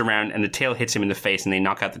Teddy turns around and the tail hits him in the face and they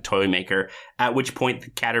knock out the toy maker, at which point the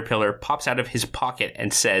caterpillar pops out of his pocket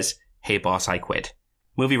and says, "Hey boss, I quit."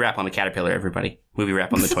 Movie wrap on the caterpillar, everybody. Movie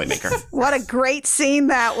wrap on the toy maker. What a great scene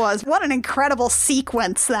that was. What an incredible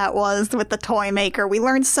sequence that was with the toy maker. We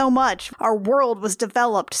learned so much. Our world was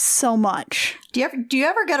developed so much. Do you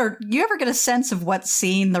ever get a sense of what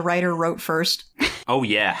scene the writer wrote first? Oh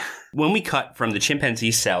yeah. When we cut from the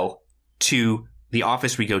chimpanzee cell to the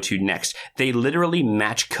office we go to next, they literally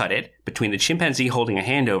match cut it between the chimpanzee holding a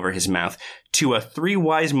hand over his mouth to a Three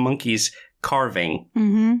Wise Monkeys carving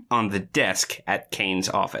on the desk at Kane's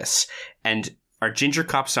office. And our ginger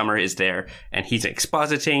cop Summer is there, and he's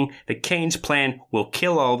expositing that Kane's plan will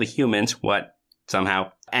kill all the humans. What?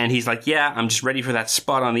 Somehow. And he's like, yeah, I'm just ready for that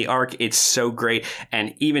spot on the ark. It's so great.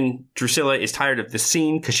 And even Drusilla is tired of the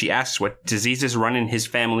scene because she asks what diseases run in his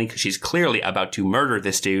family because she's clearly about to murder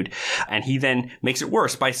this dude. And he then makes it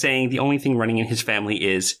worse by saying the only thing running in his family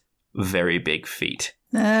is very big feet.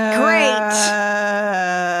 Great.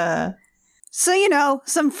 So,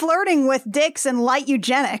 some flirting with dicks and light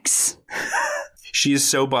eugenics. She is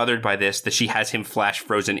so bothered by this that she has him flash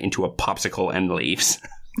frozen into a popsicle and leaves.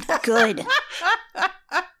 Good.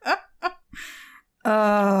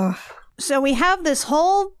 So we have this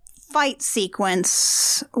whole fight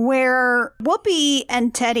sequence where Whoopi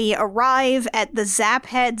and Teddy arrive at the Zap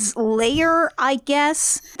Heads' lair, I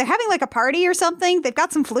guess. They're having like a party or something. They've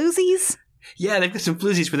got some floozies. Yeah, they've got some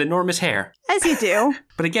floozies with enormous hair. As you do.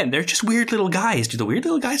 But again, they're just weird little guys. Do the weird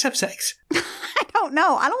little guys have sex? I don't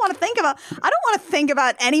know. I don't want to think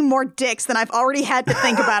about any more dicks than I've already had to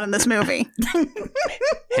think about in this movie.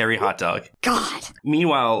 Hairy hot dog. God.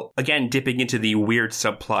 Meanwhile, again, dipping into the weird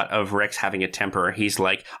subplot of Rex having a temper, he's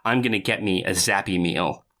like, I'm going to get me a Zappy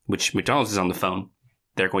meal, which McDonald's is on the phone.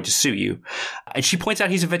 They're going to sue you. And she points out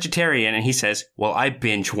he's a vegetarian, and he says, well, I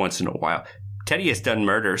binge once in a while. Teddy has done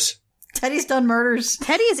murders. Teddy's done murders.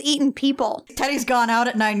 Teddy has eaten people. Teddy's gone out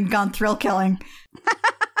at night and gone thrill killing.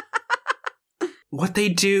 What they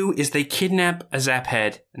do is they kidnap a Zap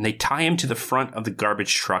Head and they tie him to the front of the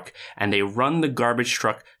garbage truck and they run the garbage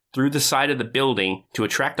truck through the side of the building to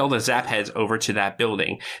attract all the Zap Heads over to that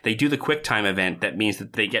building. They do the QuickTime event that means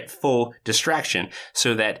that they get full distraction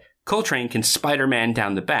so that Coltrane can Spider-Man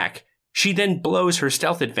down the back. She then blows her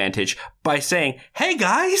stealth advantage by saying, "Hey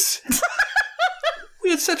guys! We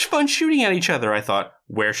had such fun shooting at each other." I thought,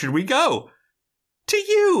 where should we go? To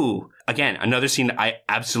you! Again, another scene that I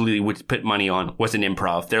absolutely would put money on was an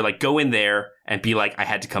improv. They're like, go in there and be like, I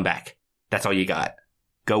had to come back. That's all you got.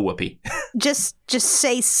 Go Whoopi. Just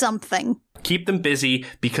say something. Keep them busy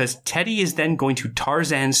because Teddy is then going to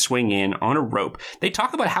Tarzan swing in on a rope. They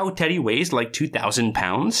talk about how Teddy weighs like 2,000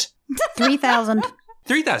 pounds. 3,000.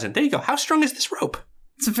 3,000. There you go. How strong is this rope?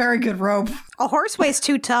 It's a very good rope. A horse weighs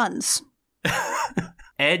 2 tons.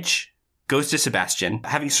 Edge goes to Sebastian,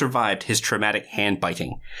 having survived his traumatic hand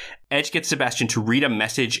biting. Edge gets Sebastian to read a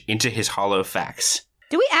message into his hollow fax.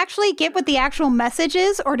 Do we actually get what the actual message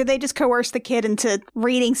is, or do they just coerce the kid into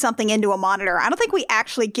reading something into a monitor? I don't think we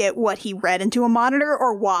actually get what he read into a monitor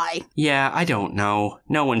or why. Yeah, I don't know.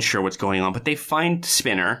 No one's sure what's going on, but they find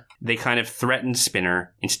Spinner. They kind of threaten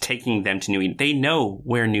Spinner into taking them to New Eden. They know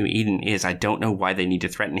where New Eden is. I don't know why they need to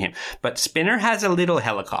threaten him. But Spinner has a little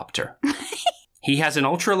helicopter. He has an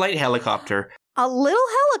ultralight helicopter. A little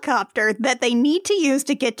helicopter that they need to use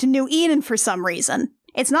to get to New Eden for some reason.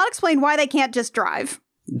 It's not explained why they can't just drive.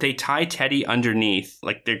 They tie Teddy underneath,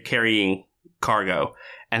 like they're carrying cargo.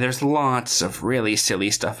 And there's lots of really silly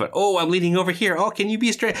stuff. But, oh, I'm leaning over here. Oh, can you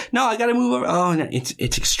be straight? No, I gotta move over. Oh, no, it's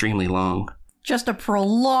extremely long. Just a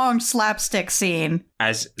prolonged slapstick scene.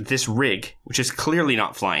 As this rig, which is clearly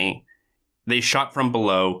not flying, they shot from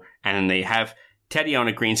below, and they have Teddy on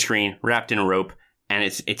a green screen, wrapped in a rope, and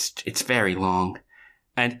it's very long.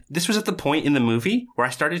 And this was at the point in the movie where I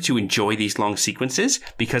started to enjoy these long sequences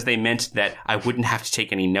because they meant that I wouldn't have to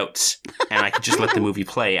take any notes, and I could just let the movie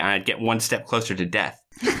play, and I'd get one step closer to death.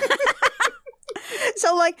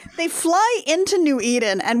 So, like, they fly into New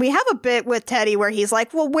Eden, and we have a bit with Teddy where he's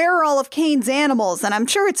like, well, where are all of Kane's animals? And I'm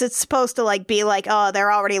sure it's supposed to, like, be like, oh,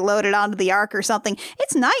 they're already loaded onto the ark or something.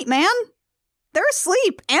 It's night, man. They're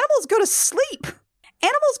asleep. Animals go to sleep.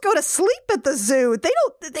 Animals go to sleep at the zoo.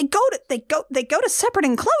 They go to separate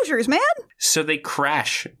enclosures, man. So they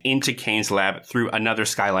crash into Kane's lab through another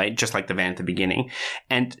skylight, just like the van at the beginning.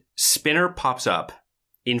 And Spinner pops up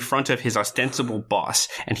in front of his ostensible boss,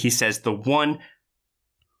 and he says the one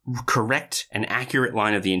correct and accurate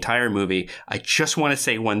line of the entire movie. I just want to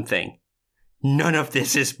say one thing. None of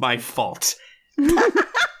this is my fault.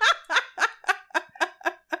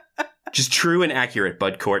 Just true and accurate,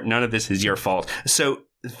 Bud Cort. None of this is your fault. So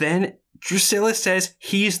then Drusilla says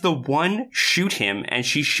he's the one, shoot him, and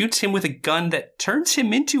she shoots him with a gun that turns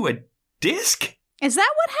him into a disc? Is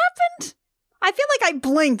that what happened? I feel like I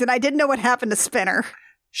blinked and I didn't know what happened to Spinner.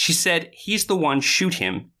 She said he's the one, shoot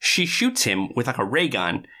him. She shoots him with like a ray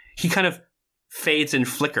gun. He kind of fades and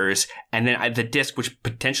flickers, and then the disc, which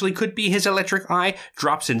potentially could be his electric eye,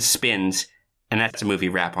 drops and spins. And that's a movie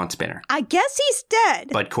wrap on Spinner. I guess he's dead.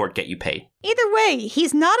 Bud Cort, get you paid. Either way,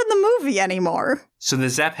 he's not in the movie anymore. So the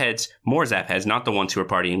Zapheads, more Zapheads, not the ones who were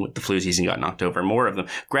partying with the floozies and got knocked over, more of them,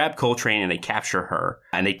 grab Coltrane and they capture her.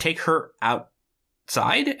 And they take her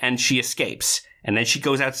outside and she escapes. And then she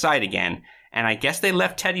goes outside again. And I guess they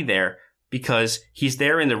left Teddy there because he's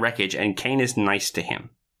there in the wreckage and Kane is nice to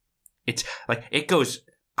him. It's like, it goes,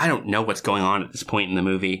 I don't know what's going on at this point in the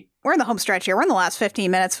movie. We're in the home stretch here. We're in the last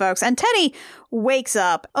 15 minutes, folks. And Teddy wakes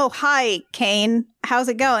up. Oh, hi, Kane. How's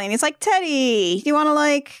it going? He's like, Teddy, do you want to,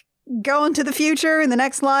 like, go into the future in the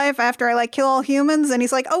next life after I, like, kill all humans? And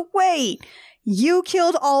he's like, oh, wait, you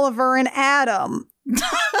killed Oliver and Adam.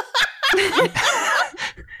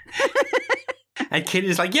 And Kid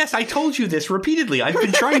is like, yes, I told you this repeatedly. I've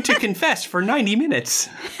been trying to confess for 90 minutes.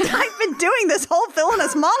 I've been doing this whole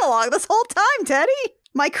villainous monologue this whole time, Teddy.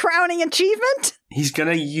 My crowning achievement? He's going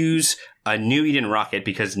to use a New Eden rocket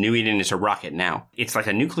because New Eden is a rocket now. It's like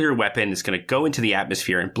a nuclear weapon. It's going to go into the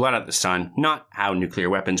atmosphere and blood out the sun, not how nuclear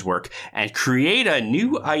weapons work, and create a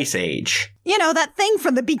new ice age. You know, that thing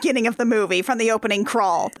from the beginning of the movie, from the opening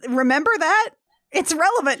crawl. Remember that? It's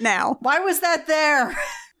relevant now. Why was that there?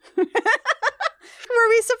 Were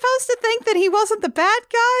we supposed to think that he wasn't the bad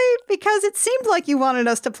guy? Because it seemed like you wanted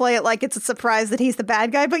us to play it like it's a surprise that he's the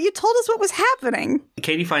bad guy, but you told us what was happening.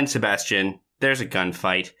 Katie finds Sebastian. There's a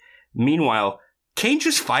gunfight. Meanwhile, Kane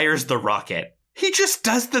just fires the rocket. He just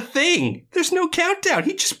does the thing. There's no countdown.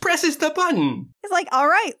 He just presses the button. It's like, all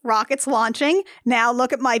right, rocket's launching. Now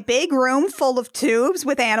look at my big room full of tubes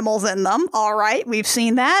with animals in them. All right, we've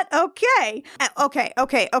seen that. Okay.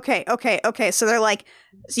 Okay. So they're like,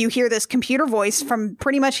 so you hear this computer voice from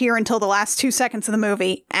pretty much here until the last 2 seconds of the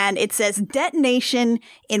movie, and it says detonation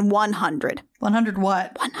in 100. 100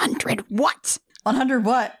 what? 100 what? 100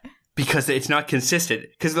 what? Because it's not consistent.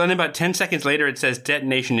 Because then about 10 seconds later, it says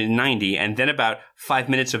detonation in 90. And then about 5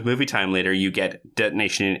 minutes of movie time later, you get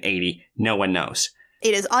detonation in 80. No one knows.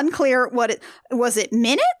 It is unclear what it... Was it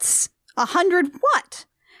minutes? 100 what?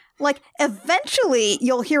 Like, eventually,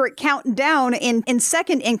 you'll hear it count down in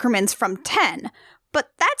second increments from 10.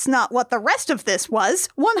 But that's not what the rest of this was.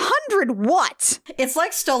 100 what? It's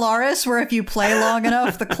like Stellaris, where if you play long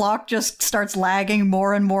enough, the clock just starts lagging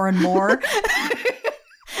more and more and more.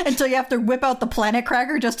 Until you have to whip out the planet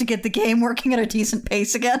cracker just to get the game working at a decent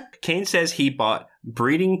pace again. Kane says he bought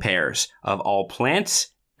breeding pairs of all plants,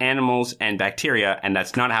 animals, and bacteria, and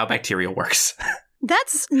that's not how bacteria works.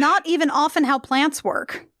 That's not even often how plants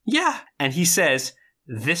work. Yeah. And he says,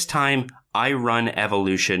 this time I run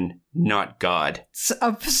evolution, not God.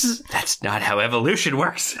 That's not how evolution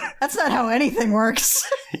works. That's not how anything works.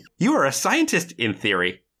 You are a scientist in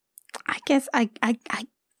theory. I guess I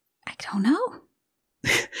don't know.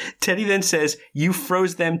 Teddy then says, you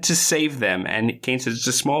froze them to save them. And Kane says it's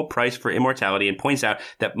a small price for immortality and points out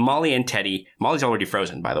that Molly and Teddy, Molly's already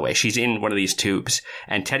frozen, by the way. She's in one of these tubes.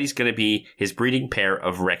 And Teddy's going to be his breeding pair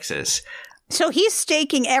of Rexes. So he's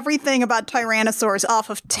staking everything about Tyrannosaurs off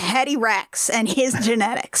of Teddy Rex and his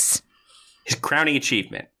genetics. His crowning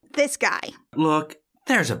achievement. This guy. Look,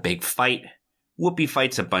 there's a big fight. Whoopi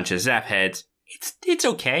fights a bunch of Zapheads. It's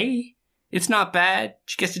okay. It's not bad.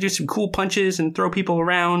 She gets to do some cool punches and throw people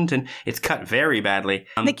around, and it's cut very badly.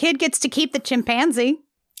 The kid gets to keep the chimpanzee.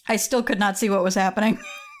 I still could not see what was happening.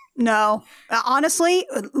 No. Honestly,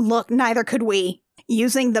 look, neither could we.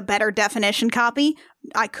 Using the better definition copy,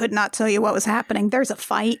 I could not tell you what was happening. There's a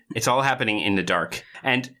fight. It's all happening in the dark.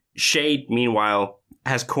 And Shade, meanwhile,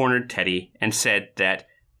 has cornered Teddy and said that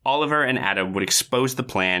Oliver and Adam would expose the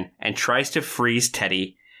plan and tries to freeze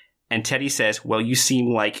Teddy. And Teddy says, well, you seem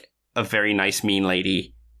like a very nice, mean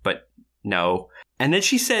lady, but no. And then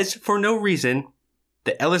she says, for no reason,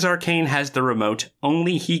 that Elazar Kane has the remote,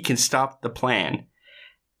 only he can stop the plan.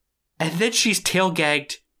 And then she's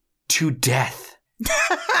tail-gagged to death.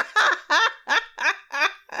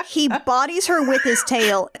 He bodies her with his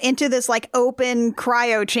tail into this like open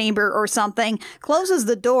cryo chamber or something, closes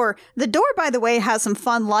the door. The door, by the way, has some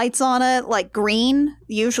fun lights on it, like green.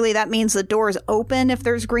 Usually that means the door is open if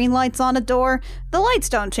there's green lights on a door. The lights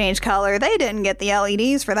don't change color. They didn't get the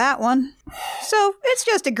LEDs for that one. So it's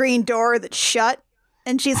just a green door that's shut.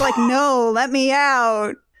 And she's like, no, let me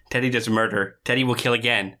out. Teddy does murder. Teddy will kill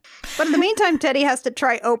again. But in the meantime, Teddy has to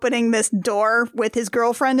try opening this door with his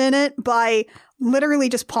girlfriend in it by literally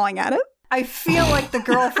just pawing at it. I feel like the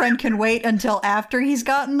girlfriend can wait until after he's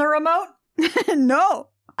gotten the remote. No.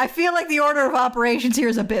 I feel like the order of operations here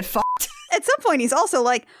is a bit fucked. At some point, he's also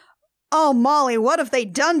like, oh, Molly, what have they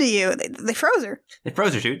done to you? They froze her. They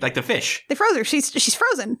froze her, dude, like the fish. They froze her. She's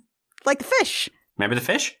frozen. Like the fish. Remember the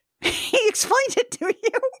fish? He explained it to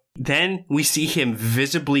you. Then we see him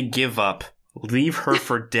visibly give up, leave her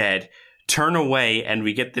for dead, turn away, and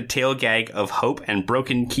we get the tail gag of Hope and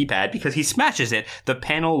broken keypad because he smashes it. The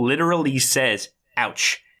panel literally says,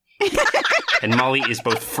 ouch. And Molly is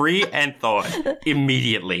both free and thawed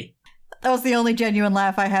immediately. That was the only genuine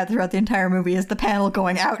laugh I had throughout the entire movie, is the panel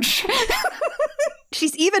going, ouch.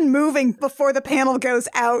 She's even moving before the panel goes,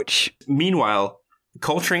 ouch. Meanwhile,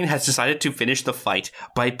 Coltrane has decided to finish the fight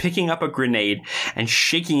by picking up a grenade and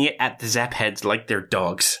shaking it at the Zap heads like they're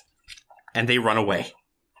dogs. And they run away.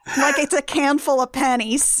 Like it's a can full of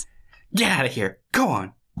pennies. Get out of here. Go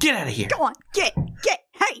on. Get out of here. Go on. Get.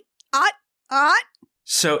 Hey.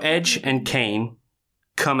 So Edge and Kane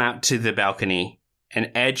come out to the balcony, and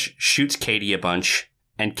Edge shoots Katie a bunch,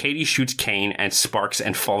 and Katie shoots Kane and sparks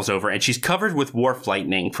and falls over, and she's covered with Wharf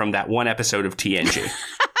Lightning from that one episode of TNG.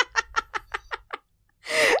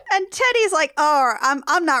 And Teddy's like, oh,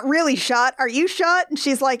 I'm not really shot. Are you shot? And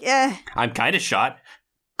she's like, I'm kind of shot.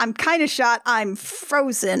 I'm kind of shot. I'm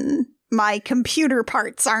frozen. My computer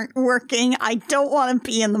parts aren't working. I don't want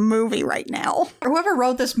to be in the movie right now. Whoever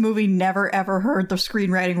wrote this movie never ever heard the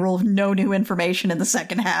screenwriting rule of no new information in the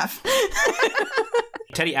second half.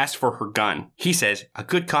 Teddy asks for her gun. He says, a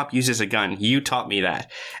good cop uses a gun. You taught me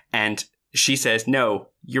that. And she says, no,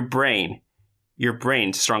 your brain. Your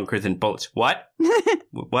brain's stronger than bullets. What?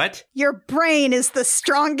 What? Your brain is the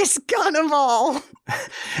strongest gun of all.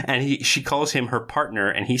 And she calls him her partner,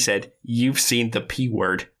 and he said, you've seen the P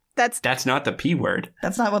word. That's not the P word.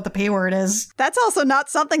 That's not what the P word is. That's also not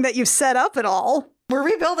something that you've set up at all. Were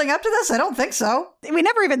we building up to this? I don't think so. We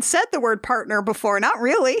never even said the word partner before. Not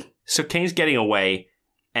really. So Kane's getting away,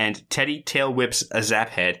 and Teddy tail whips a Zap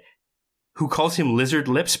head, who calls him Lizard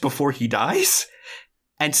Lips before he dies,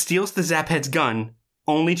 and steals the Zap head's gun,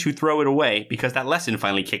 only to throw it away because that lesson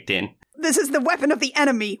finally kicked in. This is the weapon of the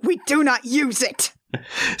enemy. We do not use it.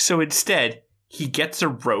 So instead, he gets a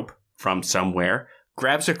rope from somewhere,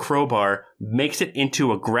 grabs a crowbar, makes it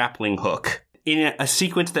into a grappling hook in a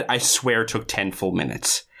sequence that I swear took 10 full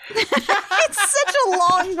minutes. It's such a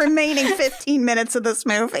long remaining 15 minutes of this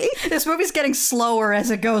movie. This movie's getting slower as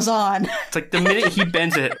it goes on. It's like the minute he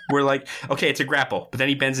bends it, we're like, okay, it's a grapple. But then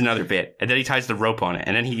he bends another bit, and then he ties the rope on it,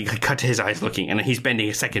 and then he cut to his eyes looking, and then he's bending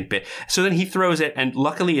a second bit. So then he throws it, and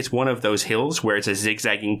luckily it's one of those hills where it's a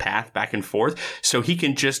zigzagging path back and forth, so he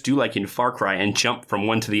can just do like in Far Cry and jump from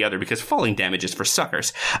one to the other because falling damage is for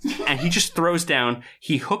suckers. And he just throws down,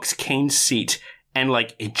 he hooks Kane's seat, and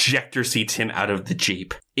like ejector seats him out of the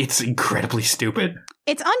Jeep. It's incredibly stupid.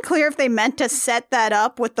 It's unclear if they meant to set that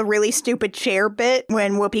up with the really stupid chair bit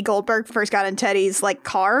when Whoopi Goldberg first got in Teddy's like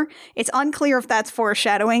car. It's unclear if that's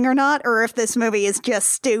foreshadowing or not, or if this movie is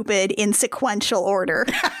just stupid in sequential order.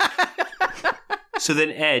 So then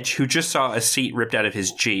Edge, who just saw a seat ripped out of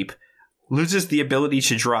his Jeep, loses the ability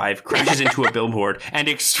to drive, crashes into a billboard, and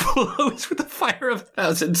explodes with the fire of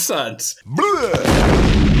 1,000 suns.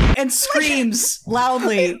 And screams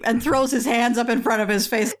loudly and throws his hands up in front of his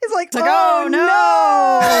face. It's like oh no!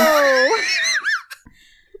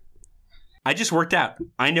 I just worked out.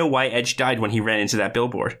 I know why Edge died when he ran into that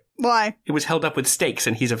billboard. Why? It was held up with stakes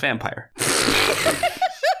and he's a vampire.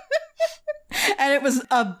 And it was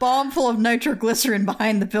a bomb full of nitroglycerin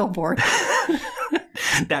behind the billboard.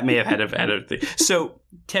 That may have had a thing. So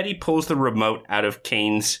Teddy pulls the remote out of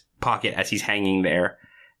Kane's pocket as he's hanging there.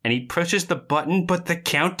 And he pushes the button, but the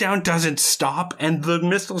countdown doesn't stop, and the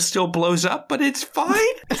missile still blows up, but it's fine.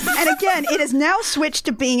 And again, it has now switched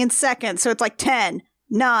to being in seconds, so it's like 10,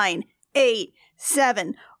 9, 8,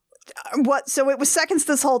 7. What? So it was seconds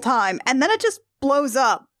this whole time, and then it just blows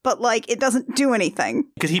up. but, like, it doesn't do anything.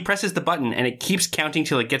 Because he presses the button and it keeps counting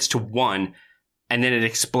till it gets to 1, and then it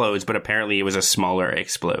explodes, but apparently it was a smaller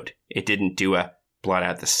explode. It didn't do a blot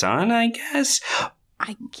out the sun, I guess?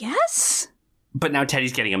 I guess? But now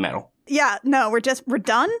Teddy's getting a medal. Yeah, no, we're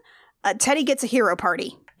done. Teddy ggets a hero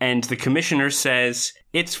party. And the commissioner says,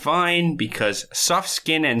 it's fine because soft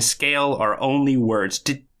skin and scale are only words.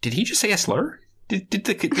 Did he just say a slur? Did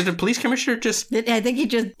the police commissioner just... I think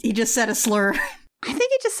he just said a slur. I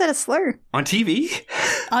think he just said a slur. On TV?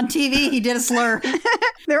 On TV, he did a slur.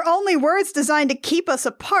 They're only words designed to keep us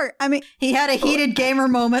apart. I mean... He had a heated gamer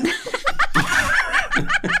moment.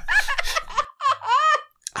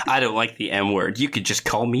 I don't like the M word. You could just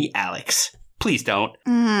call me Alex. Please don't.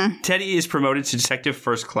 Teddy is promoted to Detective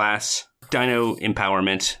First Class. Dino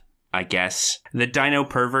empowerment, I guess. The dino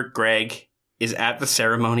pervert, Greg, is at the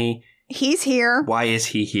ceremony. He's here. Why is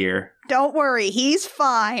he here? Don't worry, he's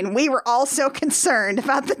fine. We were all so concerned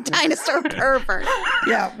about the dinosaur pervert.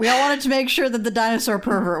 Yeah, we all wanted to make sure that the dinosaur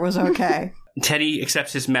pervert was okay. Teddy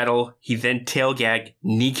accepts his medal. He then tailgag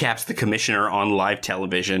kneecaps the commissioner on live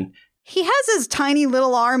television. He has his tiny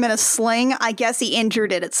little arm in a sling. I guess he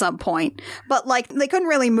injured it at some point. But, like, they couldn't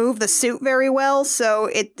really move the suit very well, so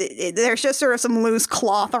there's just sort of some loose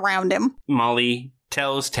cloth around him. Molly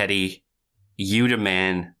tells Teddy, "You the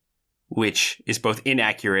man," which is both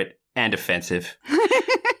inaccurate and offensive.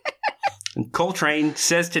 And Coltrane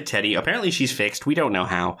says to Teddy, apparently she's fixed, we don't know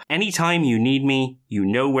how, "Anytime you need me, you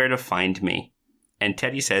know where to find me." And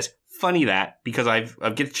Teddy says, "Funny that, because I've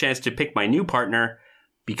get a chance to pick my new partner,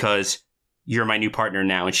 because you're my new partner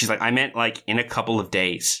now." And she's like, "I meant like in a couple of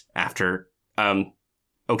days after,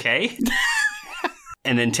 okay?"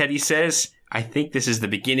 And then Teddy says, "I think this is the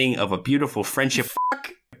beginning of a beautiful friendship."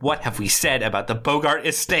 What have we said about the Bogart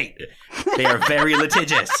estate? They are very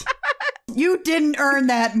litigious. You didn't earn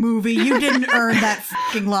that movie. You didn't earn that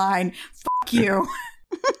fucking line. Fuck you.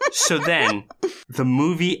 So then, the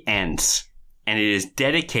movie ends, and it is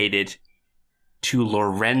dedicated to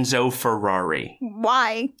Lorenzo Ferrari.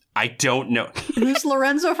 Why? I don't know. Who's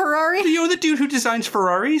Lorenzo Ferrari? You know the dude who designs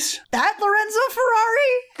Ferraris? That Lorenzo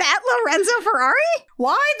Ferrari? That Lorenzo Ferrari?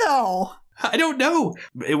 Why, though? I don't know.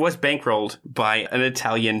 It was bankrolled by an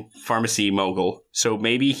Italian pharmacy mogul, so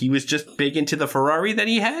maybe he was just big into the Ferrari that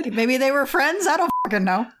he had? Maybe they were friends? I don't fucking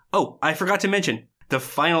know. Oh, I forgot to mention, the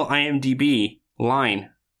final IMDb line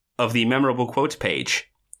of the memorable quotes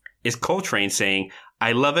page is Coltrane saying,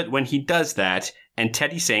 "I love it when he does that," and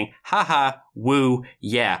Teddy saying, "Haha, woo,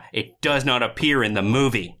 yeah, it does not appear in the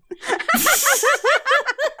movie."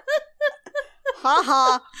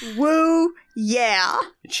 Haha, woo, yeah.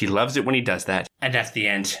 She loves it when he does that. And that's the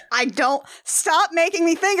end. I don't. Stop making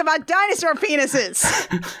me think about dinosaur penises.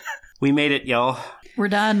 We made it, y'all. We're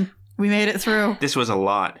done. We made it through. This was a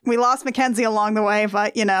lot. We lost Mackenzie along the way,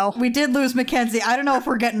 but, you know. We did lose Mackenzie. I don't know if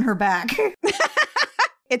we're getting her back.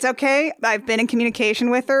 It's okay. I've been in communication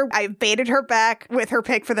with her. I've baited her back with her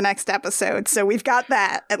pick for the next episode, so we've got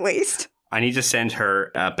that, at least. I need to send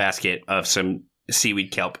her a basket of some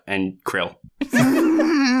seaweed kelp and krill.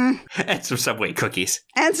 And some Subway cookies.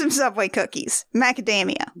 And some Subway cookies.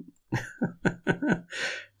 Macadamia.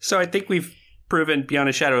 So I think we've proven beyond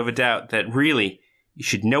a shadow of a doubt that really you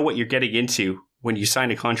should know what you're getting into when you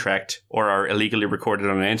sign a contract or are illegally recorded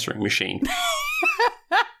on an answering machine.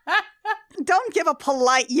 Don't give a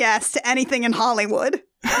polite yes to anything in Hollywood.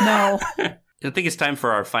 No. I think it's time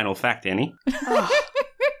for our final fact, Annie.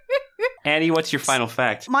 Annie, what's your final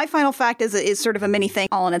fact? My final fact is sort of a mini thing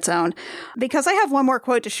all on its own, because I have one more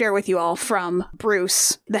quote to share with you all from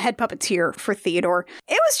Bruce, the head puppeteer for Theodore.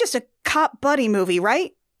 It was just a cop buddy movie,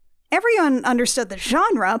 right? Everyone understood the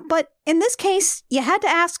genre, but in this case, you had to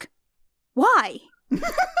ask, why?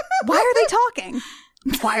 Why are they talking?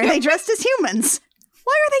 Why are they dressed as humans?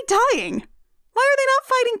 Why are they dying? Why are they not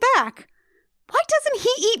fighting back? Why doesn't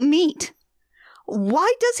he eat meat?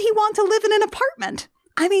 Why does he want to live in an apartment?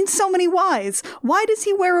 I mean, so many whys. Why does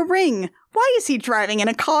he wear a ring? Why is he driving in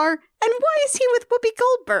a car? And why is he with Whoopi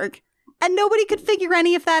Goldberg? And nobody could figure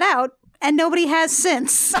any of that out, and nobody has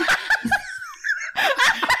since.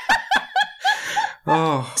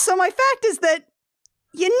 Oh. So my fact is that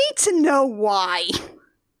you need to know why.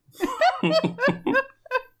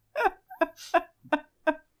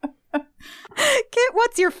 Kit,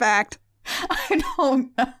 what's your fact? I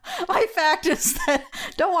don't know. My fact is that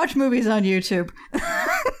don't watch movies on YouTube.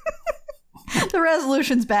 The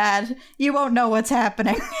resolution's bad. You won't know what's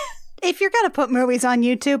happening. If you're gonna put movies on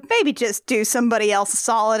YouTube, maybe just do somebody else a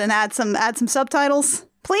solid and add some subtitles,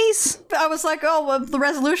 please. I was like, oh, well, the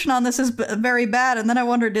resolution on this is very bad, and then I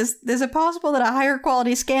wondered, is it possible that a higher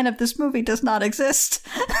quality scan of this movie does not exist?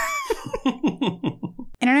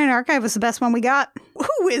 Internet Archive was the best one we got.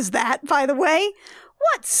 Who is that, by the way?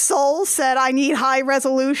 What soul said I need high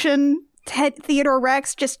resolution Theodore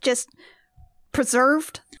Rex just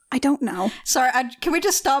preserved? I don't know. Sorry, can we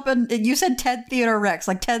just stop and you said Ted Theodore Rex,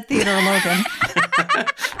 like Ted Theodore Logan.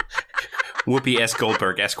 Whoopi S.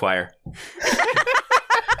 Goldberg, Esquire.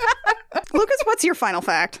 Lucas, what's your final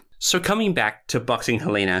fact? So coming back to Boxing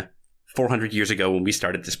Helena 400 years ago when we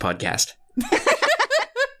started this podcast.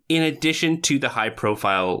 In addition to the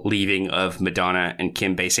high-profile leaving of Madonna and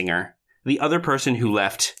Kim Basinger, the other person who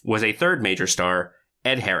left was a third major star,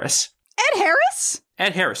 Ed Harris. Ed Harris?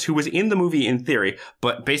 Ed Harris, who was in the movie in theory,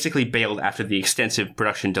 but basically bailed after the extensive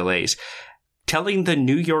production delays, telling the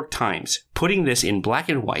New York Times, putting this in black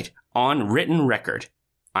and white, on written record,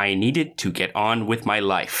 I needed to get on with my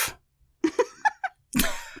life.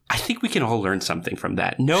 I think we can all learn something from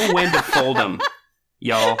that. Know when to fold them,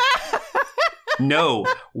 y'all. No,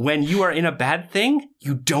 when you are in a bad thing,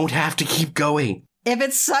 you don't have to keep going. If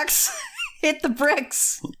it sucks, hit the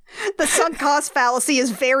bricks. The sunk cost fallacy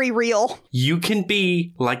is very real. You can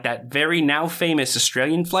be like that very now famous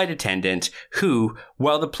Australian flight attendant who,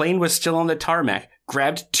 while the plane was still on the tarmac,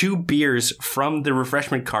 grabbed 2 beers from the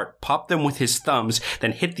refreshment cart, popped them with his thumbs,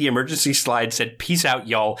 then hit the emergency slide, said, "Peace out,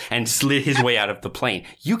 y'all," and slid his way out of the plane.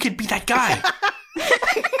 You could be that guy.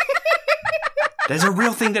 There's a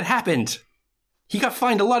real thing that happened. He got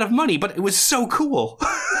fined a lot of money, but it was so cool.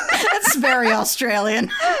 That's very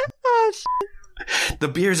Australian. Oh, shit. The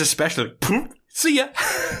beers especially. See ya.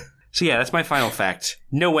 So yeah, that's my final fact.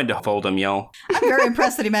 Know when to fold them, y'all. I'm very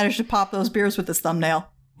impressed that he managed to pop those beers with his thumbnail.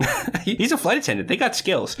 He's a flight attendant. They got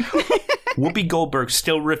skills. Whoopi Goldberg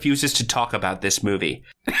still refuses to talk about this movie.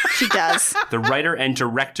 She does. The writer and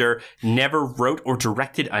director never wrote or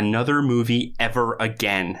directed another movie ever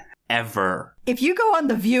again. Ever. If you go on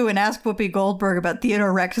The View and ask Whoopi Goldberg about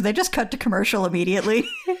Theodore Rex, they just cut to commercial immediately.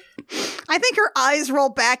 I think her eyes roll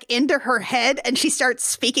back into her head and she starts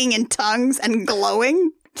speaking in tongues and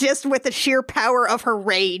glowing, just with the sheer power of her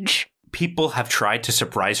rage. People have tried to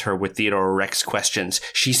surprise her with Theodore Rex questions.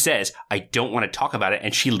 She says, I don't want to talk about it,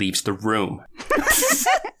 and she leaves the room.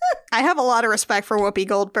 I have a lot of respect for Whoopi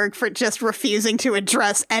Goldberg for just refusing to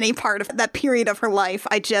address any part of that period of her life.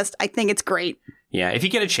 I think it's great. Yeah, if you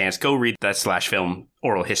get a chance, go read that Slash Film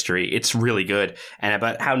oral history. It's really good. And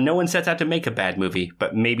about how no one sets out to make a bad movie,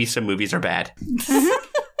 but maybe some movies are bad.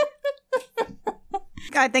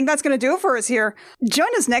 I think that's going to do it for us here. Join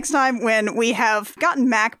us next time when we have gotten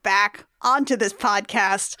Mac back onto this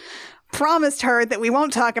podcast, promised her that we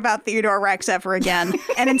won't talk about Theodore Rex ever again.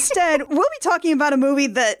 And instead, we'll be talking about a movie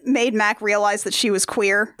that made Mac realize that she was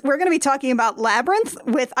queer. We're going to be talking about Labyrinth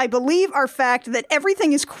with, I believe, our fact that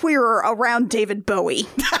everything is queerer around David Bowie.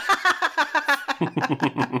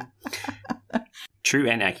 True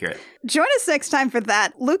and accurate. Join us next time for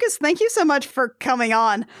that. Lucas, thank you so much for coming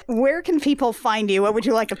on. Where can people find you? What would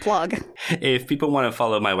you like to plug? If people want to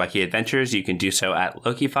follow my wacky adventures, you can do so at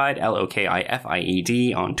Lokified,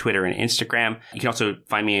 Lokified, on Twitter and Instagram. You can also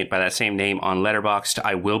find me by that same name on Letterboxd.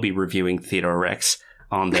 I will be reviewing Theodore Rex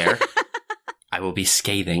on there. I will be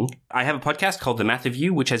scathing. I have a podcast called The Math of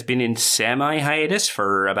You, which has been in semi-hiatus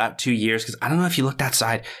for about 2 years, because I don't know if you looked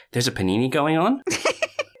outside. There's a panini going on.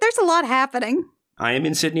 There's a lot happening. I am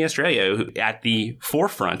in Sydney, Australia, at the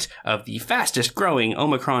forefront of the fastest growing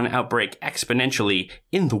Omicron outbreak exponentially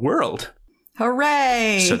in the world.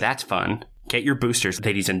 Hooray! So that's fun. Get your boosters,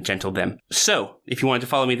 ladies and gentlemen. So, if you wanted to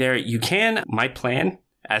follow me there, you can. My plan,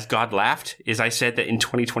 as God laughed, is I said that in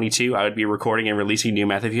 2022 I would be recording and releasing new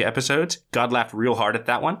Math of You episodes. God laughed real hard at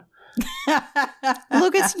that one.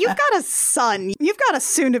 Lucas, you've got a son. You've got a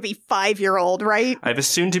soon-to-be 5-year-old, right? I have a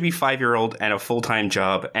soon-to-be 5-year-old and a full-time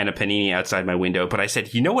job and a panini outside my window, but I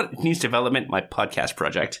said, you know what needs development? My podcast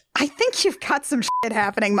project. I think you've got some shit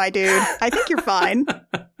happening, my dude. I think you're fine.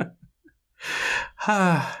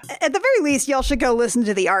 At the very least, y'all should go listen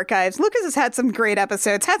to the archives. Lucas has had some great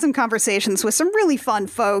episodes, had some conversations with some really fun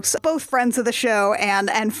folks, both friends of the show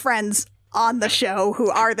and friends on the show who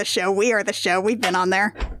are the show. We are the show. We've been on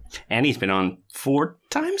there. And he's been on 4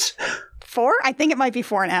 times? 4? I think it might be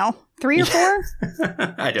 4 now. 3 or 4?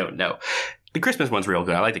 I don't know. The Christmas one's real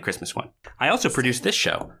good. I like the Christmas one. I also produce this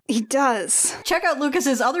show. He does. Check out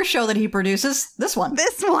Lucas's other show that he produces. This one.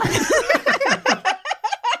 This one.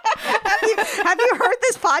 Have you heard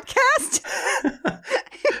this podcast?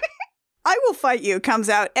 I Will Fight You comes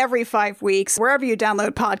out every 5 weeks, wherever you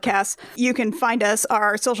download podcasts. You can find us.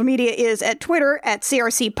 Our social media is at Twitter, at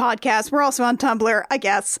CRC Podcast. We're also on Tumblr, I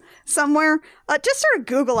guess, somewhere. Just sort of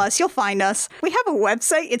Google us. You'll find us. We have a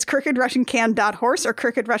website. It's crookedrussiancam.horse or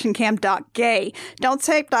crookedrussiancam.gay. Don't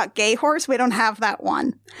type .gayhorse. We don't have that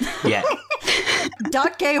one. Yeah.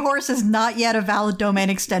 .gayhorse is not yet a valid domain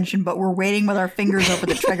extension, but we're waiting with our fingers over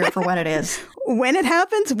the trigger for when it is. When it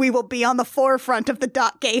happens, we will be on the forefront of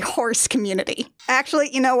the .gay horse community.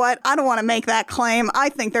 Actually, you know what? I don't want to make that claim. I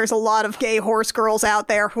think there's a lot of gay horse girls out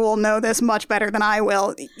there who will know this much better than I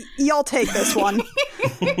will. Y'all take this one.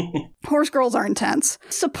 Horse girls are intense.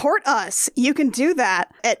 Support us. You can do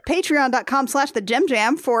that at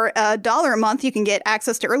patreon.com/thejemjam. For $1 a month, you can get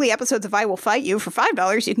access to early episodes of I Will Fight You. For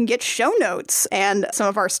 $5, you can get show notes and some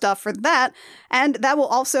of our stuff for that. And that will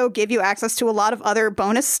also give you access to a lot of other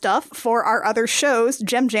bonus stuff for our other shows,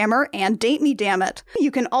 Gem Jammer and Date Me Damn It. You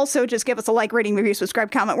can also just give us a like, rating, review,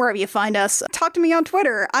 subscribe, comment, wherever you find us. Talk to me on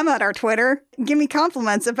Twitter. I'm at our Twitter. Give me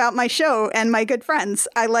compliments about my show and my good friends.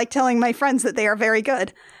 I like telling my friends that they are very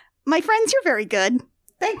good. My friends, you're very good.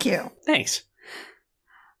 Thank you. Thanks.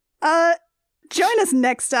 Join us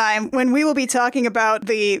next time when we will be talking about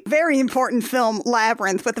the very important film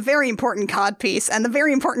Labyrinth with the very important codpiece and the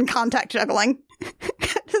very important contact juggling.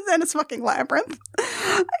 And it's fucking Labyrinth.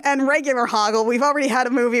 And regular Hoggle. We've already had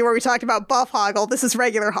a movie where we talked about Buff Hoggle. This is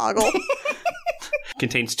regular Hoggle.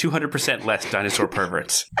 Contains 200% less dinosaur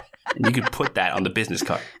perverts. And you could put that on the business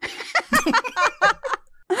card.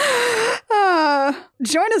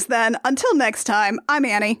 Join us then. Until next time, I'm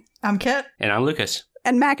Annie. I'm Kit. And I'm Lucas.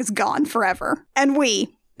 And Mac is gone forever. And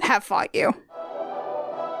we have fought you.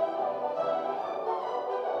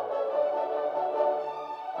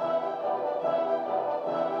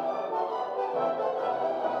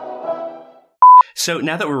 So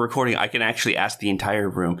now that we're recording, I can actually ask the entire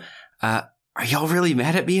room, are y'all really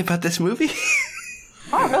mad at me about this movie?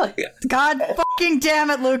 Oh, really? God fucking damn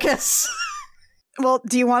it, Lucas. Well,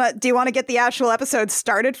 do you want to get the actual episode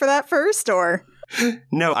started for that first, or?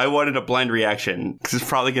 No, I wanted a blind reaction, because it's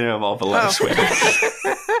probably going to involve a lot of swearing.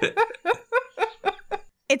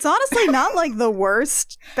 It's honestly not like the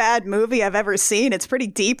worst bad movie I've ever seen. It's pretty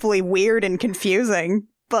deeply weird and confusing,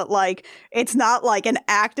 but like, it's not like an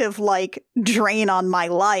active like drain on my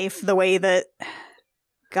life the way that,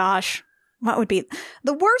 gosh, what would be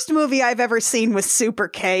the worst movie I've ever seen was Super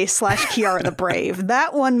K / Kiara the Brave.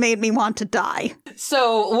 That one made me want to die.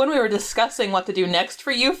 So when we were discussing what to do next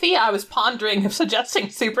for Yuffie, I was pondering of suggesting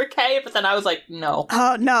Super K, but then I was like, no.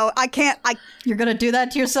 Oh, no, I can't. You're going to do that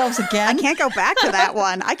to yourselves again? I can't go back to that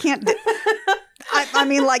one. I can't. I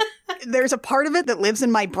mean, like, there's a part of it that lives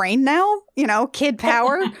in my brain now. You know, kid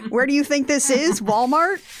power. Where do you think this is?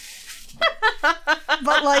 Walmart?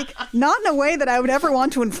 But, like, not in a way that I would ever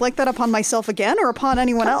want to inflict that upon myself again or upon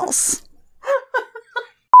anyone else.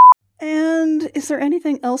 And is there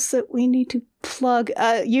anything else that we need to plug?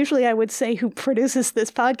 Usually I would say who produces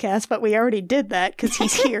this podcast, but we already did that because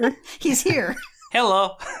he's here. He's here.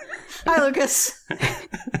 Hello. Hi, Lucas.